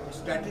overall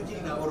strategy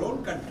in our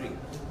own country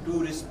to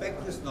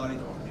respect this knowledge.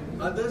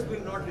 Others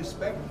will not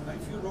respect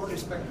if you don't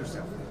respect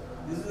yourself.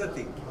 This is the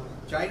thing.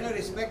 China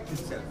respects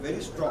itself,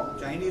 very strong.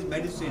 Chinese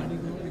medicine,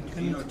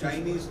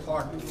 Chinese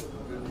thought.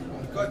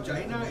 Because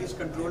China is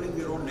controlling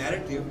their own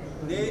narrative,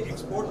 they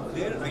export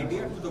their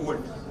idea to the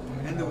world.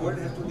 And the world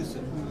has to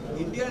listen.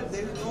 India,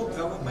 there is no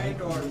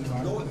government or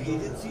no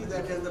agency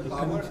that has the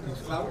power,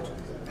 clout,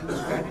 and the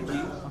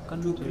strategy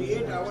to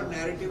create our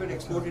narrative and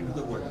export it to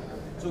the world.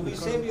 So we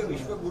say we are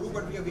Vishwa Guru,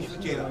 but we are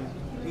Vishwa Chela.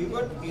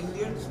 Even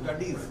Indian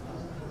studies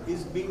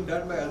is being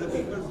done by other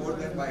people more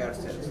than by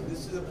ourselves.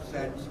 This is a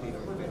sad state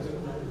of affairs.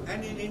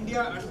 And in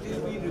India,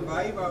 until we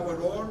revive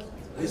our own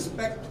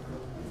respect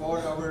for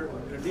our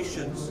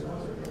traditions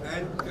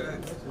and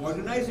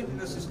organize it in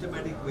a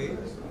systematic way,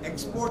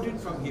 export it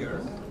from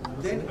here,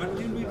 then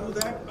until we do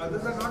that,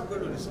 others are not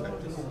going to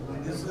respect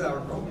it. This is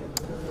our problem.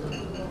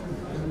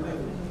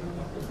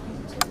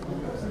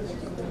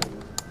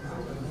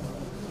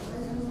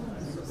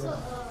 So,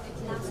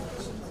 last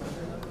question.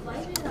 Why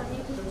we are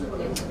unable to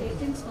get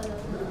patents for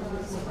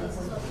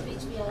spices, of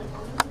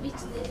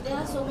there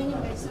are so many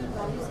medicinal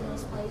values in our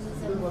spices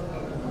and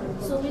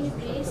so many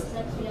ways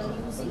that we are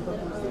using the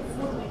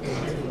food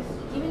materials.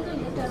 Even though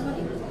in the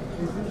turmeric,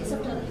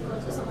 except turmeric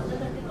also some other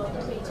country got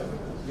a patent.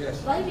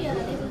 Yes. Why we are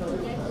unable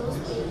to get those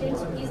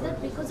patents? Is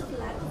that because of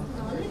lack of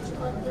knowledge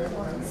or the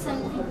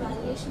scientific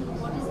variation?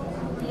 What is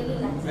really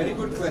lacking? Very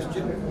good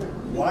question.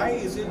 Why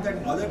is it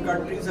that other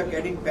countries are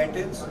getting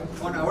patents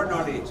on our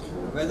knowledge?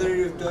 Whether it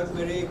is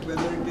turmeric,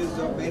 whether it is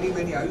many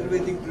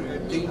Ayurvedic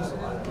things,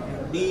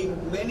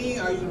 many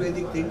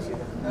Ayurvedic things,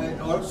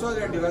 and also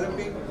they are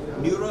developing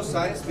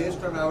neuroscience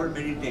based on our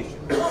meditation.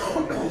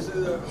 This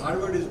is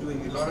Harvard is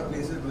doing it, a lot of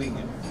places are doing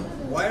it.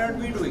 Why aren't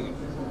we doing it?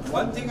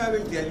 One thing I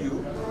will tell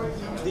you,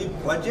 the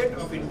budget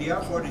of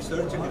India for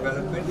research and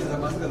development is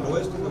among the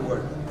lowest in the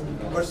world.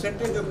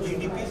 Percentage of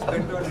GDP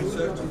spent on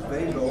research is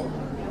very low.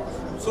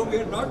 So we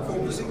are not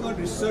focusing on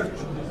research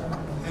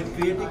and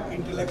creating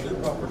intellectual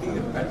property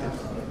and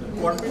patents.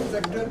 Corporate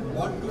sector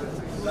want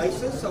to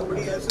license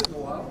somebody else's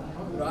know-how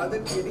rather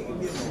than creating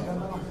Indian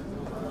know-how.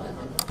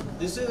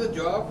 This is a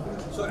job.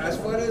 So as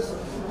far as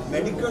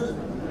medical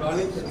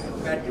knowledge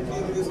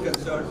patenting is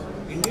concerned,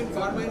 Indian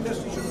pharma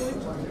industry should do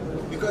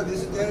it. Because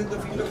this is there in the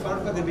field of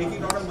pharma, they're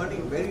making a lot of money,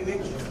 very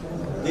rich.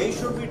 They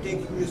should be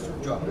taking this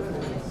job.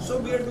 So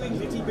we are doing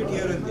little bit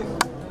here and there.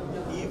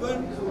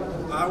 Even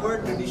our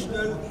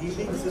traditional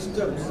healing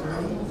systems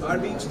are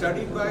being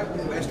studied by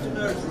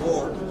Westerners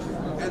more,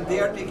 and they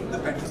are taking the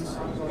patents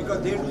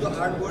because they do the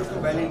hard work of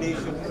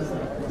validation,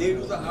 they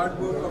do the hard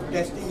work of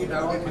testing it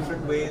out in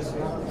different ways,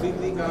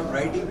 figuring out,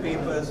 writing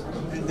papers,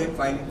 and then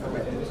filing for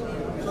patents.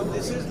 So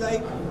this is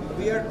like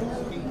we are too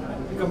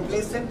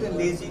complacent and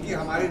lazy कि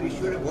हमारे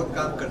ऋषियों ने बहुत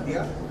काम कर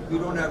दिया, we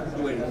don't have to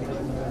do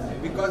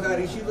anything. Because our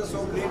rishis are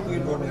so great, we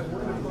don't have to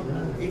do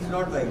anything. It's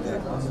not like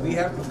that. We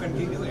have to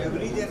continue.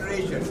 Every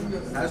generation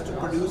has to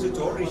produce its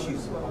own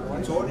rishis,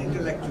 its own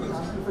intellectuals,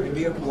 and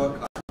we have to work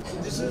hard.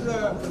 This is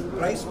the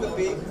price we're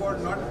paying for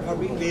not for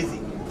being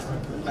lazy,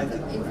 I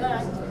think. In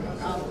fact,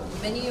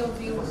 Many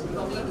of you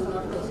probably do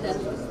not know that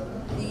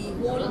the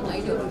whole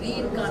idea of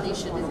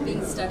reincarnation is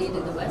being studied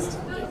in the West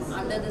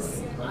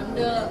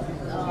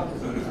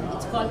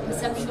it's called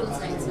perceptual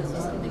sciences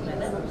or something like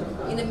that.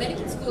 In a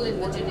medical school in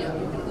Virginia,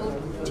 you can go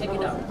check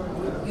it out.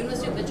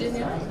 University of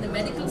Virginia, the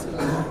medical school,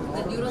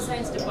 the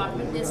neuroscience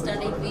department, they're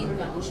studying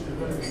reincarnation,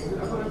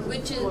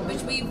 which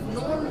we've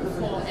known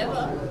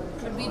forever,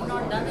 but we've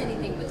not done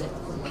anything with it.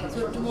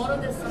 So tomorrow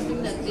there's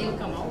something that will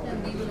come out,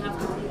 and we will have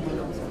to,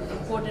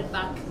 import it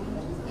back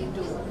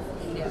into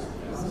India.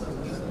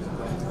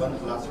 One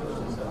last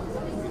question, sir.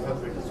 You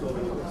have written so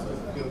many books,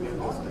 purely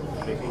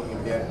making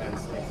India and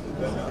snakes in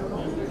Ghana.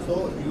 So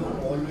you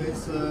always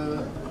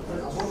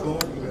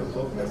shown in your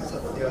book that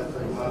Satya,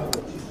 Dharma,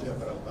 Shishya,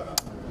 Parampara.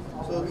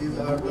 So these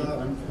are the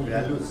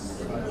values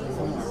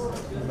of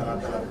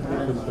Sanatana.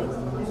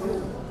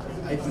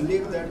 I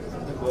believe that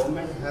the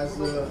government has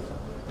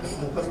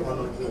focused on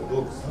the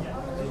books.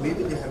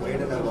 Maybe they have made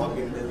an analog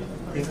in the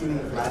thinking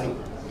and planning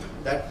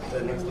that the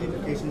next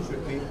education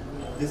should be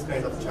this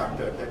kind of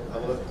chapter, that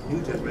our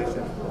new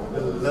generation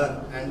will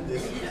learn and they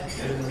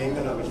will make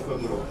an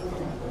Vishwaguru.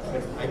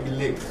 I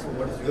believe. So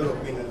what is your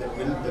opinion that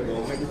will the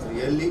government is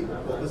really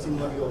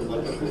focusing on your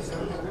books?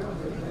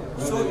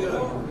 So,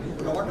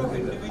 a lot of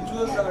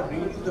individuals are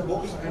reading the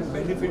books and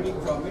benefiting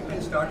from it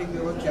and starting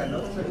their own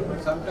channels,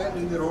 sometimes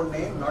in their own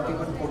name, not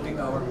even quoting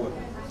our work.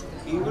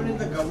 Even in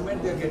the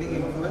government, they are getting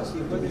influence.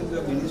 Even in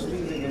the ministry,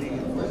 they are getting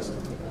influence.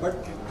 But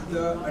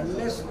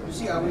unless, you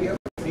see, we have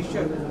a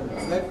tradition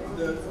that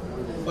the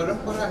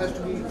parampara has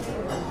to be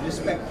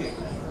respected.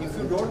 If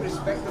you don't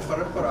respect the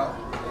parampara,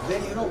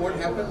 then what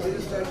happens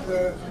is that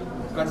the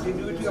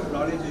continuity of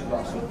knowledge is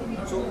lost.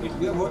 So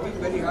we are working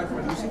very hard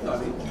producing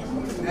knowledge,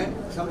 and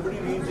somebody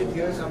reads it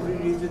here, somebody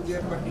reads it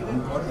there, but in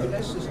an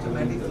organized,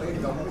 systematic way,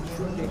 government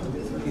should take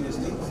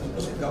seriously.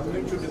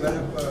 Government should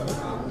develop a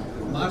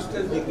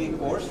master's degree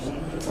course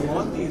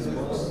on these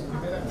books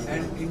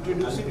and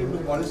introduce it into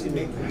policy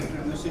making,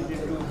 introduce it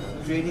into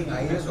training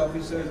IAS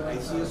officers,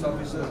 ICS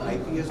officers,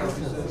 IPS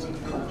officers.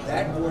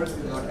 That work is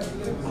not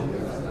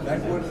happening.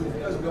 That work,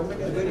 because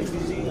government is very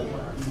busy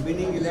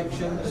winning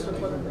elections,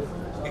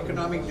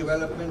 economic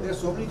development, there are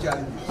so many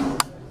challenges.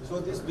 So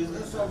this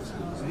business of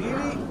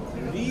really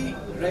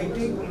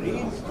rewriting,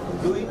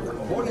 redoing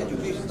whole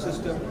education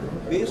system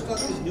based on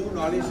this new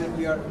knowledge that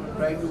we are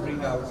trying to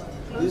bring out,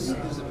 this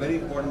is a very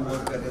important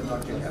work that has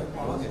not yet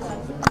happened.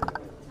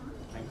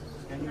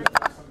 Can you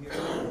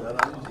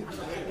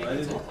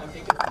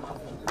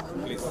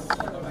please.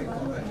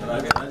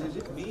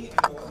 Me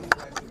and all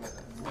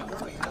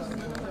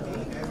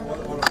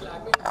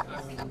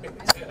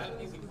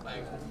these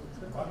guys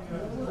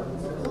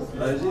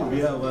Rajiv, we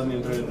have one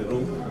interview in the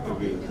room.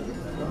 We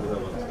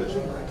have one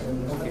special.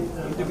 Okay,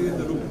 interview in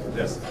the room.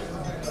 Yes.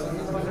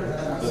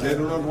 So they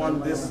do not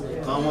want this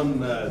common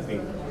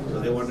thing. So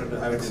they wanted to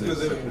have it in the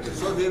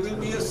So there will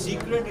be a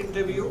secret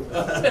interview.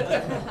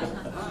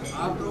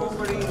 आप लोगों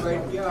को नहीं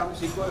invite किया, आप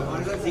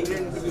हमारा secret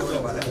interview होने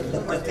वाला है.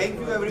 But thank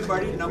you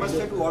everybody.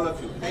 Namaste to all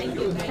of you. Thank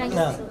you. Thank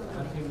you.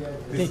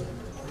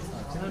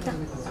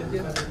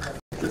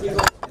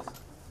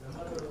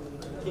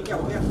 ठीक है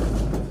हो गया.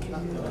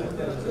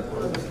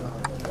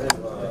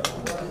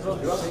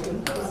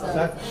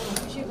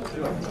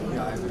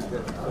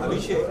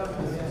 Abhishek.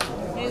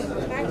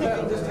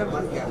 Just have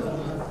one cap.